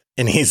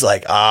 And he's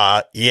like,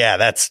 yeah,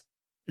 that's,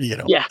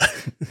 Yeah.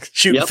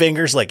 shooting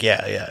fingers. Like,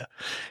 yeah,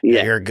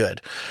 you're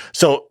good.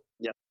 So,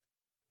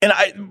 and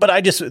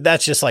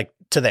that's just like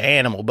to the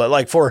animal, but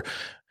like for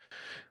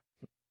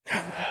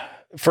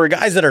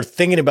guys that are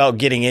thinking about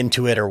getting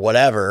into it or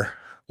whatever,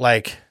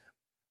 like,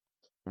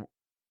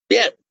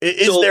 yeah.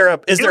 Is there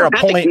a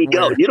point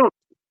where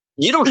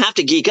you don't have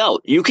to geek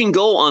out. You can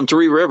go on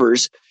Three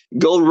Rivers,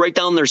 go right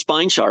down their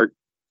spine chart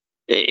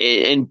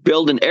and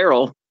build an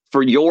arrow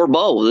for your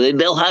bow.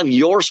 They'll have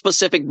your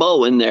specific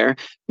bow in there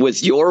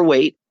with your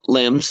weight,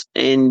 limbs,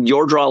 and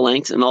your draw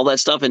length and all that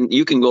stuff. And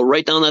you can go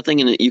right down that thing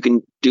and you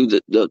can do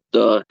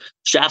the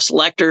shaft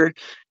selector.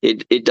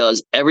 It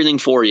does everything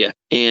for you.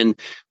 And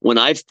when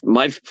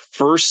my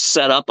first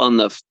setup on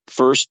the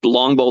first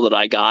longbow that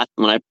I got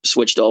when I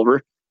switched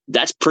over,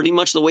 that's pretty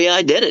much the way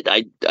I did it.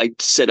 I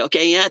said,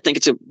 okay, yeah, I think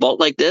it's a bolt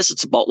like this.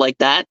 It's a bolt like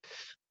that.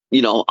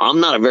 I'm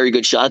not a very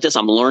good shot at this.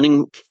 I'm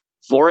learning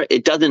for it.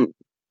 It doesn't,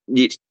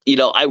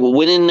 I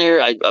went in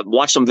there. I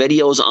watched some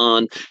videos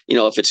on,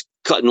 if it's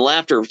cutting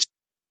left or if it's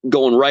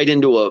going right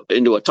into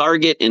a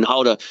target and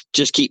how to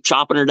just keep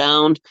chopping her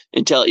down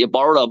until you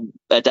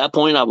at that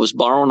point, I was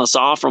borrowing a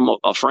saw from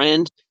a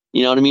friend,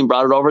 you know what I mean?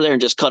 Brought it over there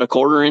and just cut a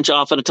 1/4 inch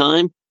off at a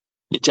time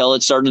until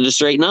it started to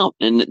straighten out.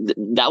 And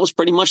that was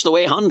pretty much the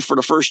way I hunted for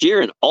the first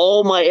year. And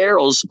all my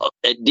arrows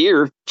at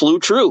deer flew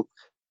true.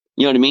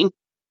 You know what I mean?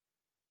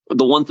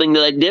 The one thing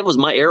that I did was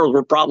my arrows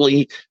were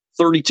probably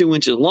 32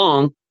 inches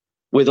long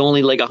with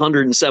only like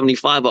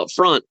 175 up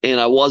front. And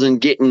I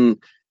wasn't getting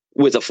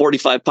with a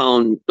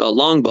 45-pound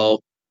longbow.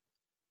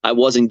 I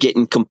wasn't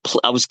getting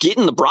I was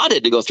getting the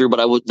broadhead to go through,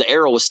 but the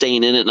arrow was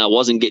staying in it and I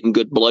wasn't getting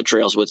good blood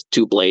trails with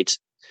 2 blades.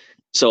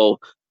 So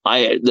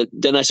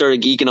then I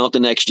started geeking out the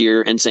next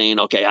year and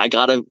saying, okay, I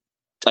gotta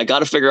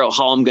figure out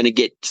how I'm going to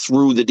get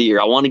through the deer.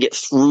 I want to get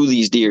through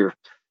these deer.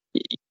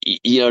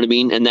 You know what I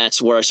mean? And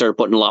that's where I started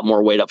putting a lot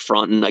more weight up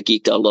front, and I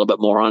geeked out a little bit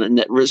more on it. And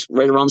that was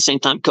right around the same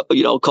time,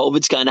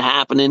 COVID's kind of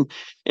happening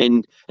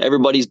and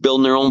everybody's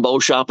building their own bow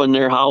shop in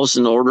their house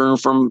and ordering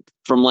from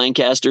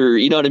Lancaster.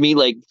 You know what I mean?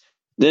 Like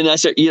then I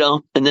started,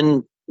 and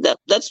then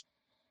that's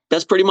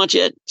pretty much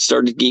it.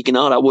 Started geeking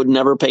out. I would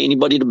never pay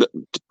anybody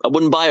I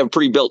wouldn't buy a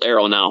pre-built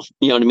arrow now.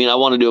 You know what I mean? I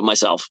want to do it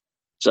myself.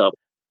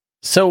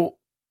 So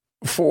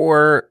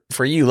for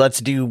you, let's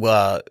do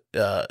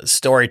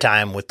story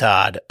time with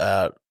Todd.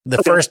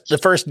 The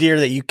first deer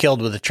that you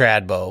killed with a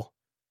trad bow,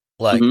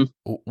 like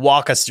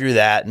walk us through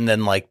that, and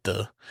then like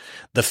the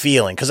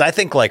feeling. Cause I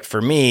think like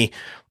for me,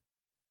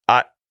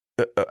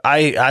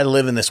 I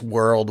live in this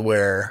world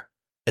where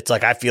it's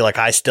like, I feel like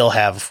I still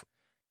have,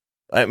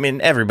 I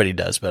mean, everybody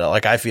does, but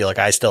like, I feel like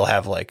I still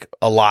have like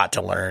a lot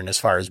to learn as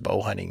far as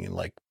bow hunting and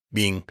like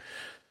being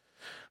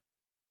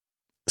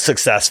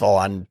successful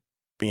on,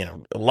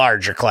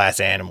 larger class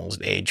animals,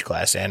 age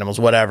class animals,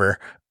 whatever.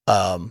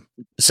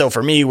 So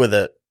for me with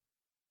a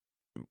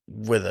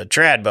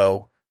trad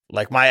bow,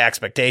 like my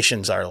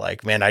expectations are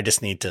like, man, I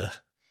just need to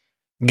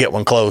get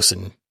one close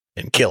and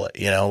kill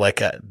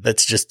it.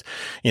 That's just,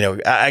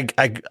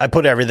 I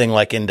put everything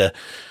like into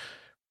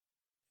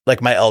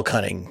like my elk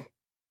hunting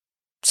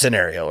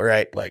scenario,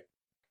 right? Like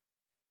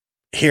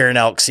hear an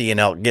elk, see an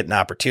elk, get an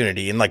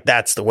opportunity. And like,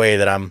 that's the way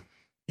that I'm,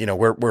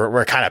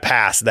 we're kind of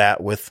past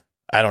that with,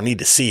 I don't need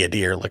to see a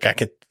deer. Like I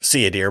could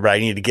see a deer, but I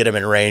need to get him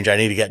in range. I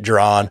need to get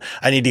drawn.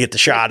 I need to get the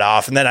shot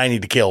off, and then I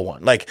need to kill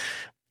one. Like,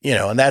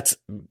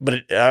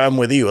 but I'm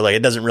with you. Like,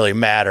 it doesn't really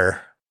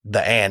matter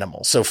the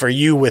animal. So for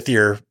you with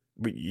your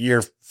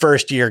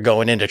first year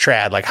going into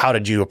trad, like how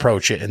did you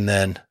approach it? And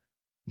then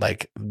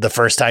like the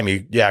first time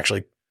you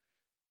actually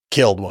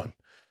killed one.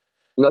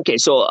 Okay.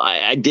 So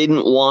I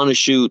didn't want to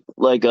shoot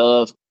like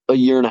a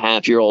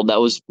 1.5-year-old.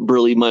 That was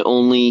really my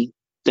only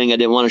thing. I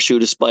didn't want to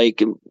shoot a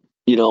spike and,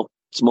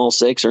 small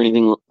 6 or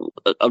anything,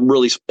 a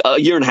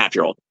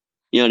 1.5-year-old.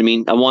 You know what I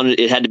mean?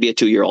 It had to be a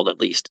 2-year-old at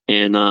least.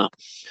 And,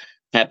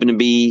 happened to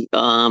be,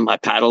 I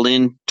paddled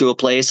into a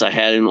place. I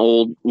had an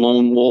old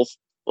lone wolf,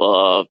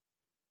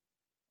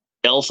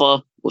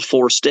 alpha with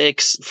 4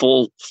 sticks,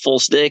 full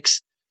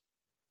sticks,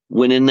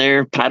 went in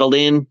there, paddled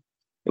in.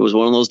 It was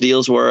one of those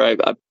deals where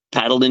I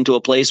paddled into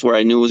a place where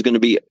I knew it was going to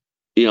be,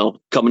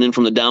 coming in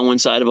from the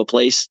downwind side of a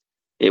place.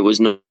 It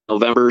was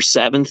November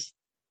 7th.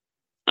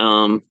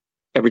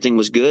 Everything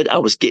was good. I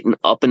was getting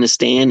up in the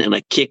stand and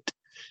I kicked,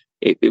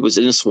 it was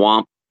in a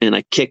swamp, and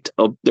I kicked,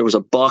 there was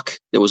a buck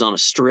that was on a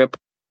strip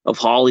of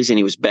hollies and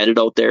he was bedded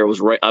out there. It was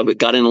right. I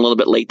got in a little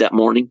bit late that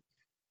morning,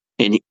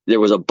 and there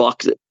was a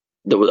buck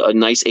there was a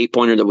nice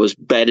 8-pointer that was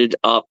bedded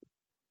up.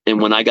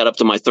 And when I got up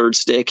to my 3rd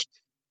stick,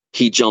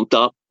 he jumped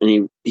up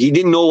and he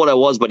didn't know what I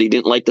was, but he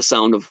didn't like the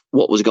sound of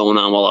what was going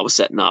on while I was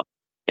setting up,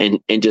 and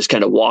just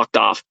kind of walked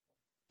off.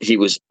 He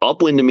was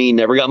upwind to me,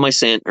 never got my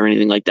scent or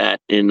anything like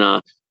that,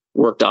 and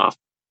worked off.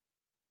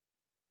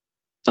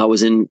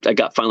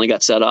 Finally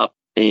got set up,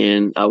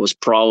 and I was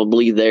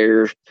probably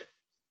there.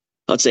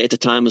 I'd say at the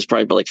time it was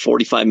probably like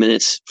 45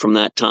 minutes from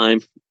that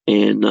time.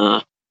 And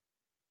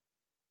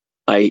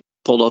I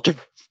pulled out the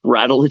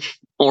rattling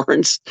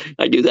horns.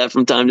 I do that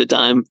from time to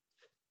time,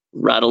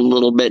 rattle a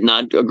little bit,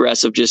 not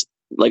aggressive, just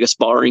like a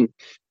sparring.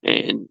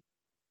 And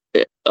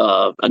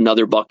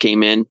another buck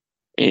came in,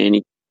 and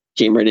he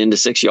came right into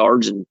 6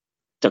 yards and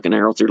took an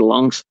arrow through the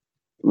lungs.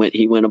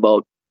 He went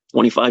about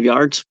 25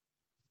 yards,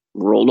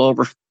 rolled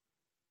over.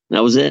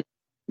 That was it.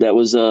 That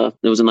was a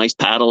nice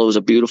paddle. It was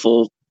a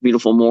beautiful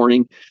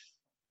morning.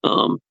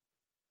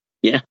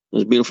 Yeah, it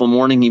was a beautiful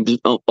morning. He was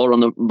out on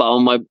the bow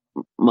of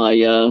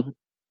my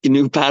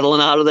canoe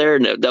paddling out of there,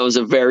 and that was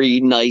a very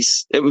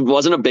nice. It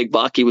wasn't a big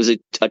buck. He was a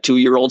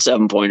 2-year-old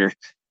 7-pointer.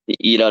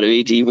 You know what I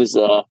mean? He was.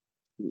 Let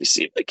me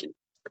see if I can.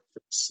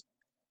 It's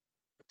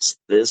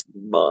this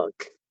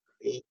buck.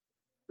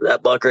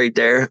 That buck right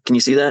there. Can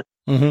you see that?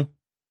 Mm-hmm.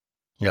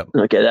 Yep.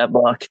 Okay, that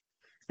buck.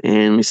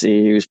 And let me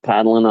see. He was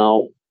paddling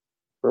out.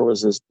 Where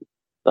was this?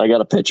 I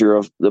got a picture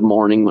of the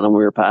morning when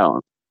we were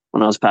paddling.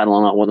 When I was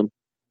paddling out with him.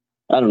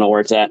 I don't know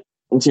where it's at.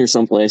 It's here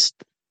someplace.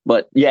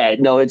 But yeah,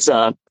 no, it's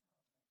not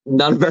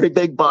a very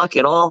big buck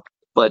at all.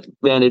 But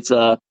man, it's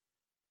probably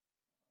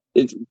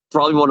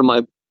one of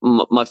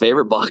my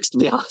favorite bucks, to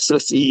be honest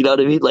with you. You know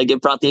what I mean? Like,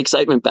 it brought the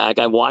excitement back.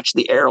 I watched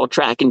the arrow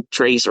track and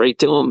trace right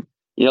to him.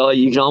 You know,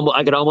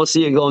 I could almost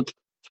see it going.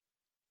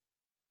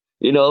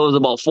 You know, it was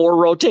about 4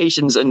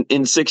 rotations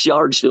in 6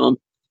 yards to him.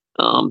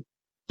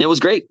 It was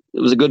great. It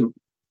was a good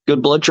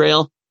blood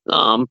trail.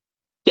 Yeah,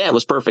 it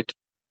was perfect.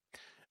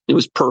 It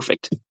was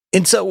perfect.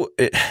 And so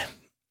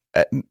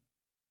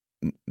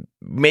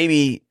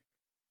maybe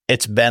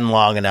it's been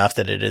long enough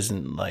that it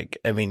isn't like,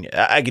 I mean,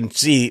 I can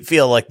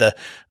feel like the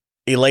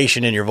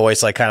elation in your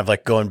voice, like kind of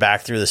like going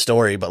back through the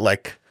story, but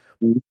like,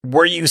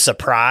 were you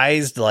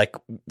surprised? Like,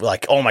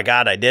 oh my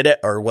God, I did it?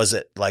 Or was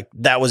it like,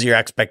 that was your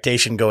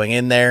expectation going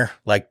in there?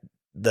 Like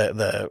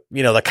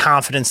the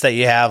confidence that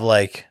you have,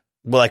 like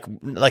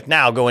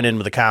now going in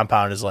with the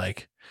compound is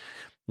like,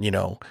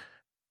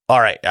 all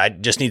right, I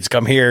just need to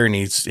come here and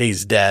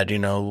he's dead,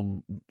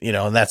 and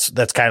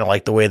that's kind of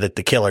like the way that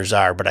the killers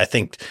are. But I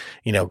think,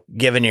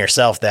 giving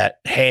yourself that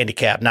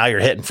handicap, now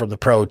you're hitting from the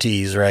pro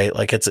tees, right?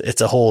 Like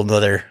it's a whole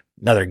another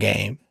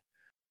game.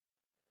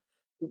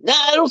 Nah,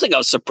 I don't think I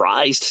was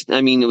surprised. I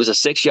mean, it was a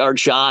 6-yard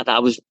shot. I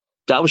was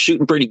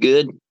shooting pretty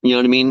good. You know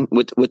what I mean?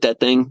 With that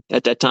thing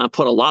at that time,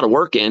 put a lot of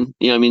work in,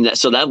 you know what I mean?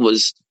 That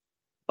was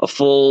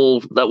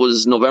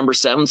November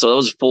 7th. So that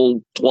was a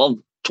full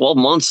 12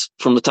 months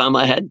from the time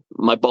I had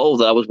my bow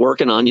that I was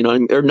working on, you know what I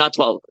mean? Or not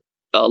 12,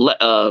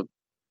 11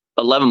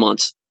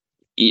 months.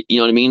 You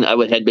know what I mean? I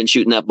had been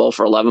shooting that bow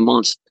for 11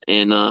 months.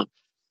 And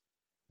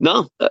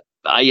no,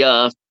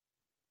 I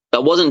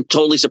wasn't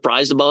totally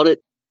surprised about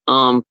it.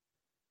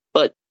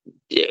 But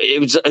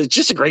it was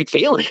just a great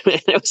feeling, man.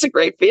 It was a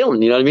great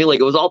feeling. You know what I mean? Like,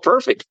 it was all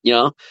perfect,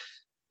 it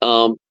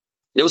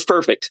was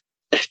perfect.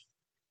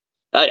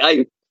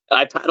 I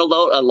paddled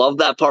out. I love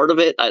that part of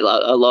it. I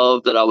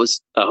love that I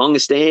hung a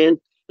stand,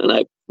 and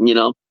I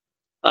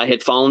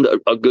had found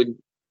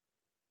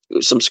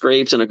some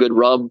scrapes and a good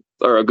rub,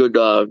 or a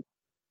good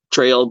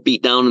trail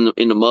beat down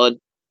in the mud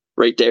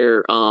right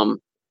there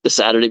the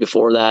Saturday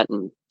before that,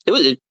 and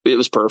it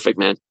was perfect,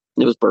 man.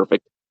 It was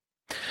perfect.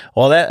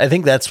 Well, I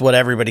think that's what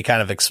everybody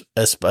kind of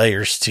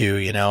aspires to,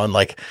 and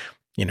like,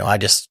 I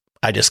just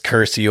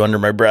curse you under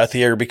my breath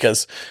here,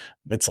 because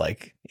it's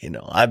like,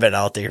 I've been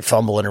out there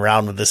fumbling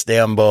around with this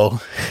damn bow.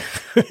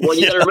 Well,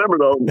 you got to remember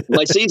though,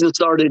 my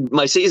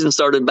season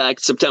started back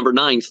September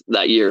 9th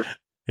that year.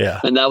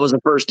 Yeah. And that was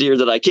the first deer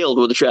that I killed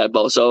with a trad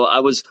bow. So I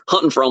was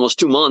hunting for almost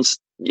 2 months.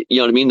 You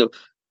know what I mean?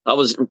 I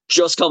was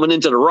just coming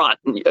into the rut.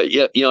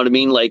 You know what I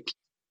mean? Like,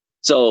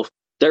 so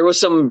there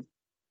was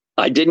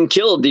I didn't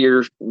kill a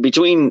deer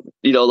between,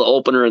 the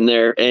opener and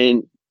there.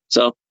 And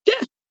so,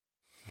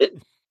 yeah,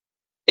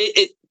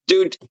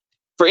 dude,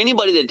 for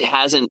anybody that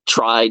hasn't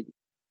tried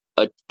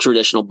a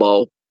traditional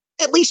bow,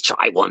 at least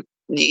try one.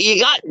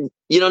 You got,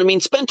 you know what I mean?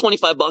 Spend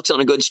 $25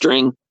 on a good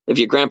string. If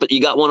you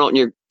got one out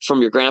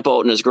from your grandpa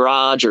out in his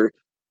garage, or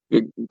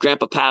your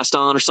grandpa passed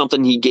on or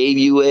something, he gave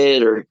you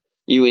it, or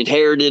you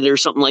inherited it or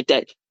something like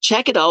that.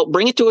 Check it out,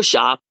 bring it to a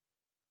shop,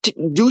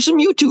 do some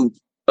YouTube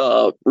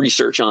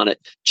research on it.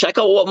 Check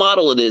out what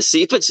model it is.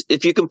 See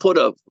if you can put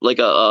a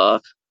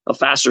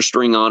faster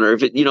string on, or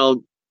if it,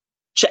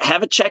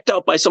 have it checked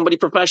out by somebody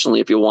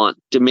professionally if you want,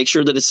 to make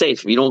sure that it's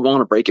safe. If you don't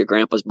want to break your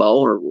grandpa's bow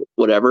or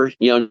whatever,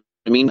 you know what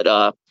I mean?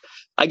 But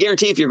I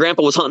guarantee if your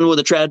grandpa was hunting with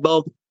a trad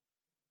bow,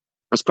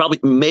 it's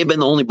may have been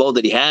the only bow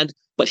that he had,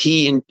 but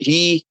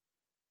he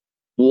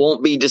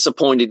won't be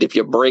disappointed if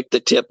you break the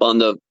tip on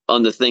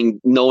the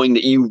thing, knowing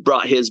that you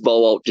brought his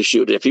bow out to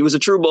shoot it. If he was a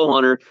true bow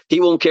hunter, he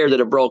won't care that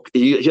it broke.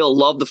 He'll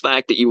love the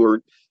fact that you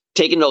were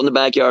taking it out in the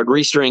backyard,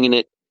 restringing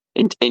it,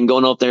 and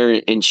going out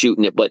there and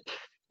shooting it. But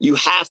you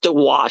have to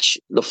watch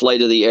the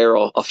flight of the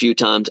arrow a few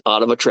times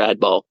out of a trad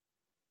bow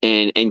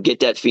and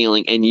get that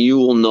feeling, and you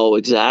will know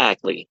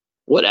exactly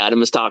what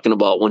Adam is talking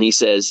about when he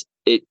says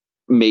it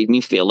made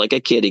me feel like a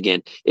kid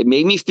again. It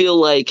made me feel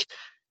like,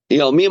 me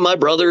and my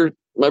brother,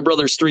 my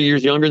brother's 3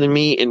 years younger than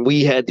me, and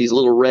we had these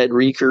little red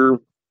recurve,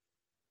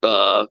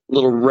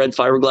 little red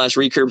fiberglass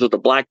recurves with a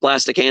black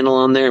plastic handle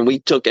on there. And we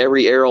took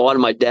every arrow out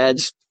of my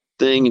dad's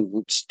thing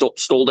and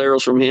stole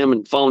arrows from him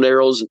and found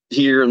arrows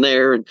here and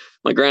there. And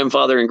my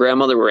grandfather and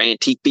grandmother were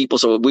antique people,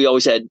 so we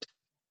always had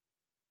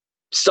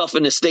stuff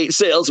in estate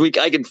sales.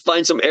 I could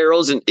find some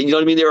arrows, and you know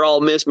what I mean? They were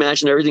all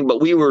mismatched and everything,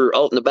 but we were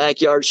out in the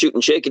backyard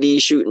shooting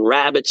chickadees, shooting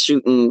rabbits,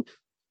 shooting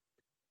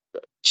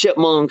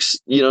chipmunks,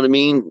 you know what I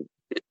mean?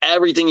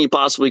 Everything you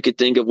possibly could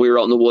think of. We were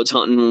out in the woods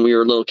hunting when we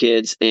were little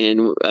kids.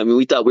 And I mean,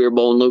 we thought we were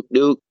blowing Luke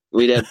Duke.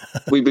 We'd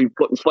be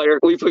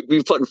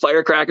putting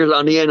firecrackers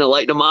on the end and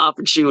lighting them off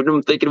and shooting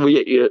them, thinking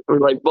we're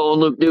like blowing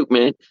Luke Duke,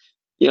 man.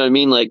 You know what I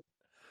mean? Like,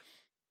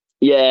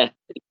 yeah.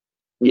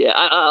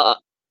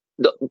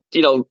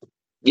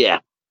 Yeah,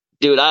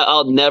 dude,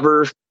 I'll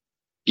never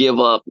give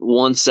up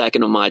 1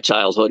 second of my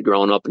childhood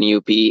growing up in the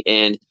UP.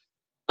 And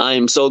I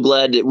am so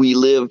glad that we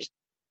lived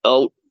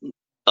out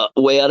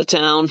way out of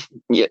town.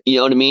 You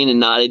know what I mean?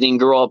 And I didn't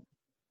grow up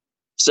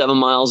 7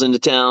 miles into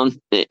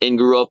town and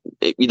grew up,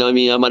 you know what I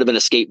mean? I might have been a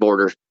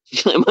skateboarder.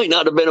 I might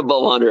not have been a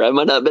bow hunter. I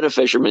might not have been a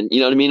fisherman.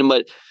 You know what I mean?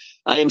 But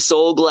I am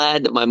so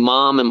glad that my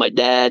mom and my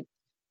dad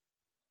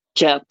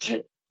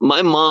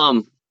my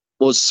mom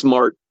was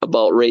smart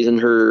about raising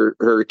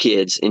her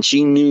kids, and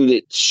she knew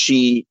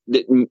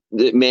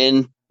that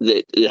men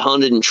that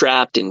hunted and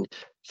trapped and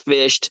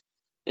fished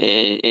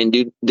and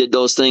did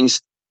those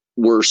things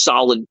were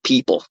solid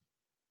people.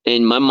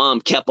 And my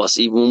mom kept us.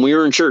 Even when we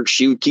were in church,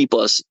 she would keep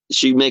us.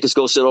 She'd make us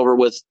go sit over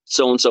with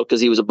so-and-so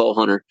because he was a bow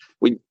hunter.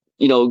 We'd,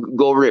 go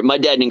over there. My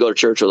dad didn't go to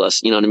church with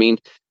us, you know what I mean?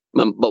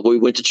 But we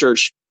went to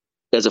church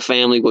as a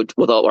family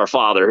without our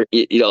father,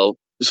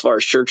 as far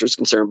as church was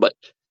concerned. But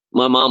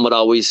my mom would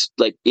always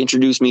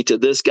introduce me to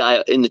this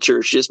guy in the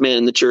church, this man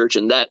in the church,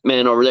 and that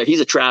man over there.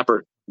 He's a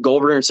trapper. Go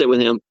over there and sit with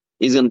him.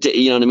 He's going to,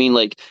 you know what I mean?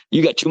 Like,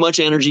 you got too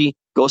much energy.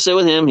 Go sit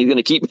with him. He's going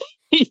to keep,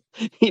 he's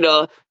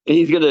going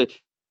to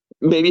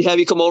maybe have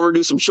you come over and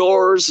do some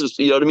chores,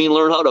 you know what I mean?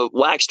 Learn how to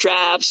wax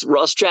traps,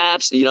 rust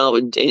traps,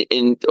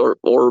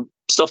 or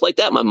stuff like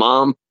that. My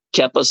mom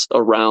kept us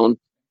around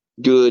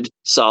good,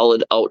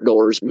 solid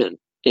outdoorsmen.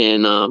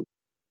 And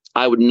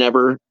I would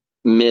never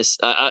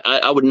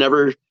I would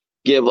never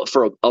give up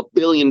for $1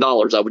 billion.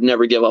 I would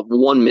never give up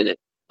 1 minute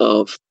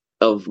of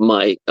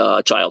my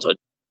childhood.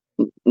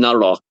 Not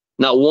at all.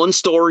 Not one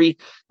story,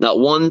 not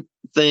one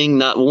thing,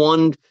 not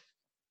one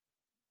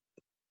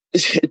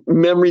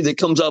memory that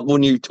comes up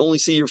when you only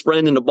see your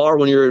friend in the bar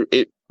when you're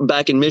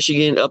back in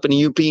Michigan, up in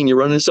the UP, and you're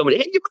running into somebody.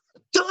 Hey, you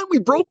remember the time we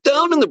broke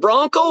down in the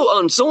Bronco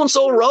on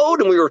so-and-so road,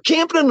 and we were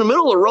camping in the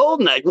middle of the road,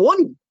 and that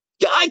one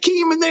guy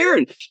came in there,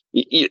 and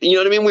you know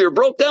what I mean? We were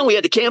broke down. We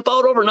had to camp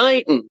out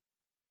overnight, and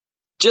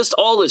just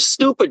all this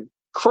stupid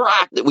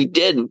crap that we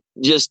did,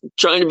 just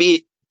trying to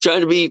be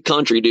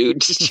country,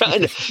 dude, just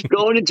trying to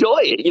go and enjoy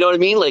it. You know what I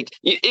mean? Like,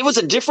 it was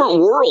a different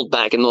world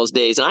back in those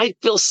days. And I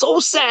feel so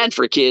sad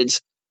for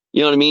kids,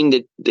 you know what I mean,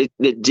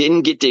 that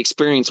didn't get to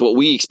experience what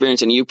we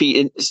experienced in the UP.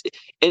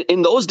 And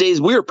in those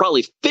days, we were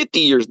probably 50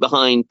 years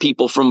behind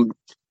people from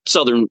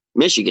Southern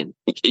Michigan.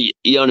 You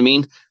know what I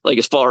mean? Like,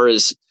 as far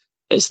as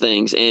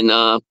things. And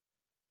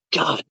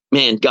God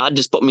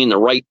just put me in the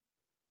right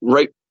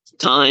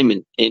time.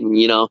 And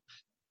I'm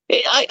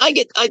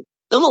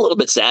a little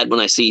bit sad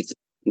when I see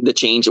the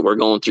change that we're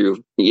going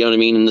through, you know what I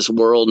mean, in this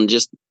world, and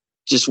just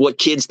what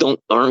kids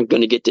aren't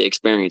going to get to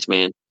experience,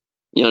 man.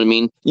 You know what I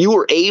mean? You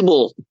were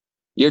able,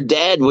 your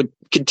dad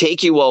could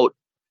take you out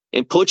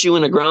and put you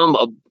in a ground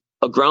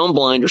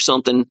blind or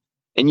something,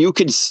 and you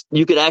could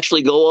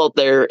actually go out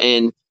there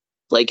and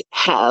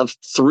have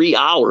 3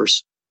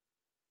 hours,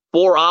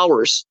 4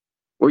 hours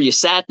where you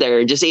sat there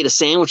and just ate a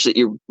sandwich that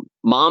your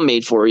mom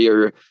made for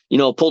you,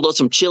 or pulled out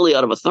some chili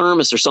out of a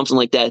thermos or something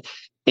like that,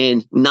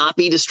 and not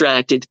be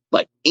distracted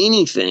by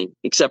anything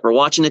except for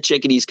watching the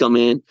chickadees come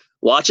in,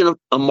 watching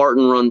a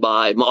martin run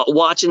by,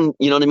 watching,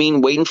 you know what I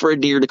mean, waiting for a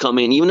deer to come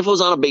in, even if it was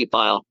on a bait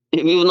pile,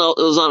 even though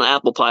it was on an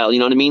apple pile, you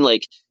know what I mean?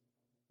 Like,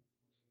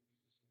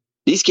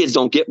 these kids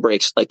don't get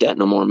breaks like that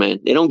no more, man.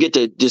 They don't get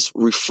to just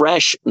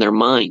refresh their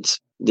minds.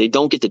 They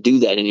don't get to do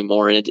that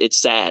anymore. And it's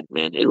sad,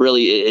 man. It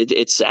really,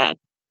 it's sad.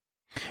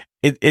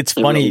 It's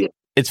funny.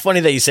 It's funny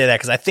that you say that,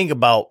 because I think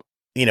about,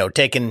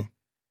 taking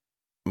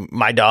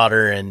my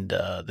daughter and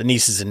the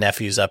nieces and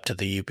nephews up to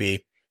the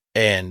UP,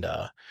 and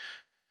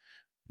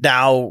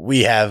now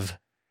we have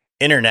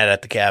internet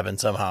at the cabin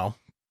somehow.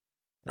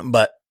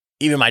 But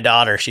even my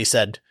daughter, she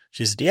said,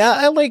 yeah,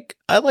 I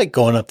like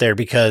going up there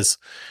because,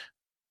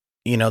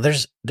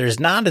 there's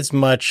not as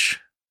much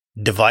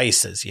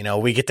devices.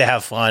 We get to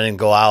have fun and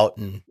go out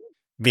and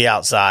be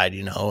outside,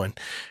 and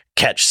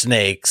catch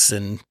snakes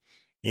and,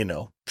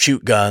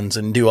 shoot guns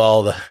and do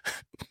all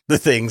the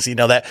things,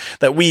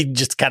 that we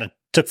just kind of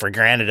took for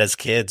granted as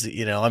kids.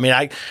 I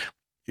mean,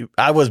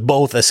 I was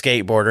both a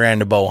skateboarder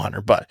and a bow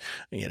hunter, but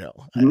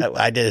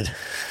I did.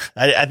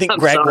 I think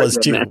Greg was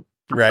too. Man.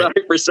 Right. Sorry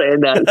for saying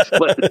that,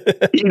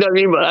 but you know what I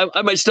mean? But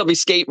I might still be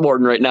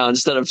skateboarding right now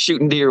instead of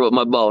shooting deer with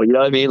my bow. You know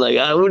what I mean? Like,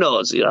 who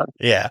knows?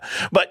 Yeah.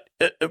 But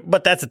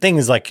that's the thing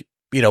is, like,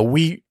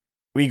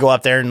 we go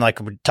up there and like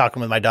we're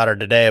talking with my daughter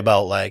today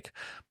about like,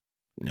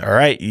 all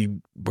right,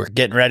 we're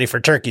getting ready for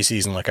turkey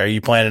season. Like, are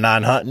you planning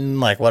on hunting?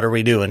 Like, what are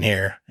we doing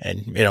here?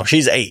 And,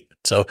 she's 8.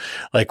 So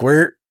like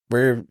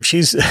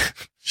she's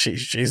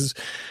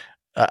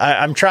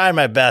I'm trying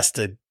my best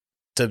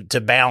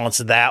to balance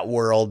that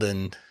world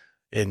and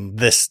in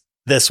this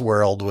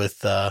world with,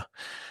 but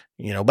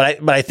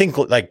I think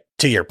like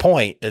to your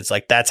point, it's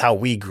like, that's how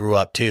we grew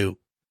up too,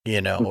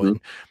 Mm-hmm. and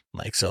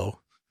like, so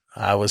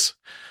I was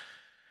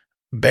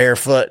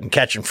barefoot and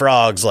catching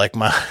frogs like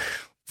my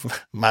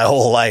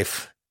whole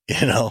life.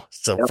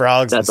 So Yep,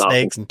 frogs and that's awesome.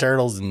 snakes and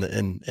turtles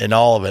and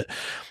all of it.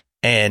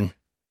 And,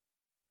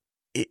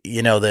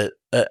 that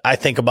I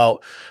think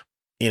about,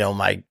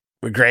 my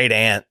great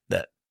aunt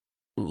that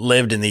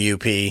lived in the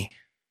UP,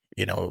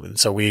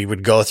 so we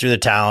would go through the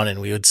town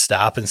and we would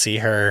stop and see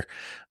her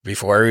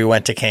before we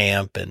went to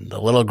camp, and the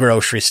little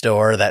grocery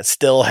store that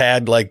still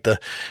had like the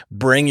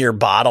bring your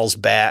bottles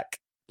back,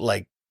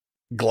 like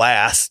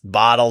glass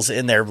bottles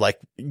in there, like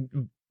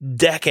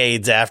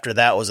decades after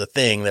that was a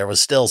thing. There was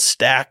still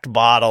stacked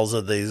bottles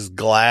of these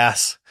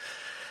glass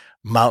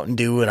Mountain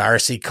Dew and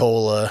RC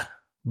Cola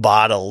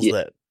bottles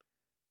that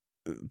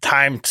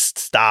time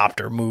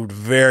stopped or moved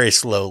very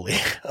slowly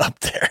up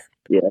there.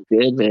 Yeah,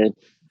 good, man.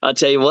 I'll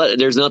tell you what,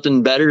 there's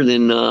nothing better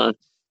than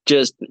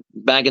just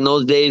back in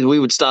those days, we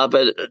would stop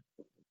at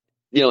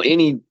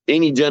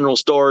any general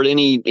store at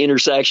any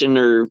intersection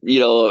or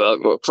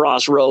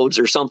crossroads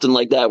or something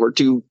like that where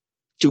two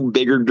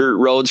bigger dirt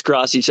roads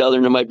cross each other,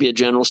 and there might be a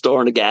general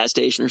store and a gas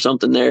station or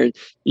something there.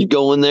 You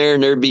go in there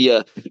and there'd be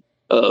a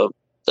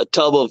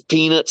tub of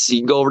peanuts.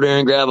 You go over there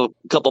and grab a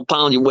couple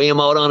pounds, you weigh them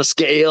out on a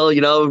scale,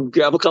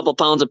 grab a couple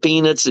pounds of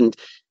peanuts, and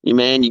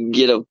you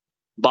get a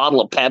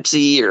bottle of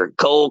Pepsi or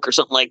Coke or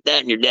something like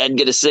that, and your dad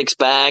get a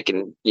 6-pack,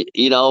 and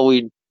you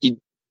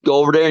go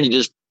over there and you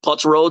just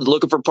putz roads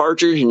looking for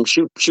partridge and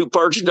shoot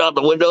partridge out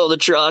the window of the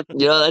truck.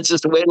 That's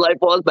just the way life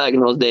was back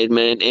in those days,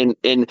 man.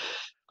 And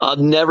I'll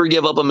never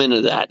give up a minute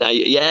of that. I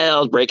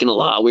was breaking the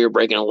law. We were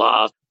breaking the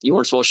law. You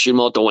weren't supposed to shoot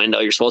them out the window.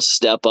 You're supposed to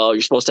step out.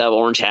 You're supposed to have an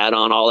orange hat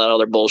on, all that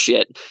other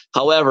bullshit.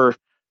 However,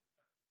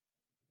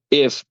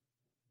 if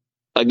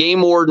a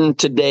game warden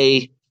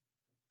today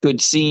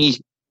could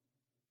see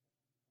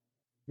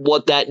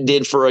what that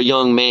did for a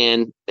young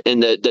man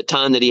and the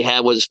time that he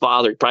had with his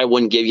father, he probably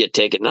wouldn't give you a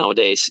ticket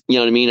nowadays. You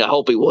know what I mean? I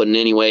hope he wouldn't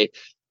anyway.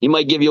 He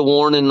might give you a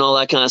warning and all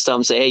that kind of stuff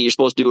and say, hey, you're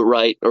supposed to do it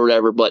right or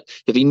whatever. But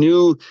if he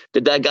knew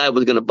that guy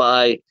was going to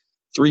buy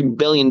 $3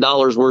 billion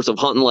worth of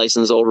hunting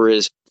license over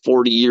his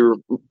 40-year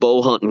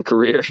bow hunting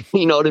career,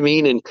 you know what I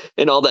mean?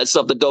 And all that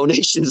stuff, the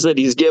donations that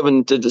he's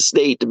given to the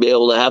state to be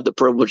able to have the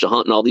privilege of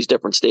hunting all these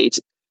different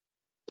states,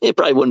 it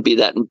probably wouldn't be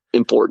that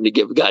important to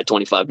give a guy a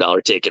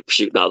 $25 ticket for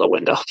shooting out the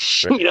window.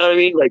 Right. You know what I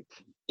mean? Like,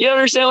 you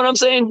understand what I'm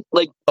saying?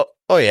 Like,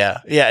 oh yeah.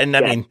 Yeah. And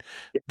I mean,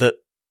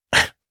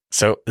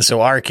 so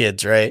our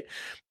kids, right?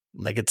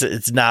 Like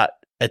it's not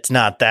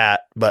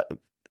that, but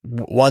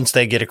once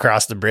they get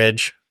across the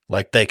bridge,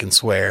 like they can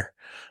swear.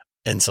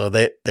 And so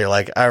they're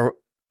like, are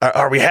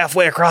we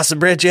halfway across the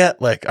bridge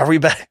yet? Like, are we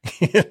back?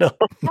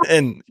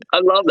 And I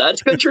love that.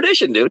 It's a good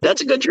tradition, dude.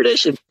 That's a good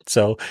tradition.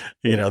 So,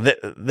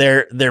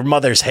 their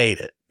mothers hate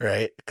it,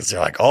 right? Because they're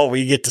like, oh,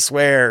 we get to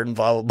swear and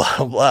blah, blah,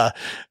 blah, blah.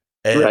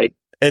 And, right.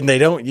 And they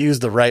don't use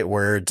the right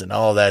words and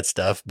all that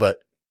stuff. But,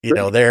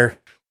 they're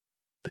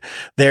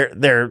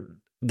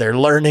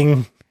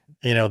learning,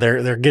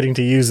 they're getting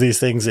to use these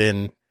things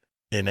in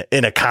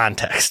a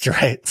context,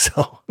 right?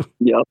 So,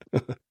 yep.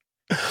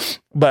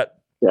 But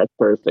that's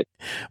perfect.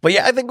 But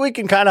yeah, I think we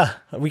kind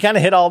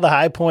of hit all the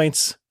high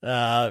points,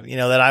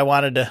 that I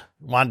wanted to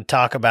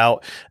talk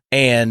about.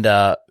 And,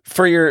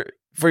 for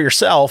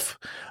yourself,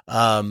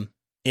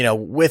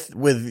 with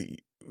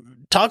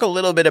talk a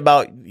little bit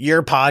about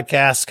your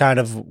podcast, kind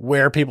of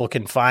where people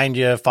can find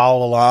you,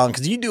 follow along.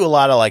 'Cause you do a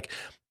lot of like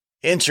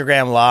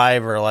Instagram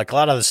live or like a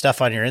lot of the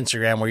stuff on your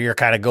Instagram where you're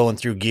kind of going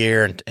through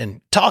gear and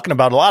talking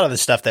about a lot of the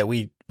stuff that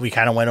we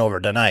kind of went over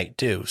tonight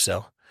too.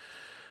 So.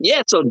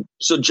 Yeah. So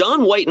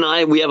John White and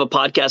I, we have a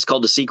podcast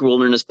called the Secret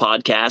Wilderness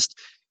Podcast.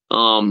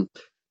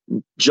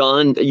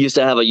 John used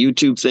to have a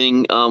YouTube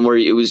thing, where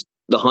it was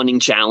the hunting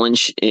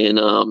challenge. And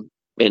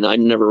I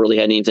never really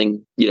had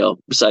anything,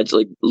 besides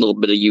like a little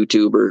bit of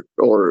YouTube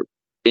or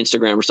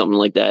Instagram or something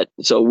like that.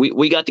 So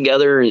we got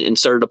together and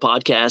started a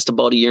podcast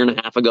about a year and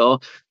a half ago.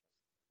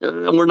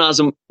 We're not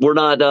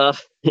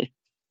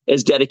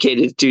as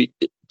dedicated to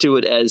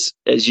it as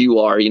you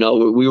are.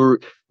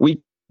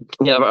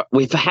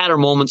 We've had our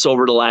moments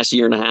over the last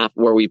year and a half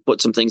where we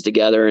put some things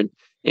together and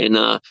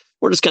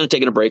we're just kind of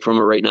taking a break from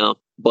it right now.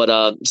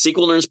 But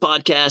Sequel Nerds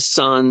podcasts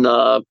on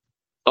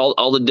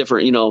all the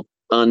different,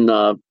 on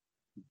all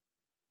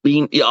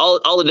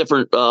the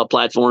different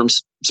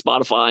platforms,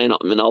 Spotify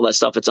and all that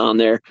stuff. It's on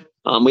there.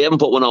 We haven't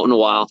put one out in a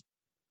while.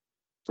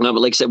 But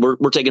like I said,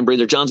 we're taking a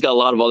breather. John's got a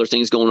lot of other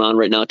things going on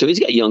right now too. He's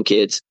got young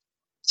kids,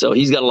 so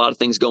he's got a lot of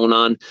things going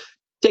on.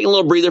 Taking a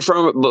little breather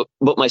from it,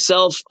 but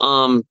myself,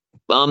 I'm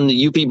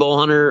the UP bow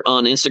hunter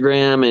on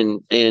Instagram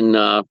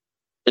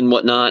and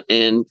whatnot.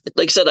 And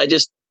like I said,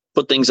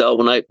 put things out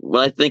when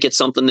I think it's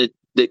something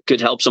that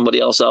could help somebody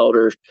else out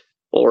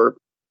or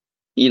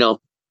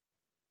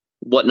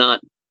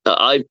whatnot.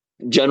 I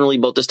generally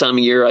about this time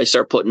of year I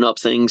start putting up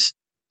things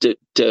to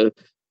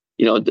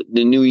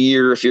the new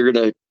year. If you're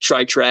gonna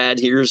try trad,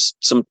 here's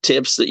some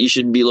tips that you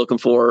should be looking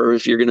for. Or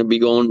if you're gonna be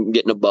going and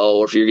getting a bow,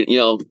 or if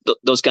you're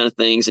those kind of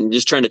things, and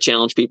just trying to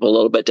challenge people a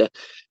little bit to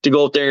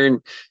go out there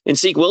and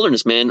seek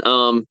wilderness, man.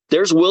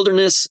 There's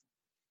wilderness.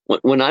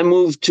 When I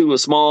moved to a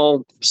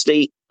small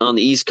state on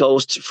the East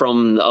Coast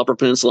from the Upper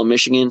Peninsula of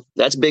Michigan,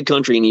 that's big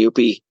country in the UP.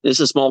 This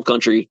is a small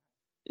country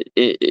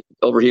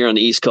over here on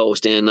the East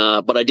Coast. And,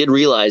 but I did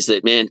realize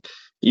that, man,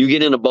 you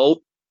get in a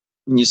boat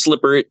and you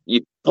slipper it,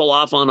 you pull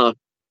off on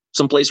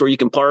some place where you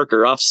can park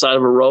or off the side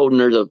of a road, and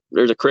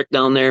there's a creek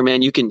down there,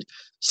 man. You can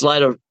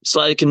slide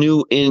a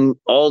canoe in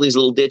all these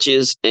little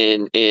ditches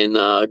and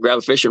grab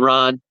a fishing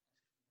rod,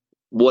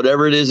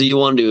 whatever it is that you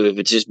want to do. If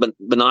it's just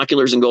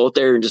binoculars and go out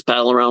there and just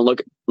paddle around,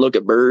 look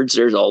at birds.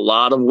 There's a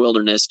lot of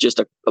wilderness just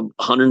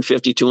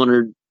 150,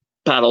 200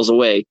 paddles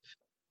away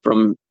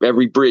from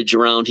every bridge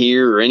around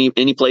here or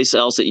any place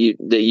else that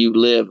you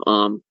live.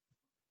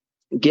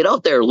 Get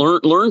out there,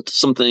 learn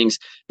some things.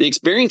 The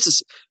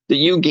experiences that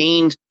you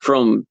gained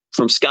from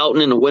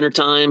scouting in the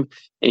wintertime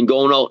and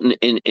going out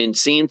and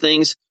seeing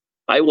things,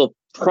 I will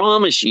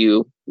promise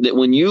you that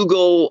when you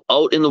go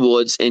out in the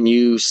woods and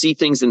you see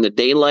things in the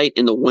daylight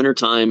in the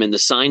wintertime and the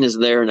sign is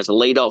there and it's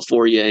laid out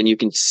for you and you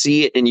can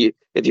see it, and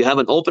if you have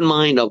an open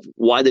mind of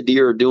why the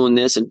deer are doing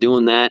this and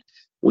doing that,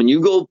 when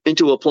you go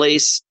into a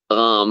place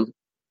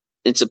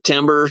in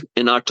September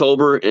and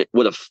October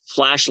with a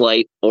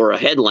flashlight or a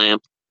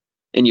headlamp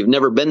and you've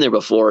never been there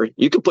before,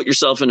 you can put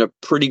yourself in a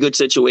pretty good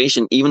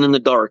situation, even in the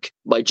dark,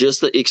 by just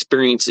the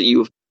experience that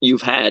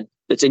you've had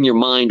that's in your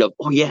mind of,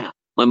 oh yeah,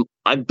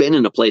 I've been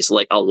in a place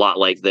like a lot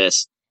like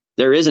this.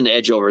 There is an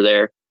edge over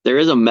there. There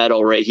is a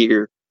meadow right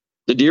here.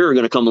 The deer are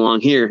going to come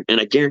along here. And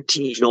I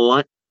guarantee, you know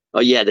what? Oh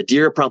yeah, the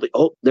deer are probably,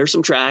 there's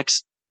some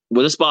tracks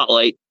with a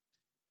spotlight.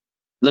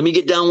 Let me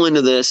get downwind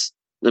of this.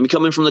 Let me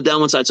come in from the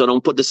downwind side so I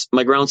don't put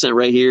my ground scent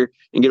right here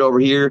and get over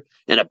here.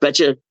 And I bet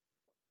you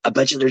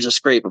there's a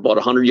scrape about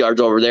 100 yards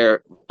over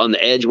there on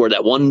the edge where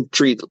that one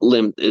tree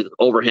limb is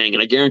overhanging.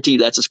 I guarantee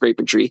that's a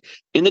scraping tree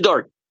in the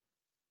dark.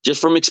 Just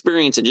from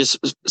experience and just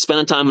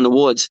spending time in the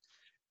woods,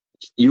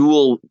 you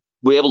will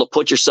be able to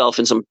put yourself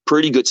in some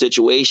pretty good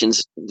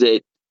situations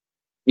that,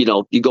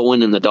 you go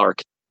in the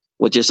dark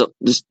with just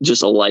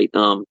a light.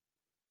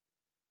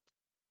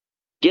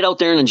 Get out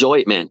there and enjoy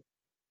it, man.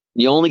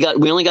 We only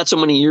got so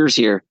many years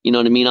here. You know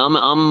what I mean?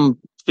 I'm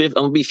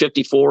gonna be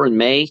 54 in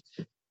May.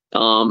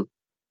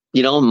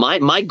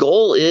 My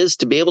goal is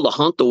to be able to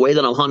hunt the way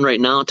that I'm hunting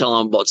right now until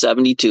I'm about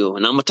 72,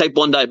 and I'm a type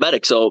 1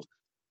 diabetic, so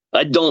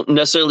I don't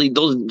necessarily,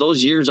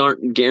 those years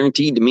aren't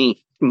guaranteed to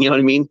me. You know what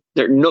I mean?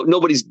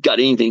 Nobody's got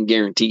anything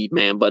guaranteed,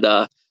 man.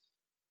 But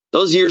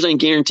those years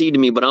ain't guaranteed to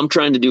me. But I'm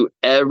trying to do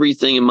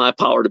everything in my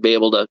power to be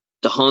able to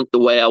hunt the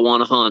way I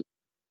want to hunt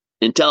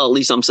until at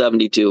least I'm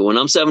 72. When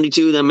I'm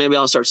 72, then maybe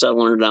I'll start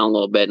settling it down a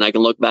little bit, and I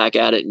can look back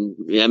at it, and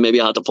maybe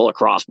I'll have to pull a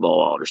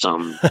crossbow out or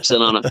something,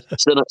 sit on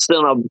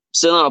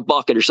a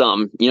bucket or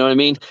something. You know what I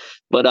mean?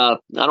 But I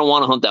don't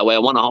want to hunt that way. I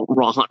want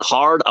to hunt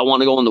hard. I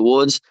want to go in the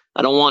woods.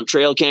 I don't want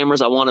trail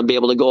cameras. I want to be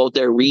able to go out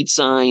there, read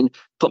sign,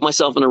 put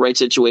myself in the right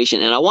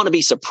situation, and I want to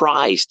be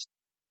surprised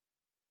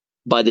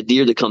by the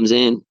deer that comes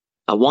in.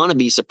 I want to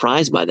be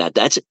surprised by that.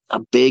 That's a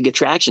big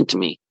attraction to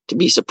me, to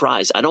be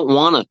surprised. I don't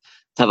want to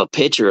have a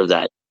picture of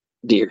that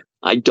deer.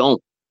 I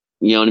don't.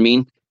 You know what I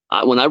mean?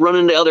 When I run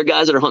into other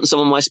guys that are hunting some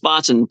of my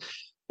spots and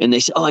they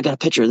say, I got a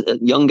picture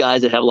of young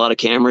guys that have a lot of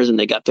cameras and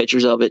they got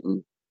pictures of it,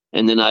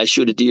 and then I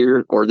shoot a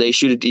deer or they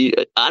shoot a deer.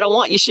 I don't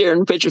want you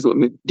sharing pictures with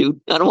me, dude.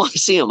 I don't want to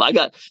see them. I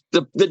got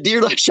the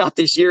deer that I shot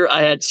this year.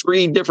 I had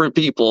 3 different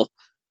people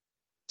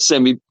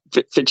send me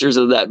pictures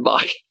of that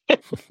buck.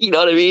 You know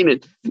what I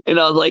mean? And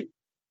I was like,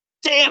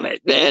 damn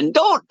it, man,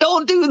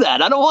 don't do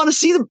that. I don't want to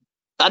see them.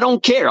 I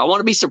don't care. I want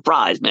to be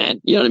surprised, man.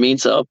 You know what I mean?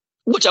 So,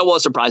 which I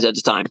was surprised at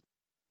the time,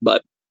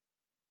 but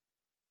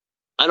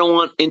I don't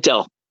want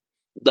intel,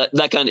 that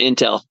kind of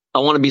intel. I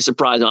want to be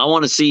surprised. I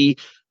want to see.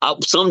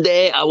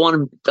 Someday I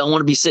want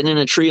to be sitting in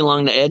a tree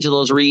along the edge of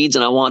those reeds,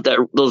 and I want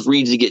those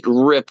reeds to get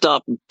ripped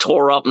up,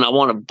 tore up, and I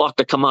want a buck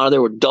to come out of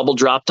there with double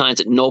drop tines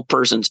that no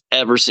person's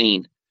ever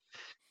seen.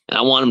 And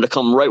I want him to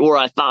come right where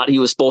I thought he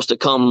was supposed to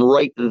come,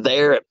 right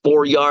there at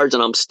 4 yards,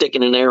 and I'm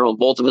sticking an arrow in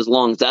both of his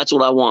lungs. That's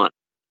what I want.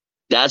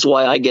 That's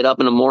why I get up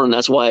in the morning.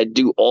 That's why I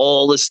do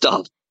all this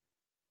stuff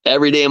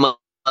every day of my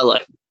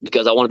life,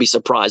 because I want to be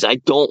surprised. I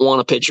don't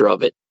want a picture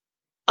of it.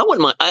 I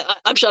wouldn't mind.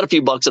 I've shot a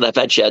few bucks that I've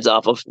had sheds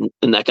off of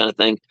and that kind of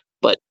thing,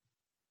 but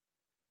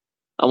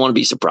I want to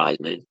be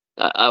surprised, man.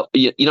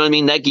 You know what I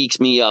mean? That geeks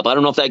me up. I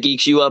don't know if that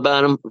geeks you up,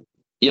 Adam.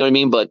 You know what I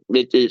mean? But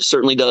it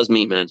certainly does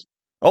me, man.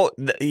 Oh,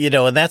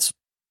 and that's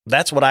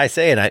what I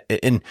say.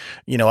 And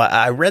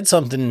I read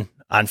something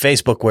on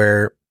Facebook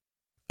where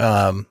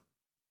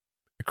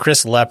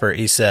Chris Lepper,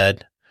 he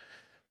said,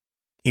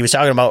 he was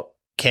talking about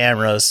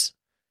cameras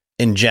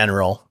in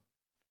general.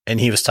 And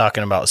he was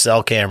talking about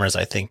cell cameras,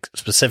 I think,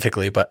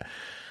 specifically. But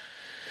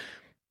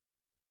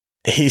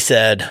he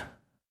said,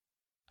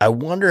 I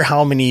wonder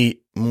how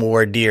many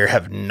more deer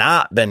have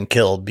not been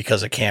killed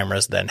because of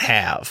cameras than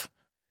have.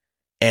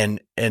 And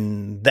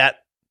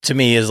that to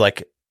me is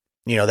like,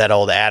 you know, that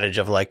old adage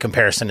of like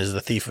comparison is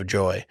the thief of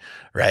joy,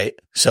 right?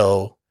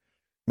 So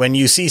when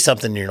you see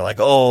something, you're like,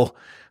 oh,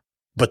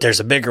 but there's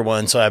a bigger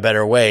one, so I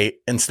better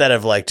wait, instead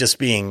of like just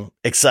being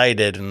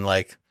excited and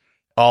like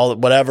all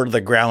whatever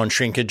the ground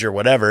shrinkage or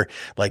whatever,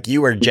 like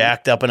you were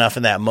jacked up enough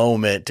in that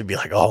moment to be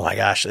like, oh my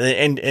gosh.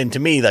 And to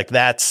me, like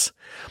that's,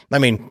 I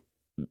mean,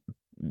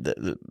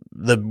 the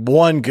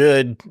one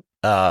good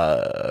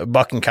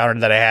buck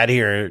encounter that I had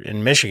here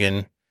in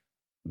Michigan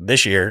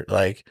this year,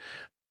 like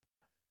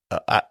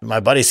my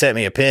buddy sent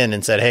me a pin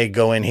and said, hey,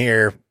 go in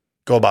here,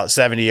 go about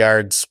 70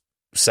 yards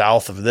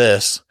south of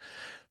this.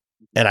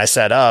 And I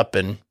set up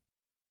and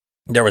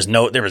there was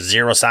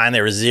zero sign.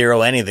 There was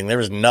zero anything. There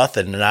was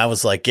nothing. And I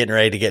was like getting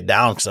ready to get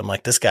down because I'm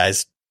like, this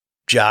guy's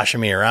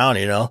joshing me around,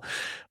 you know?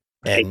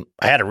 And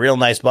I had a real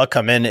nice buck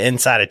come in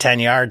inside of 10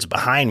 yards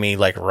behind me,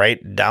 like right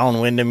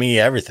downwind of me,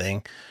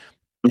 everything.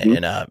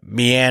 And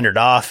meandered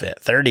off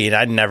at 30. And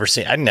I'd never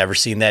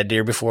seen that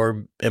deer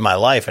before in my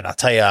life. And I'll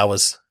tell you, I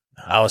was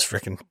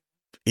freaking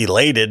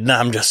elated. And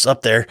I'm just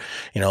up there,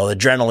 you know, the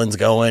adrenaline's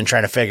going,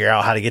 trying to figure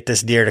out how to get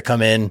this deer to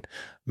come in,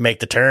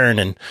 make the turn.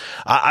 And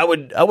I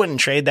wouldn't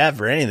trade that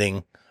for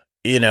anything,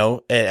 you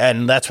know,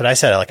 and that's what I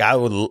said. Like, I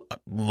would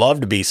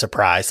love to be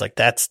surprised. Like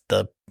that's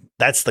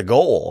the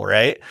goal,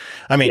 right?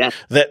 I mean,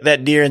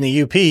 that deer in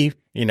the UP,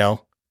 you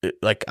know,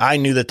 like I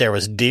knew that there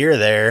was deer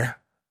there,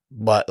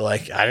 but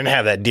like, I didn't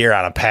have that deer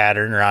on a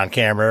pattern or on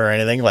camera or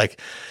anything. Like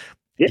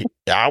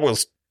I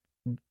was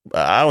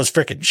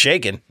freaking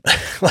shaking.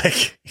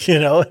 Like, you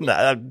know,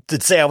 and to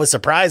say I was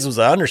surprised was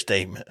an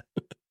understatement.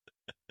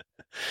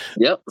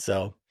 Yep.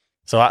 So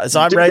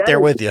I'm right there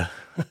with you.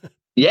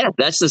 Yeah,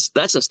 that's the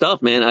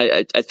stuff, man.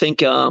 I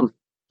think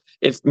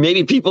if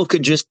maybe people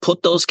could just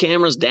put those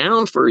cameras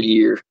down for a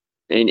year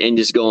and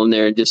just go in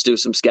there and just do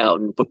some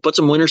scouting, put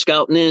some winter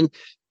scouting in.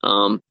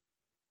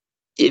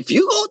 If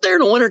you go out there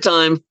in the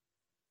wintertime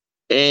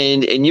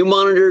and you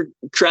monitor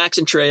tracks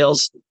and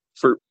trails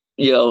for,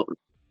 you know,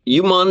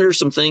 you monitor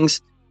some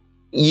things,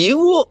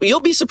 you'll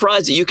be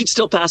surprised that you could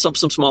still pass up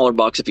some smaller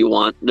bucks if you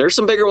want. There's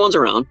some bigger ones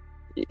around.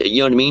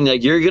 You know what I mean?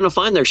 Like, you're going to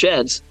find their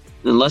sheds.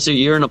 Unless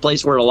you're in a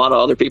place where a lot of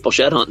other people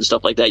shed hunt and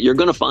stuff like that, you're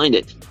going to find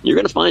it. You're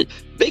going to find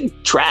big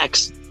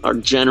tracks are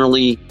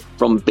generally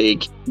from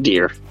big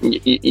deer.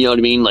 You know what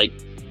I mean? Like,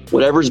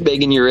 whatever's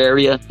big in your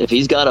area, if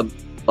he's got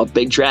a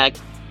big track,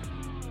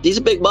 he's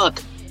a big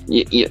buck.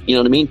 You know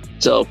what I mean?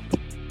 So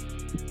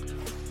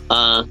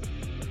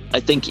I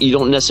think you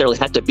don't necessarily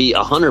have to be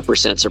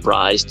 100%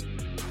 surprised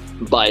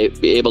by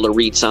being able to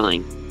read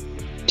sign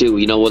too,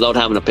 you know, without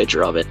having a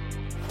picture of it.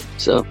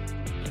 So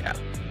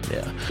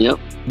yeah. Yep.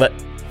 But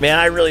man,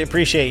 I really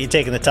appreciate you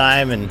taking the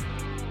time and,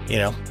 you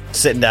know,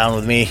 sitting down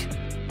with me.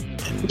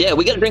 Yeah,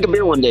 we got to drink a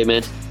beer one day,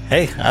 man.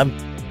 Hey, I'm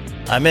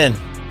in.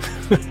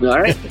 All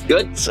right,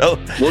 good. So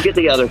we'll get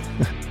together.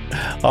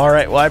 All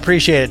right. Well, I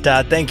appreciate it,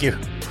 Todd. Thank you.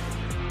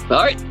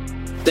 All right.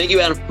 Thank you,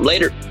 Adam.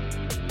 Later.